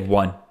 He had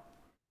 1.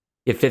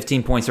 He had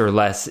 15 points or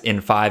less in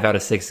 5 out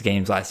of 6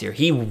 games last year.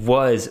 He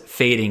was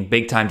fading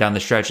big time down the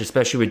stretch,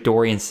 especially with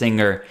Dorian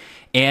Singer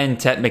and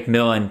Tet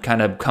McMillan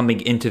kind of coming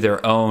into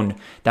their own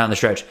down the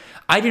stretch.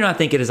 I do not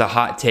think it is a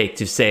hot take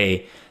to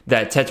say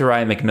that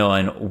Teterai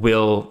McMillan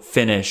will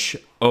finish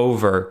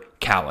over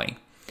Cowing.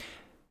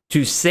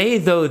 To say,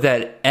 though,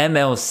 that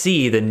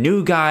MLC, the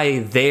new guy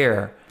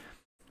there,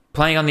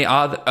 playing on the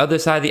other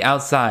side of the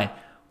outside,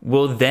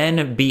 will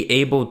then be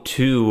able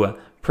to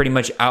pretty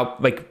much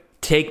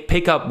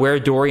pick up where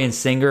Dorian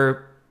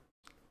Singer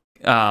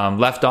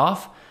left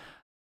off,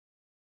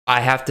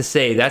 I have to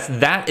say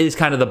that is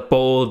kind of the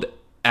bold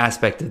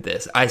aspect of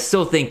this. I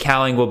still think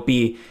Cowing will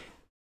be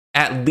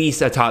at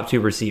least a top 2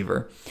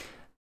 receiver.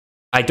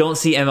 I don't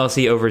see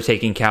MLC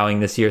overtaking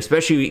Cowing this year,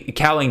 especially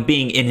Cowing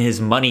being in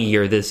his money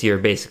year this year,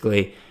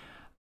 basically.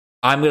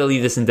 I'm going to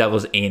leave this in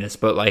Devil's Anus,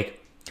 but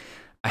like,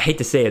 I hate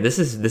to say it, this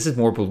is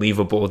more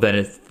believable than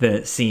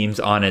it seems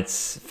on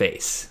its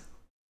face.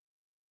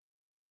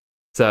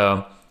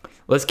 So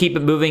let's keep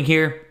it moving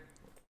here.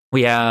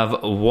 We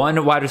have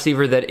one wide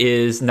receiver that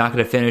is not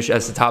going to finish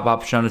as the top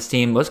option on his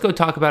team. Let's go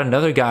talk about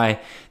another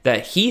guy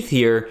that Heath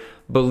here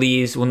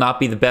believes will not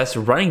be the best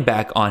running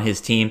back on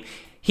his team.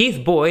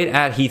 Heath Boyd,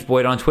 at Heath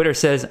Boyd on Twitter,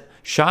 says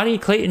Shoddy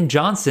Clayton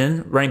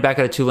Johnson, running back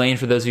out of Tulane,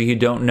 for those of you who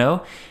don't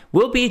know,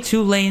 will be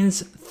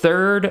Tulane's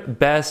 3rd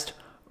best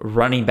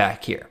running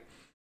back here.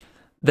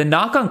 The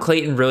knock on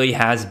Clayton really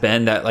has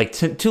been that like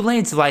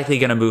Tulane's likely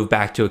going to move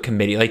back to a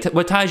committee. Like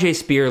what Tyjae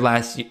Spear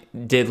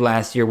did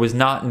last year was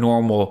not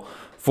normal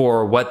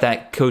for what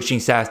that coaching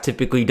staff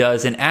typically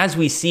does. And as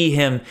we see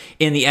him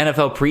in the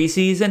NFL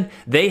preseason,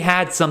 they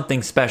had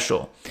something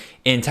special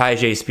in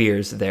Tyjae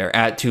Spears there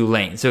at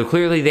Tulane. So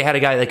clearly they had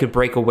a guy that could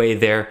break away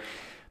there.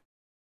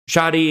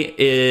 Shoddy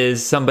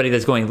is somebody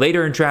that's going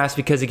later in drafts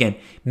because, again,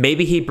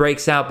 maybe he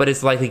breaks out, but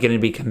it's likely going to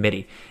be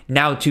committee.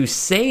 Now, to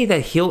say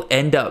that he'll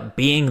end up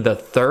being the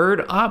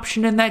 3rd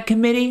option in that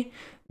committee,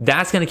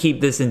 that's going to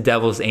keep this in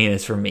Devil's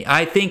Anus for me.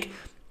 I think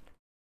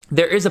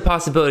there is a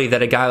possibility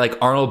that a guy like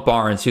Arnold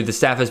Barnes, who the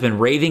staff has been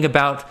raving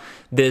about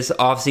this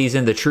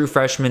offseason, the true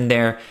freshman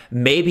there,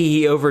 maybe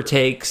he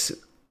overtakes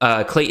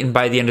Clayton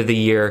by the end of the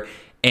year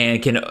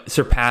and can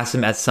surpass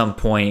him at some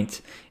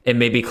point, and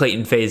maybe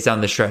Clayton fades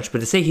down the stretch. But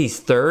to say he's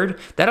third,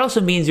 that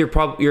also means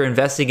you're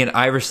investing in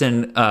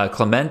Iverson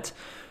Clement,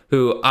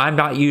 who I'm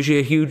not usually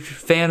a huge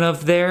fan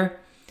of there.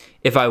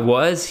 If I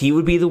was, he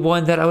would be the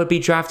one that I would be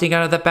drafting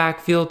out of the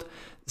backfield.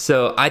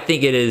 So I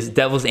think it is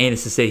devil's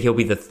anus to say he'll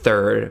be the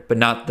third, but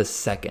not the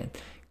second.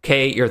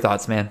 Kay, your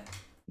thoughts, man?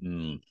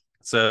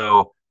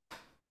 So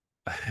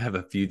I have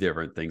a few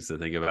different things to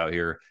think about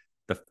here.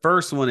 The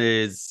first one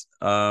is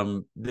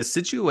the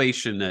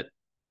situation at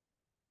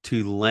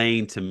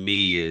Tulane to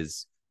me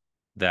is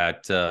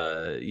that,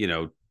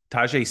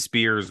 Tajay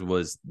Spears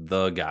was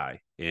the guy,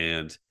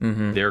 and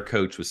their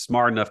coach was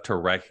smart enough to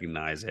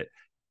recognize it.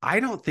 I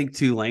don't think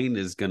Tulane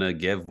is going to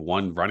give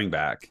one running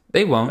back.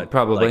 They won't,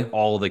 probably.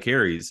 All of the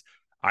carries.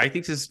 I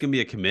think this is going to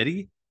be a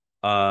committee.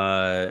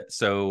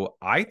 So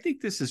I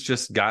think this has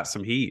just got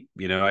some heat.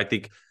 I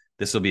think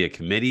this will be a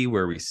committee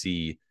where we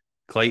see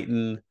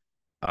Clayton.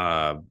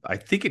 I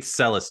think it's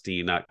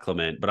Celestine, not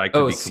Clement, but I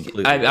could be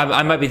completely wrong.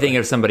 I might be thinking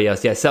of somebody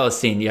else. Yeah,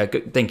 Celestine. Yeah,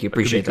 good. Thank you.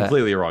 Appreciate that.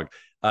 Completely wrong.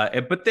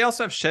 But they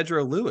also have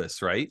Shedro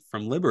Lewis, right,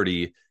 from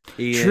Liberty.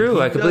 And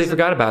true. I completely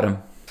forgot about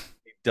him.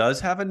 He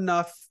does have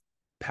enough,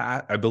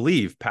 I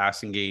believe,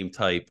 passing game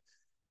type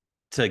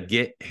to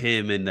get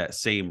him in that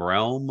same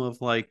realm of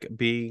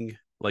being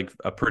a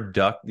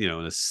in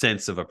a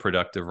sense of a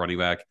productive running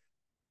back.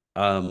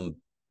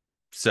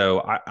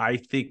 So I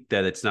think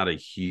that it's not a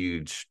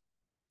huge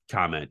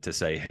comment to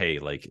say, hey,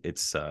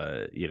 it's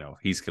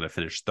he's going to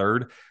finish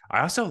third.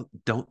 I also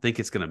don't think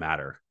it's going to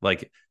matter.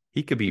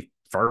 He could be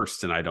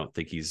first, and I don't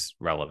think he's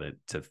relevant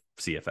to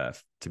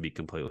CFF, to be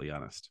completely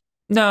honest.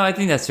 No, I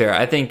think that's fair.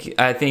 I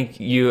think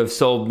you have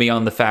sold me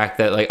on the fact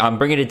that I'm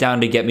bringing it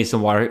down to get me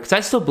some water, because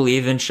I still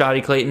believe in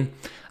Shoddy Clayton.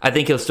 I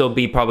think he'll still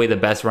be probably the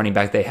best running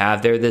back they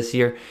have there this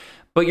year.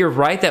 But you're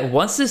right that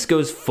once this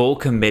goes full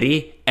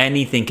committee,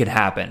 anything can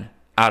happen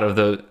out of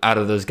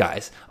those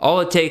guys. All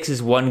it takes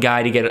is one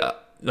guy to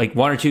get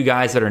one or two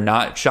guys that are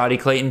not Shoddy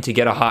Clayton to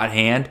get a hot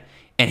hand,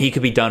 and he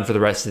could be done for the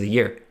rest of the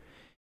year.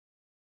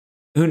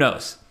 Who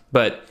knows?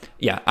 But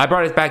yeah, I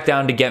brought it back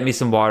down to get me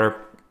some water.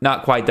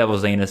 Not quite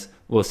devil's anus.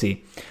 We'll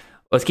see.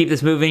 Let's keep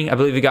this moving. I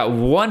believe we got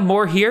one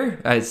more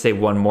here. I'd say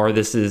one more.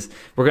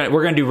 We're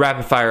gonna do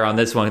rapid fire on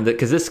this one,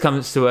 because this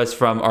comes to us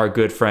from our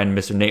good friend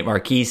Mr. Nate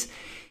Marquise.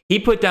 He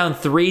put down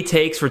 3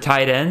 takes for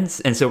tight ends,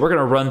 and so we're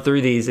gonna run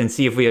through these and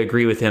see if we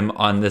agree with him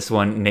on this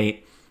one,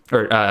 Nate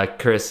or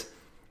Chris.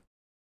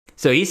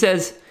 So he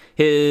says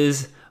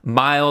his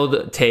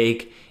mild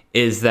take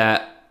is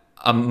that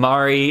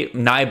Amari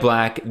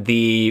Niblack,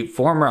 the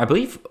former, I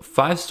believe,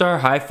 5-star,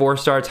 high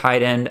 4-star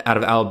tight end out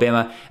of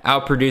Alabama,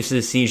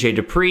 outproduces CJ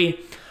Dupree.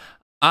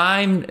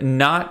 I'm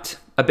not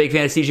a big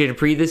fan of CJ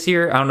Dupree this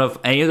year. I don't know if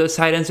any of those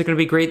tight ends are going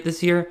to be great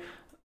this year,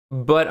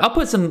 but I'll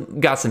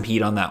got some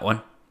heat on that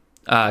one.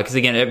 Because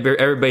again,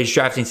 everybody's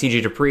drafting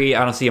CJ Dupree.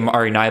 I don't see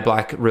Amari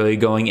Niblack really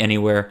going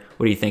anywhere.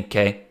 What do you think,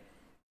 Kay?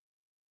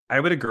 I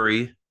would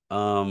agree.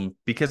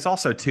 Because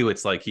also too,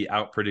 it's he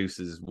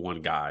outproduces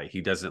one guy.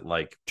 He doesn't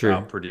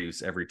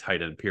outproduce every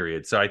tight end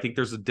period. So I think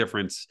there's a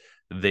difference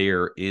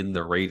there in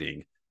the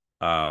rating.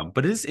 But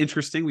it is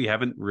interesting. We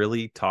haven't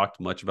really talked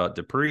much about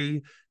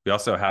Dupree. We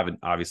also haven't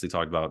obviously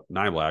talked about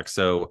Niblack.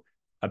 So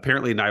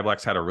apparently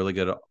Niblack's had a really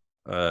good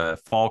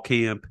fall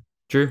camp.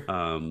 True.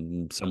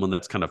 Someone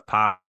that's kind of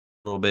popped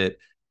a little bit.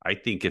 I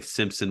think if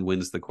Simpson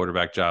wins the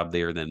quarterback job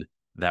there, then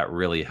that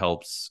really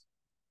helps.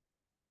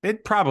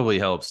 It probably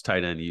helps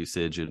tight end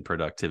usage and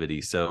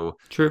productivity. So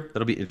true.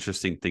 That'll be an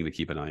interesting thing to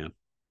keep an eye on.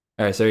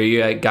 All right. So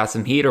you got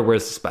some heat, or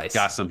where's the spice?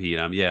 Got some heat.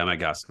 I might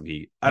got some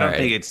heat. I don't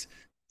think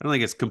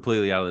it's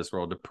completely out of this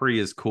world. Dupree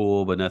is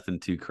cool, but nothing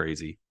too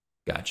crazy.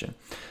 Gotcha.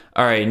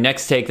 All right.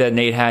 Next take that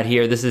Nate had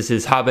here. This is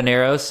his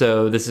habanero.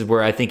 So this is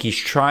where I think he's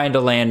trying to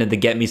land in the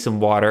get me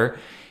some water.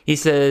 He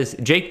says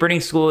Jake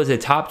Briningschool is a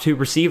top 2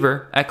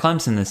 receiver at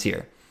Clemson this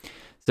year.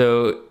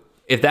 So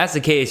if that's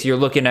the case, you're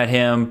looking at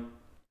him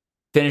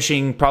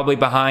finishing probably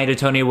behind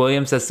Antonio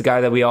Williams. That's the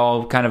guy that we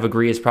all kind of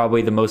agree is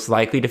probably the most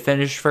likely to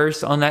finish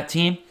first on that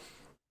team.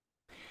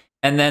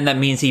 And then that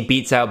means he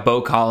beats out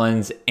Bo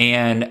Collins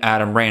and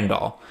Adam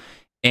Randall.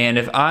 And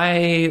if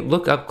I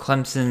look up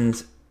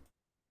Clemson's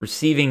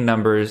receiving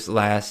numbers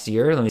last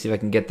year, let me see if I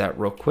can get that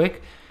real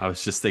quick. I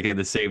was just thinking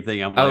the same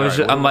thing.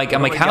 I'm like,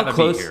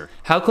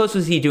 how close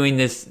was he doing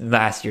this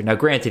last year? Now,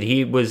 granted,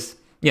 he was,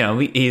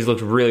 he's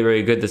looked really,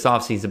 really good this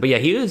offseason. But yeah,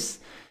 he was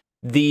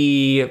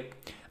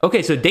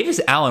okay, so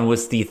Davis Allen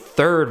was the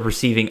 3rd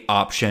receiving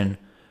option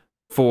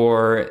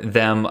for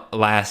them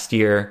last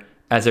year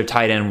as their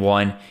tight end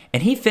 1,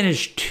 and he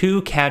finished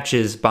 2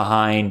 catches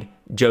behind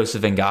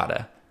Joseph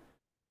Ngata.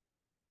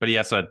 But he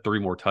also had 3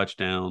 more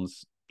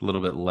touchdowns, a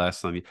little bit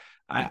less. I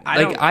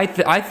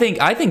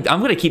think I'm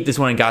going to keep this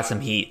one and got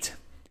some heat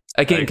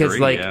again, because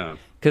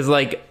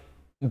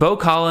Bo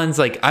Collins,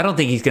 I don't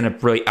think he's going to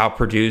really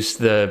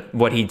outproduce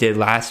what he did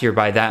last year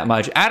by that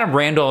much. Adam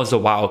Randall is a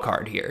wild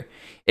card here.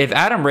 If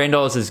Adam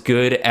Randall is as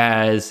good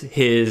as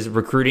his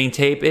recruiting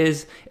tape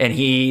is, and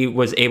he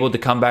was able to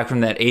come back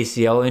from that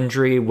ACL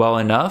injury well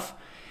enough,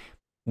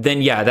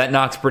 then yeah, that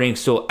knocks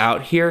Briningstool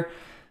out here.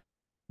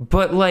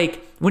 But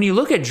like when you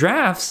look at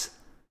drafts,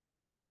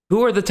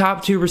 who are the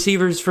top 2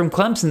 receivers from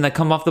Clemson that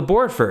come off the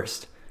board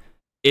first?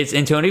 It's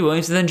Antonio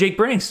Williams and then Jake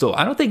Briningstool.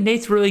 I don't think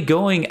Nate's really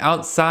going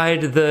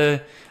outside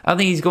I don't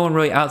think he's going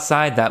really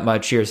outside that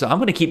much here. So I'm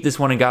going to keep this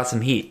one and got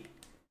some heat.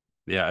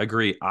 Yeah,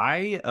 agree.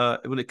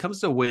 When it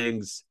comes to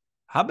wings,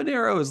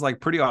 habanero is like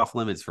pretty off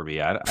limits for me.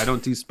 I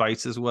don't do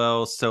spice as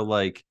well. So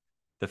like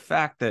the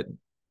fact that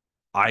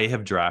I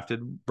have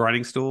drafted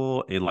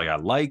Briningstool and like I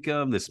like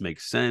him, this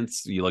makes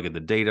sense. You look at the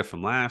data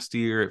from last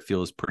year, it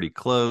feels pretty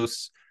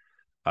close.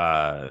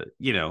 I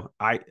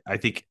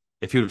think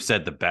if you would have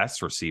said the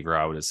best receiver,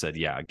 I would have said,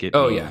 yeah, give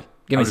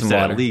me some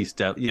water. At least,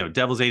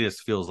 Devil's Anus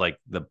feels like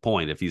the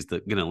point if he's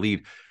going to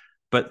lead.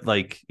 But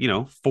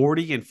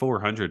 40 and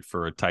 400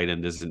 for a tight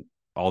end isn't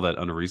all that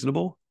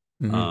unreasonable.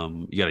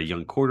 Mm-hmm. You got a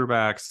young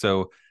quarterback.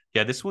 So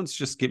yeah, this one's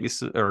just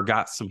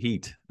got some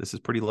heat. This is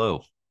pretty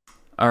low.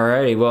 All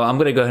righty. Well, I'm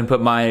going to go ahead and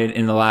put mine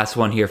in the last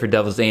one here for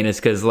Devil's Anus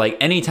because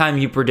anytime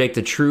you predict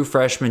a true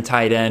freshman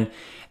tight end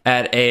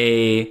at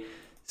a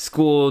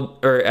school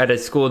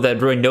that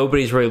really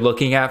nobody's really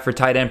looking at for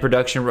tight end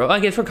production. I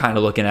guess we're kind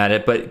of looking at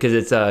it, but because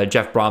it's a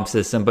Jeff Brom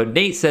system. But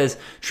Nate says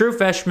true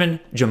freshman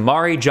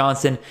Jamari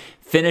Johnson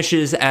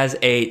finishes as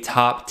a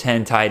top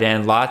 10 tight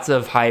end. Lots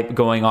of hype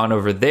going on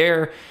over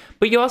there.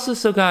 But you also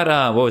still got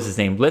what was his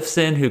name,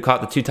 Lifson, who caught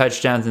the 2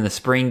 touchdowns in the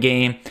spring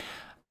game.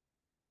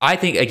 I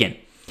think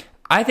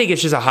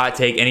it's just a hot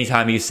take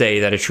anytime you say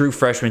that a true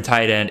freshman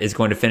tight end is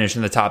going to finish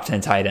in the top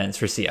 10 tight ends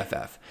for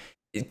CFF.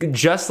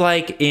 Just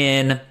like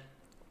in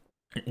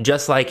the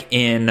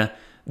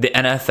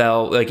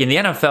NFL, in the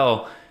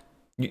NFL,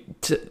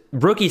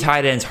 rookie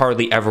tight ends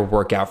hardly ever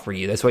work out for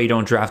you. That's why you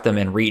don't draft them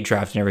and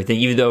redraft and everything,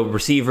 even though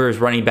receivers,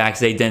 running backs,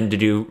 they tend to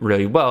do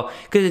really well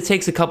because it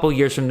takes a couple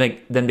years from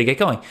them to get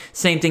going.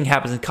 Same thing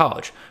happens in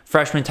college.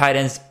 Freshman tight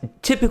ends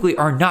typically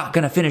are not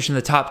going to finish in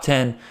the top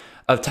 10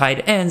 of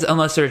tight ends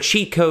unless they're a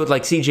cheat code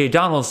like CJ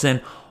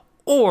Donaldson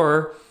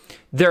or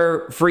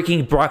they're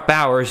freaking Brock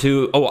Bowers,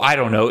 who, I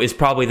don't know, is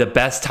probably the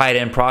best tight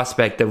end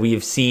prospect that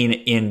we've seen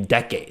in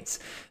decades.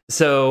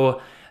 So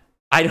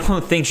I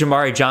don't think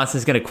Jamari Johnson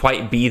is going to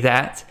quite be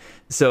that.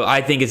 So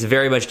I think it's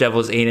very much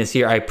Devil's Anus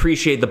here. I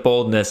appreciate the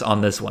boldness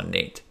on this one,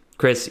 Nate.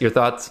 Chris, your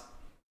thoughts?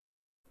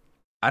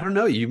 I don't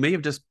know. You may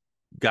have just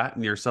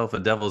gotten yourself a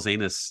Devil's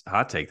Anus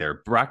hot take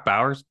there. Brock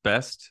Bowers,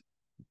 best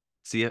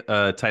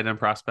tight end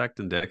prospect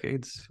in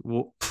decades.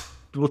 We'll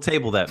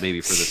table that maybe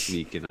for this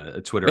week in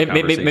a Twitter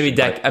conversation. Maybe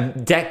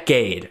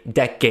decade.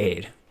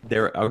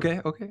 There.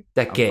 Okay.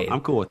 Decade. I'm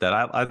cool with that.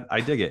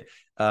 I dig it.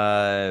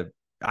 I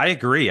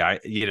agree.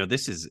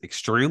 This is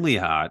extremely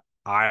hot.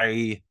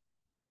 I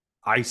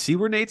see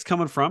where Nate's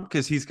coming from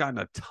because he's gotten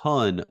a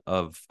ton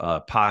of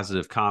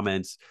positive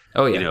comments.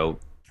 Oh yeah.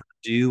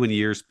 Purdue in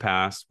years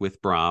past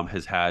with Brom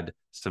has had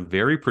some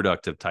very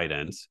productive tight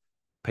ends,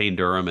 Payne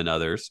Durham and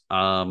others.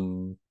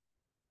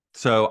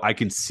 So I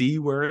can see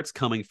where it's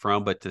coming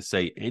from, but to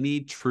say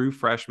any true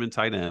freshman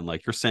tight end,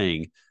 like you're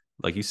saying,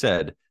 like you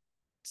said,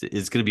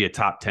 is going to be a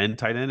top 10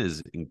 tight end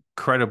is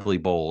incredibly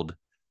bold.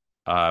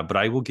 But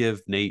I will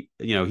give Nate,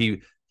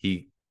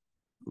 he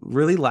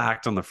really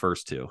lacked on the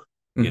first 2.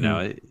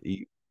 Mm-hmm.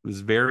 He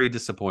was very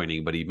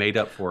disappointing, but he made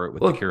up for it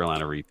with the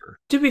Carolina Reaper.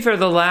 To be fair,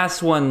 the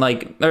last one,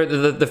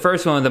 the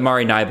first one with the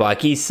Mari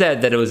Nyblock, he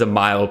said that it was a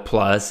mild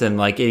plus, and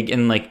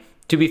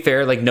to be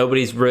fair,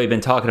 nobody's really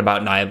been talking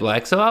about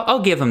Nyblack, so I'll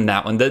give him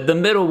that one. The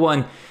middle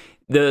one,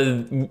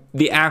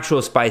 the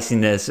actual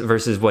spiciness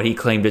versus what he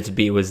claimed it to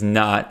be was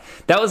not.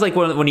 That was like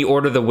when you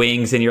order the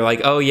wings and you're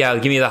like, oh yeah,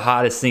 give me the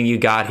hottest thing you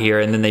got here,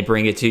 and then they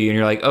bring it to you and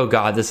you're like, oh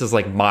god, this is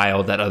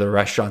mild at other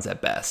restaurants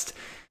at best.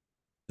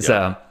 Yeah.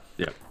 So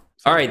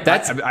all right,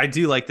 I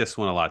do like this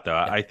one a lot though.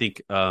 I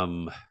think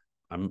I'm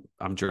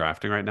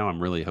drafting right now. I'm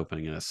really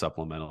hoping in a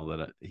supplemental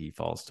that he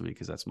falls to me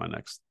because that's my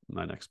next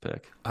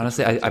pick.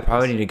 Honestly, I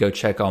probably need to go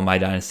check all my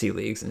dynasty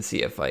leagues and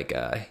see if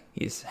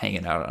he's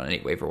hanging out on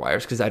any waiver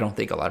wires because I don't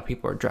think a lot of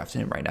people are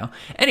drafting him right now.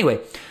 Anyway,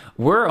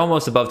 we're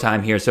almost above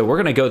time here, so we're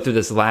going to go through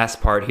this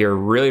last part here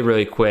really,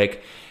 really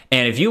quick.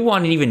 And if you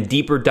want an even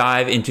deeper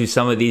dive into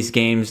some of these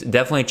games,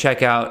 definitely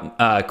check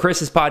out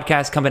Chris's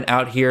podcast coming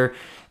out here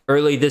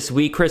early this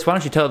week. Chris, why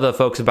don't you tell the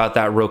folks about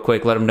that real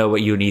quick? Let them know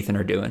what you and Ethan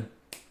are doing.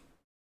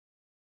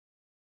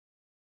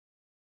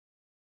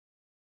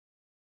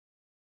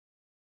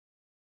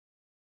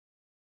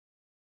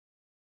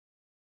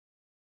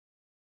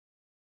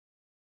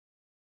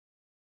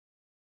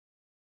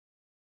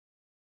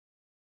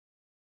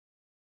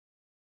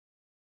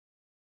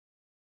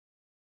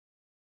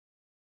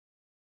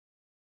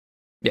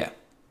 Yeah.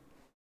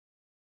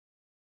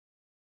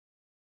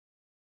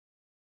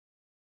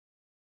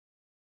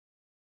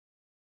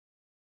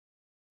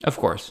 Of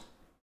course.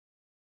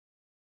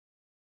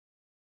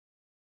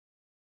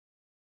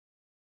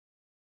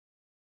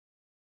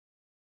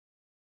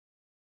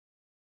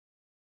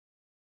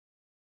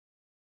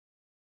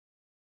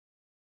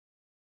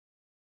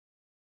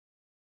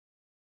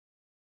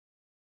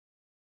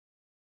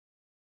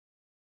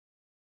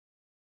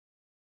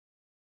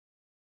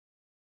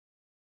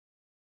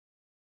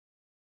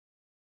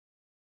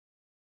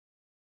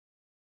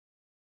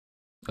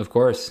 Of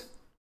course.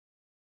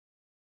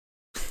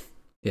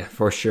 Yeah,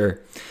 for sure.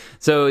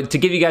 So to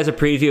give you guys a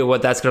preview of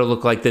what that's going to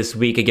look like this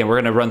week, again, we're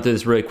going to run through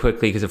this really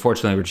quickly because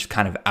unfortunately we're just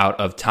kind of out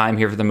of time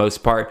here for the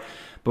most part.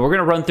 But we're going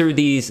to run through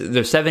these.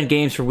 There's 7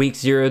 games for week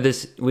 0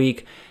 this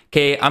week.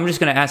 Okay, I'm just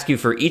going to ask you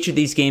for each of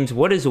these games,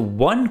 what is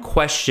one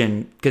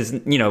question? Because,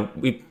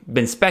 we've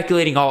been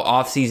speculating all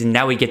offseason.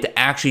 Now we get to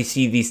actually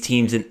see these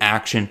teams in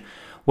action.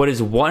 What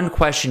is one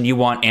question you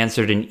want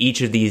answered in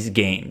each of these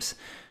games?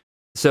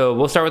 So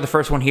we'll start with the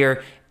first one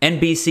here.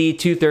 NBC,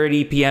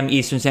 2:30 p.m.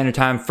 Eastern Standard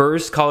Time.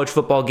 First college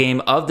football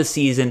game of the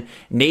season.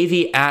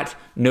 Navy at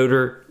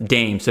Notre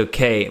Dame. So,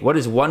 Kay, what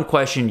is one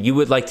question you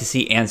would like to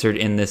see answered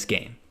in this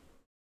game?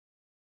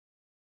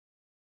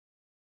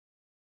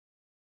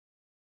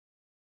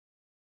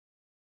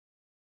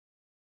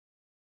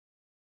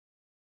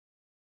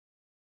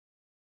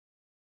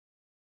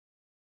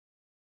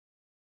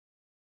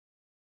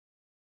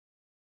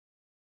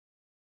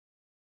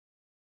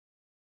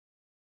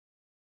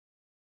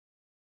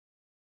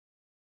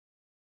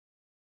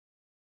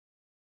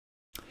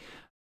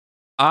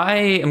 I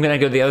am going to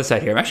go to the other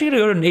side here. I'm actually going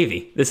to go to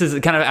Navy. This is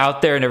kind of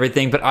out there and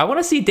everything, but I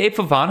want to see Dave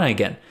Favana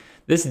again.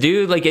 This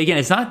dude, again,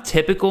 it's not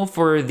typical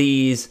for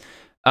these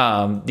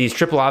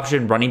triple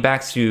option running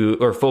backs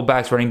or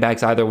fullbacks, running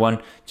backs, either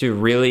one, to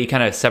really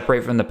kind of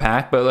separate from the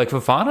pack. But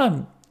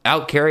Fofana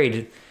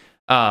outcarried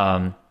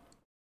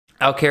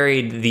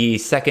the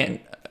second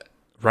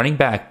running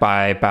back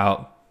by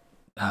about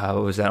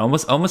what was that?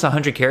 Almost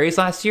 100 carries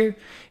last year.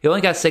 He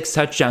only got 6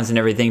 touchdowns and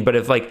everything. But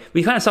if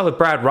we kind of saw with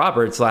Brad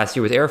Roberts last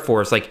year with Air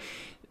Force,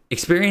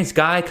 experienced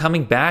guy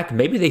coming back,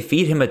 maybe they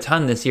feed him a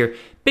ton this year.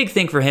 Big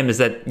thing for him is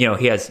that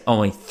he has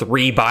only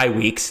 3 bye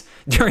weeks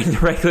during the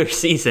regular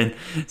season,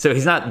 so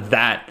he's not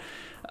that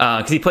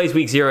because he plays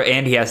week 0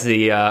 and he has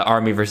the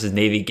Army versus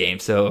Navy game,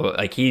 so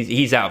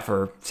he's out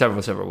for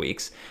several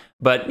weeks.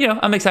 But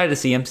I'm excited to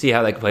see him, see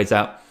how that plays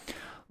out.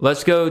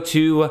 Let's go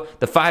to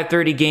the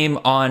 5:30 game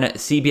on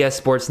CBS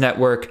Sports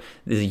Network.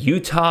 This is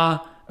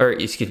UTEP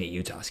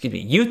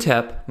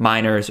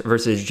Miners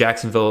versus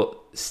Jacksonville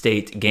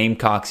State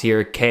Gamecocks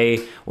here.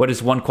 Kay, what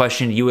is one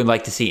question you would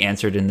like to see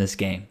answered in this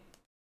game?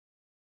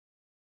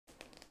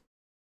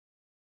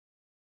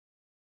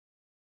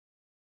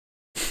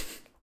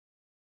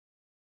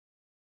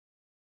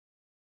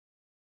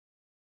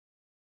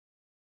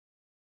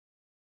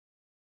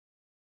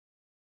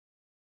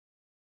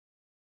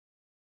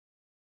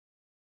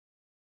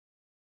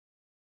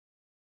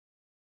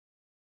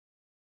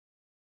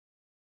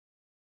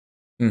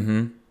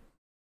 Mm-hmm.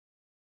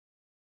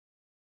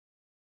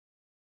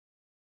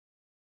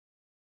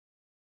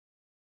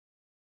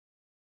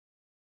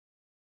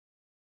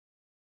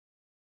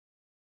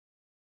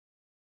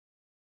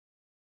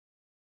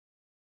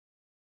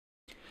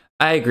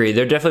 I agree.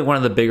 They're definitely one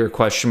of the bigger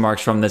question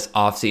marks from this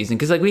offseason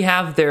because we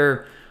have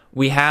their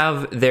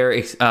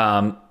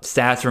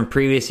stats from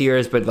previous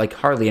years, but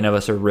hardly any of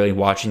us are really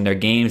watching their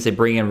games. They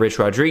bring in Rich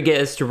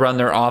Rodriguez to run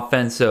their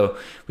offense, so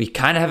we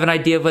kind of have an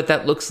idea of what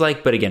that looks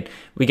like. But again,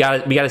 we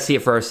got to see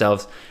it for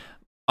ourselves.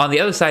 On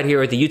the other side here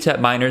with the UTEP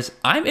Miners,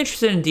 I'm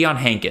interested in Deion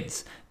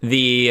Hankins,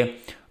 the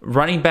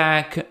running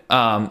back.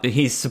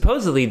 He's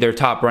supposedly their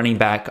top running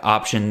back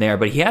option there,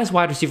 but he has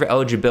wide receiver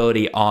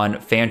eligibility on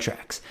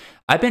Fantrax.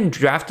 I've been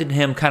drafting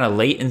him kind of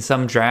late in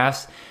some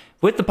drafts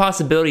with the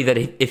possibility that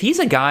if he's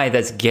a guy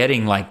that's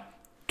getting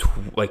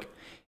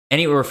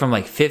anywhere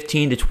from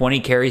 15 to 20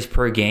 carries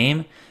per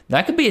game,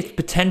 that could be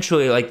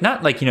potentially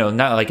not like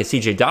a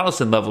CJ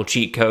Donaldson level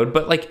cheat code,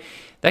 but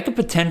that could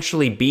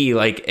potentially be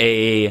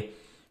a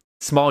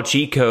small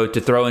cheat code to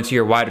throw into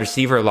your wide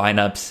receiver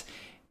lineups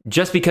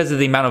just because of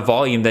the amount of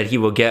volume that he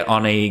will get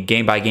on a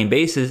game by game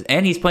basis.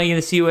 And he's playing in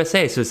the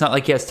CUSA, so it's not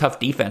like he has tough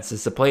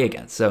defenses to play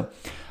against. So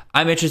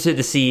I'm interested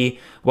to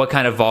see what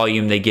kind of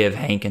volume they give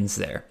Hankins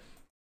there.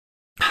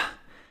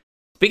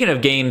 Speaking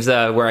of games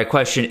where I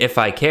question if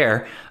I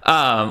care,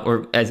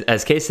 or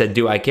as Kay said,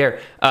 do I care?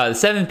 The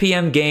 7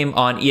 p.m. game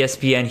on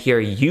ESPN here,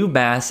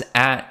 UMass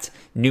at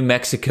New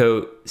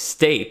Mexico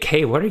State.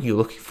 Kay, what are you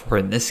looking for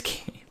in this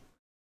game?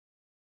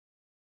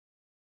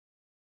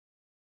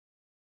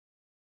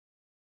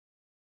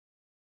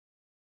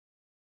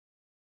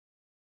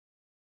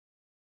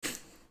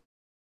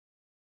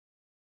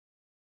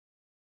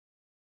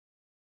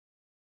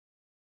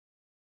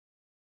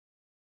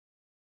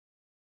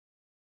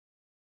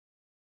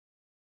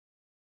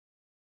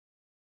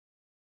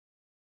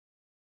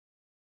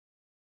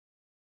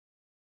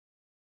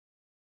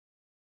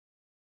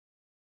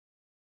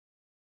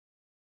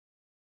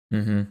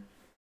 Mm-hmm.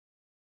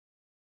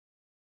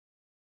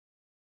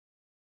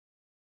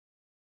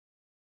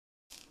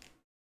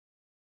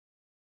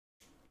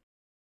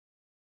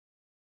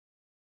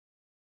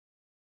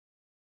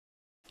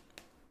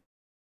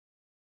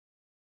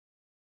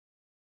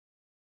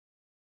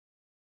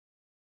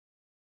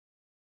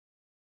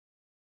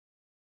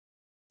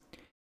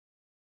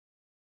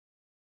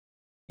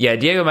 Yeah,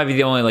 Diego might be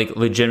the only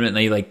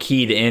legitimately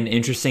keyed in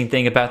interesting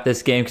thing about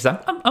this game because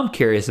I'm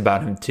curious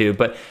about him too.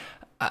 But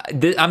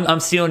I'm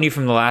stealing you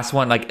from the last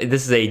one.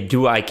 This is a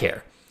do I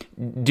care?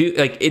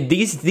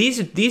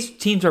 These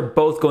teams are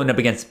both going up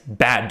against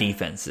bad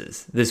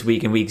defenses this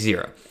week in week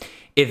 0.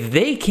 If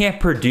they can't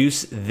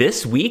produce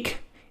this week,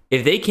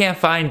 if they can't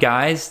find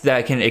guys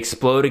that can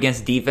explode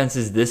against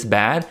defenses this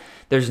bad,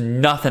 there's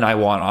nothing I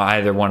want on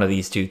either one of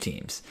these two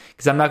teams.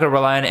 Because I'm not going to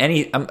rely on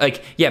any. I'm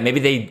like, yeah, maybe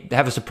they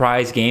have a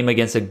surprise game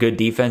against a good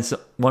defense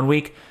one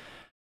week,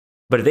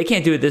 but if they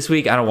can't do it this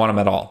week, I don't want them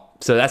at all.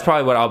 So that's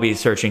probably what I'll be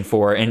searching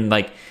for, and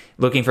like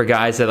looking for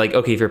guys that like,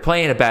 okay, if you're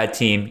playing a bad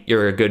team,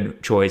 you're a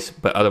good choice,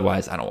 but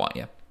otherwise, I don't want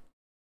you.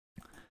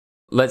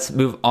 Let's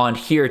move on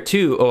here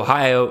to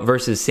Ohio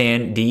versus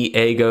San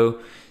Diego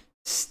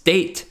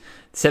State.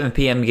 7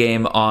 p.m.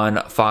 game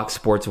on Fox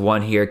Sports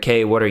 1 here.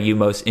 Kay, what are you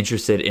most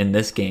interested in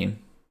this game?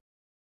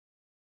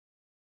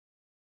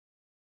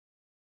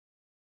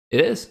 It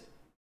is.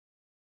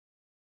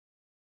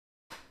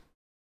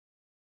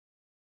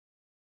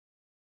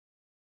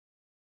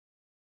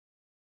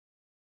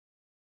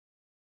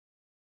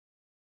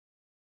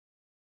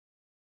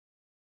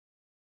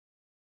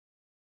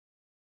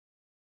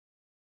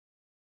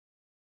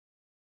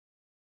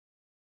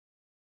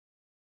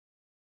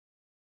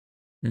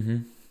 Mm-hmm.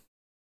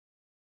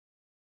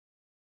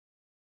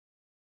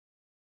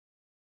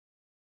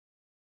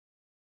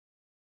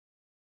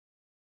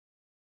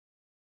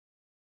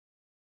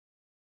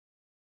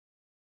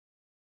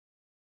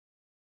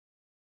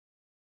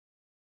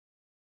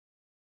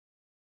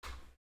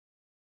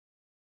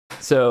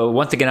 So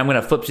once again, I'm going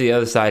to flip to the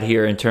other side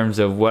here in terms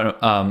of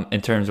what I'm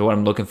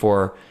looking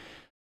for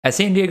at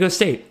San Diego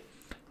State.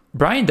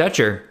 Brian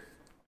Dutcher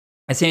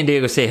at San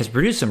Diego State has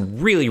produced some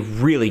really,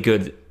 really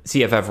good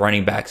CFF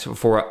running backs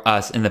for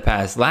us in the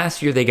past.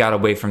 Last year, they got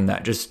away from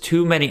that. Just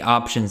too many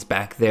options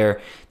back there.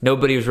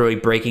 Nobody was really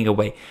breaking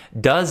away.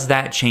 Does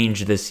that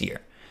change this year?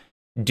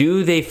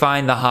 Do they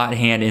find the hot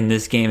hand in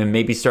this game and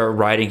maybe start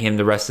riding him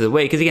the rest of the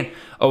way? Because again,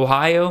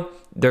 Ohio,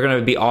 they're going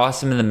to be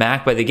awesome in the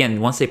MAC, but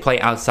again, once they play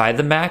outside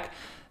the MAC,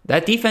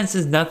 that defense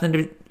is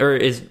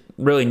is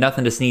really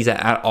nothing to sneeze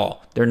at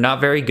all. They're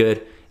not very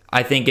good.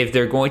 I think if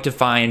they're going to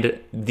find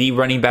the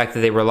running back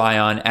that they rely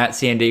on at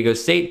San Diego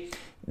State,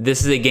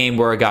 this is a game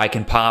where a guy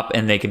can pop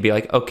and they can be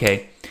like,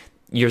 okay,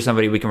 you're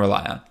somebody we can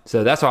rely on.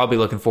 So that's what I'll be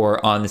looking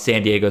for on the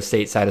San Diego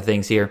State side of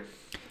things here.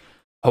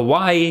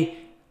 Hawaii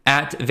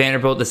at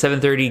Vanderbilt, the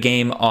 7:30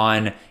 game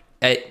on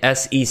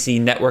SEC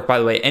Network. By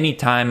the way,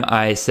 anytime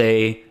I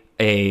say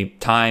a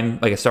time,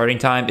 like a starting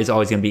time, is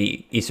always going to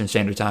be Eastern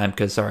Standard Time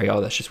because, sorry,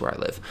 y'all, that's just where I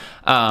live.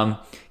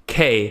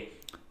 Kay,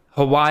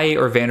 Hawaii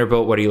or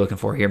Vanderbilt, what are you looking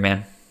for here,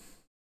 man?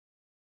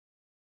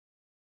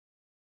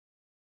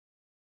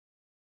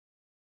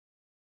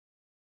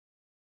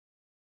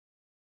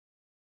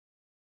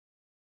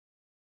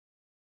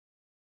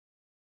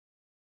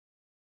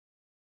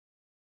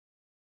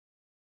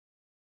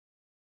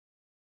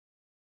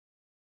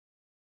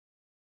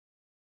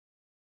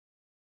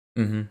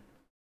 Mm-hmm.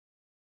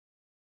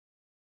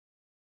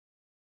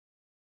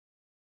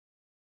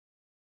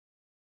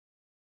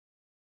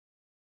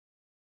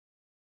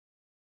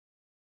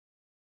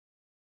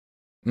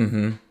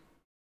 Mm-hmm.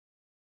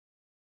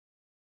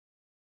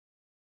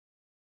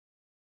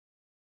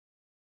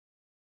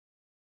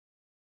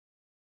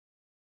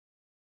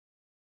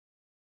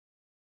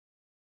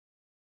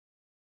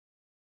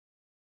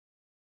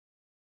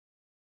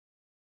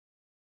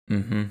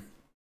 Mm-hmm.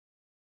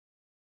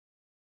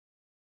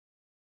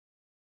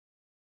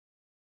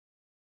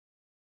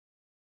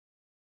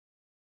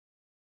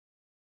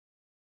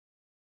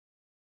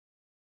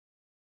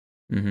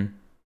 Mm-hmm.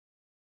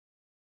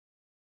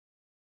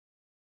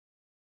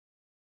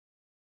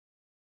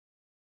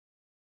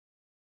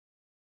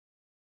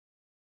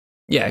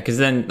 Yeah, because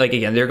then, like,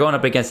 again, they're going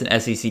up against an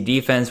SEC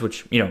defense,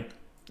 which,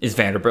 is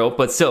Vanderbilt,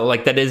 but still,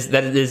 like, that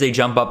is a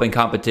jump up in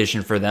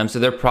competition for them. So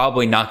they're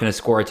probably not going to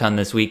score a ton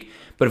this week.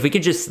 But if we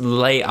could just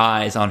lay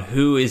eyes on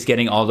who is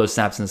getting all those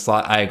snaps in the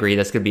slot, I agree.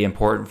 That's going to be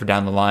important for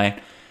down the line.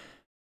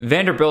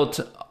 Vanderbilt,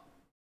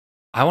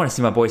 I want to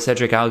see my boy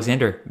Cedric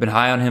Alexander. Been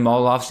high on him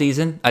all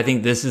offseason. I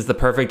think this is the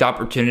perfect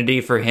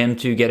opportunity for him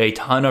to get a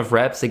ton of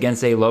reps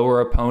against a lower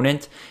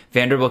opponent.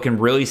 Vanderbilt can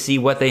really see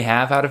what they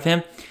have out of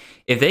him.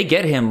 If they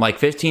get him like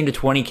 15 to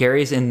 20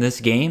 carries in this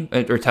game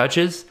or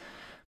touches,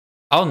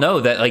 I'll know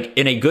that like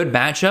in a good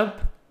matchup,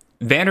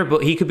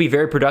 Vanderbilt, he could be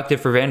very productive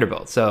for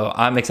Vanderbilt. So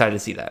I'm excited to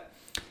see that.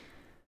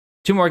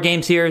 2 more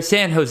games here.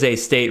 San Jose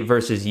State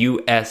versus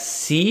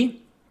USC.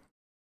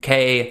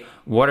 Kay,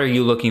 what are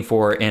you looking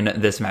for in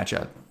this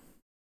matchup?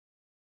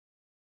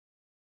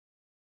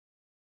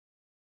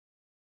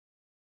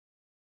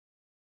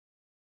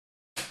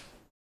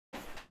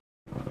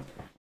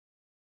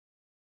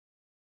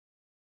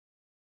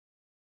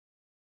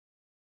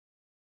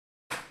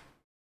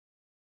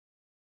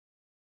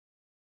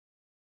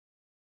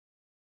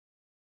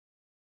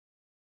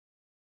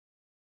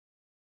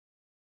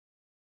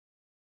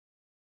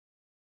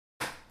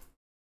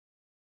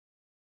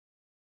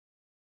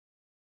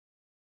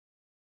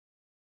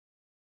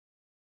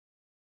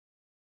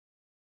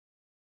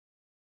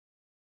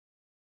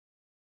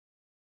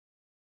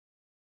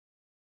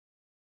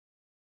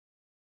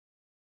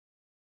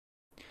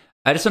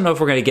 I just don't know if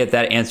we're going to get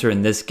that answer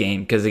in this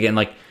game because, again,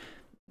 like,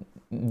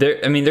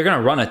 they're going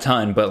to run a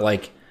ton, but,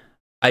 like,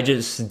 I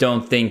just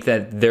don't think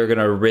that they're going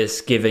to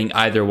risk giving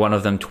either one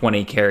of them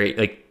 20 carry,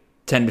 like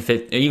 10 to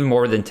 15, even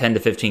more than 10 to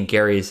 15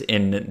 carries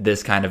in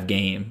this kind of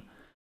game,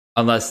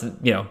 unless,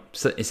 you know,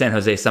 San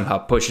Jose somehow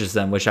pushes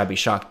them, which I'd be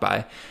shocked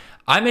by.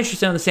 I'm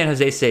interested on the San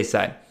Jose State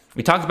side.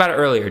 We talked about it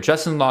earlier.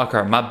 Justin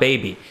Lockhart, my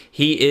baby,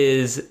 he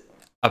is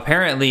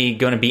apparently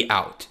going to be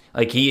out.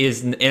 Like, he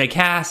is in a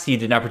cast. He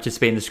did not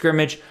participate in the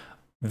scrimmage.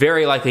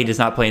 Very likely does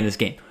not play in this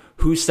game.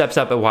 Who steps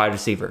up at wide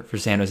receiver for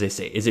San Jose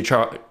State? Is it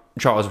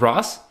Charles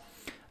Ross?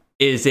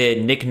 Is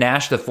it Nick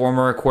Nash, the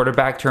former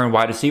quarterback turned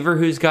wide receiver,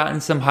 who's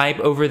gotten some hype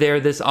over there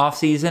this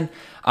offseason?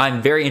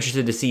 I'm very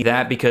interested to see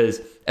that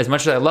because as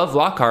much as I love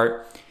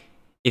Lockhart,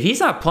 if he's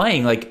not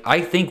playing, like,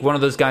 I think one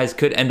of those guys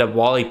could end up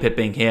Wally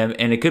pipping him,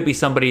 and it could be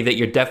somebody that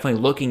you're definitely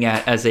looking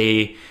at as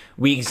a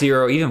week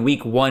 0, even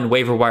week 1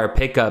 waiver wire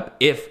pickup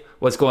if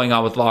what's going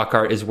on with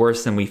Lockhart is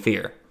worse than we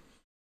fear.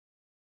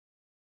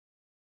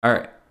 All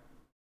right.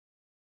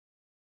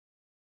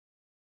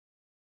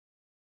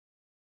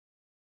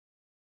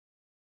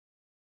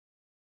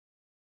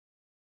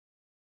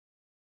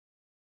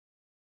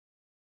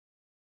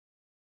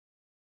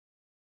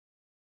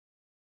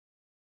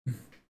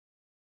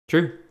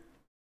 True.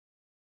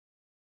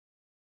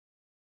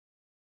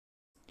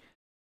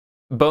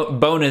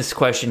 Bonus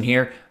question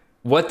here.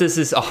 What does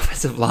this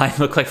offensive line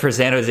look like for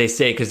San Jose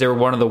State? Because they were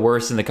one of the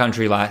worst in the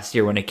country last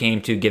year when it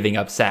came to giving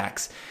up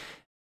sacks.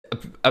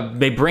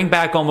 They bring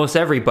back almost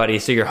everybody,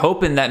 so you're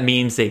hoping that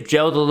means they've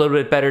gelled a little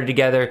bit better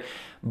together.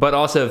 But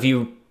also, if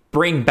you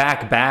bring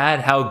back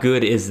bad, how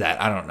good is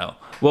that? I don't know.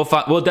 We'll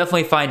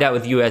definitely find out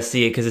with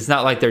USC because it's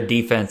not like their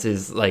defense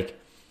is like,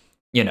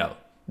 you know,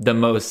 the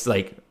most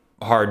like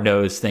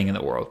hard-nosed thing in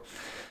the world.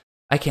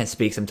 I can't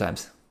speak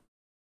sometimes.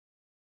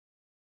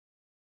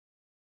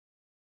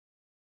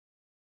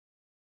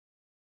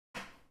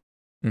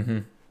 Mm-hmm.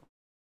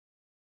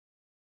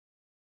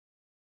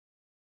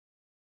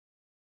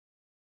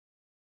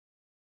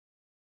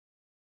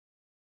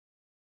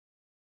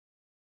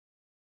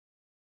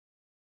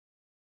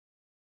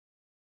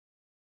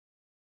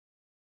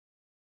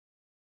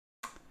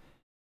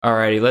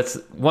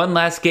 Alrighty, one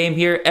last game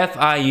here.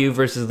 FIU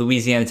versus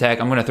Louisiana Tech.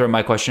 I'm going to throw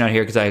my question out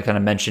here because I kind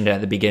of mentioned it at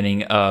the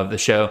beginning of the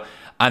show.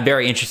 I'm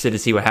very interested to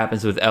see what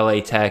happens with LA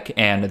Tech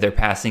and their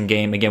passing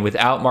game. Again,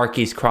 without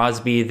Marquise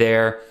Crosby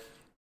there,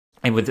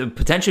 and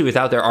potentially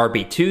without their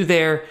RB2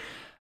 there,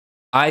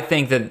 I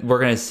think that we're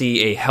going to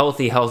see a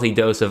healthy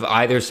dose of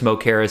either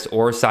Smoke Harris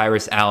or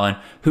Cyrus Allen.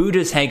 Who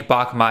does Hank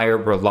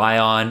Bachmeier rely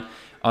on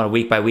a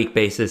week-by-week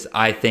basis?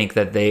 I think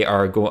that they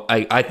are going.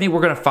 I think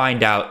we're going to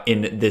find out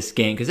in this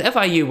game because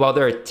FIU, while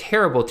they're a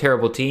terrible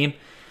team,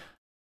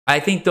 I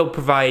think they'll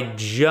provide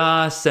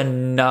just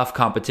enough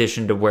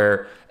competition to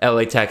where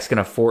LA Tech's going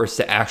to force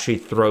to actually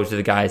throw to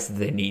the guys that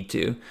they need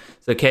to.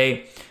 So,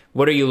 Kay,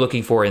 what are you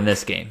looking for in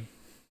this game?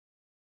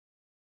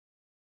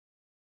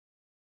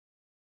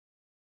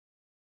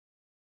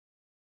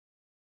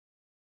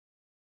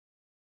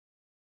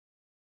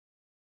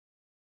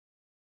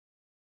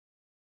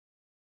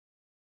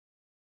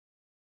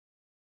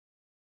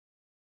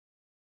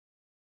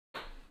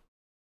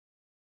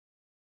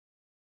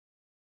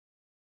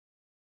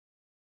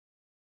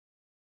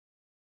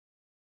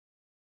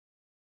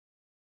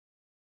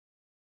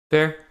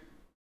 Fair.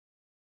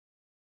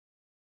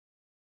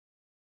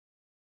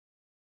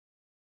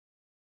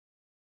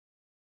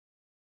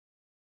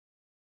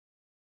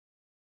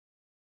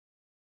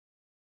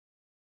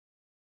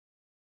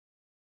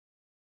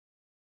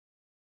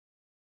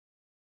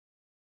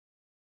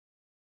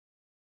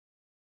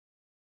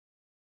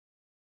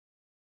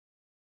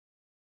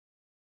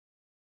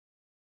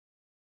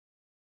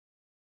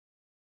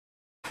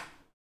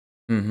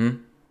 Mm-hmm.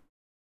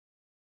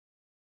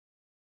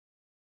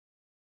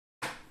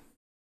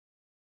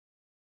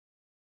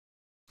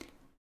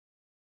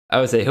 I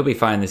would say he'll be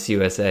fine this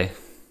USA.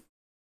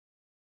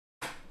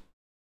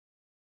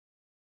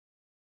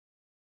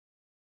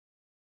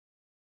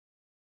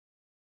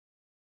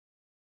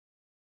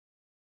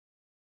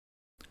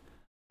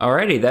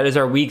 Alrighty, that is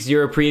our week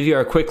 0 preview,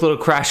 our quick little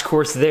crash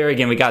course there.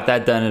 Again, we got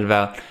that done in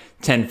about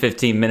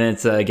 10-15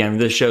 minutes. Again,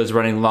 this show's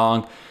running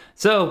long,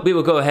 so we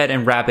will go ahead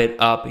and wrap it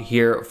up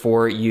here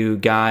for you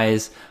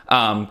guys.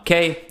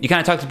 Kay, you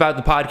kind of talked about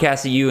the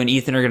podcast that you and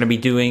Ethan are going to be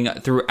doing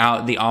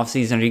throughout the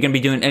offseason. Are you going to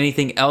be doing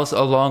anything else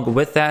along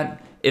with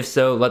that? If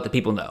so, let the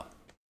people know.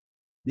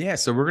 Yeah,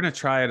 so we're going to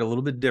try it a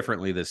little bit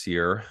differently this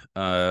year.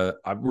 We're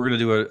going to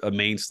do a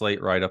main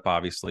slate write-up,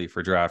 obviously,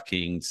 for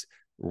DraftKings.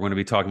 We're going to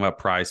be talking about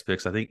prize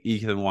picks. I think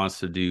Ethan wants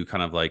to do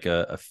kind of like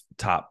a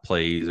top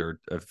plays or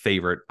a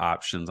favorite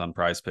options on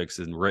prize picks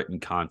and written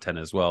content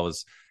as well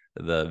as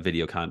the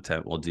video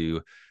content we'll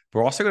do.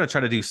 We're also going to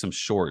try to do some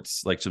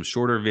shorts, like some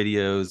shorter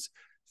videos,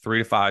 3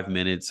 to 5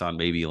 minutes on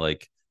maybe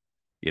like,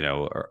 you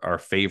know, our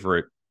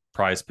favorite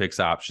prize picks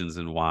options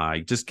and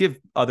why. Just give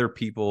other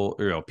people,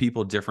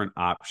 people different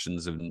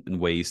options and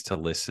ways to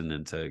listen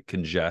and to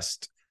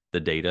congest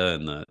the data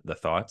and the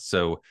thoughts.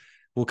 So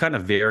we'll kind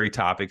of vary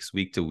topics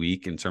week to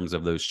week in terms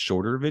of those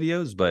shorter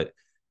videos, but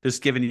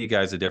just giving you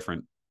guys a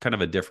different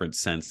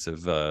sense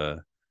of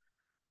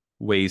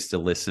ways to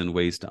listen,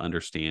 ways to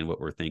understand what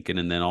we're thinking,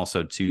 and then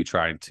also to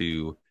trying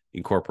to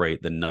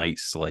incorporate the night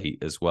slate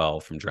as well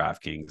from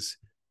DraftKings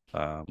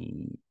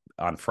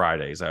on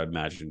Fridays, I would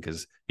imagine,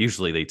 because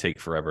usually they take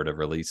forever to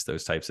release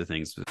those types of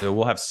things. So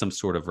we'll have some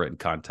sort of written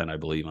content, I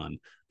believe, on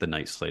the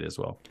night slate as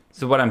well.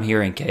 So what I'm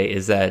hearing, Kay,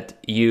 is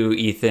that you,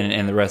 Ethan,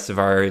 and the rest of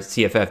our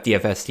CFF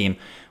DFS team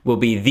will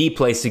be the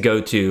place to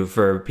go to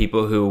for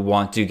people who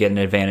want to get an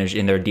advantage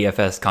in their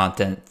DFS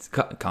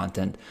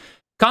content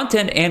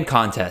and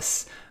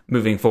contests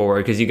moving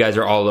forward, because you guys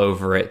are all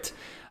over it.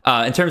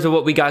 In terms of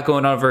what we got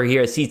going on over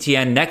here at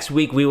CTN, next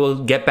week we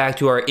will get back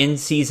to our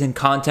in-season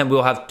content.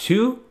 We'll have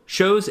 2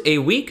 shows a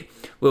week.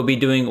 We'll be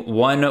doing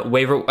one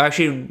waiver.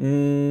 Actually,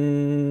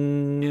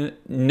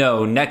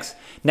 no.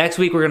 Next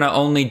week we're gonna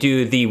only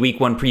do the week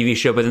 1 preview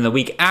show, but then the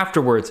week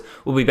afterwards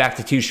we'll be back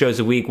to 2 shows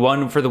a week.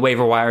 One for the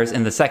waiver wires,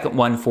 and the second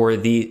one for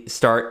the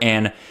start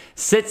and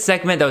sit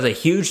segment. That was a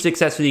huge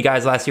success with you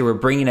guys last year. We're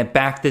bringing it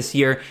back this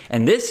year,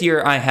 and this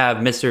year I have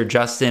Mr.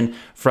 Justin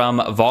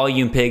from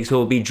Volume Pigs, who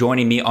will be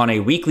joining me on a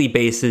weekly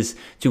basis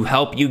to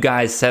help you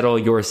guys settle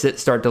your sit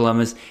start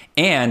dilemmas.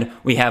 And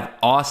we have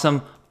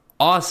awesome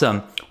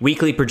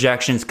weekly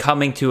projections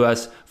coming to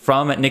us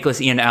from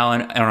Nicholas Ian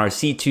Allen on our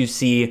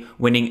C2C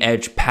Winning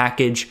Edge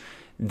package.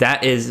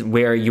 That is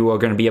where you are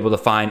going to be able to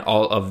find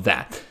all of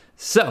that.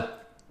 So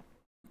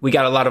we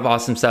got a lot of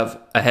awesome stuff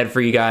ahead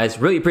for you guys.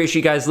 Really appreciate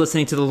you guys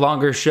listening to the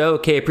longer show.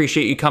 Okay,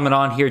 appreciate you coming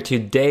on here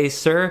today,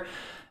 sir.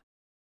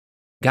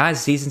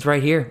 Guys, season's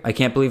right here. I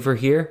can't believe we're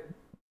here.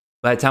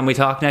 By the time we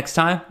talk next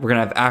time, we're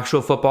going to have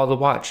actual football to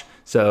watch.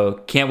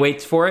 So can't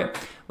wait for it.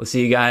 We'll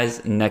see you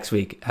guys next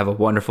week. Have a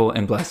wonderful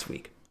and blessed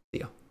week.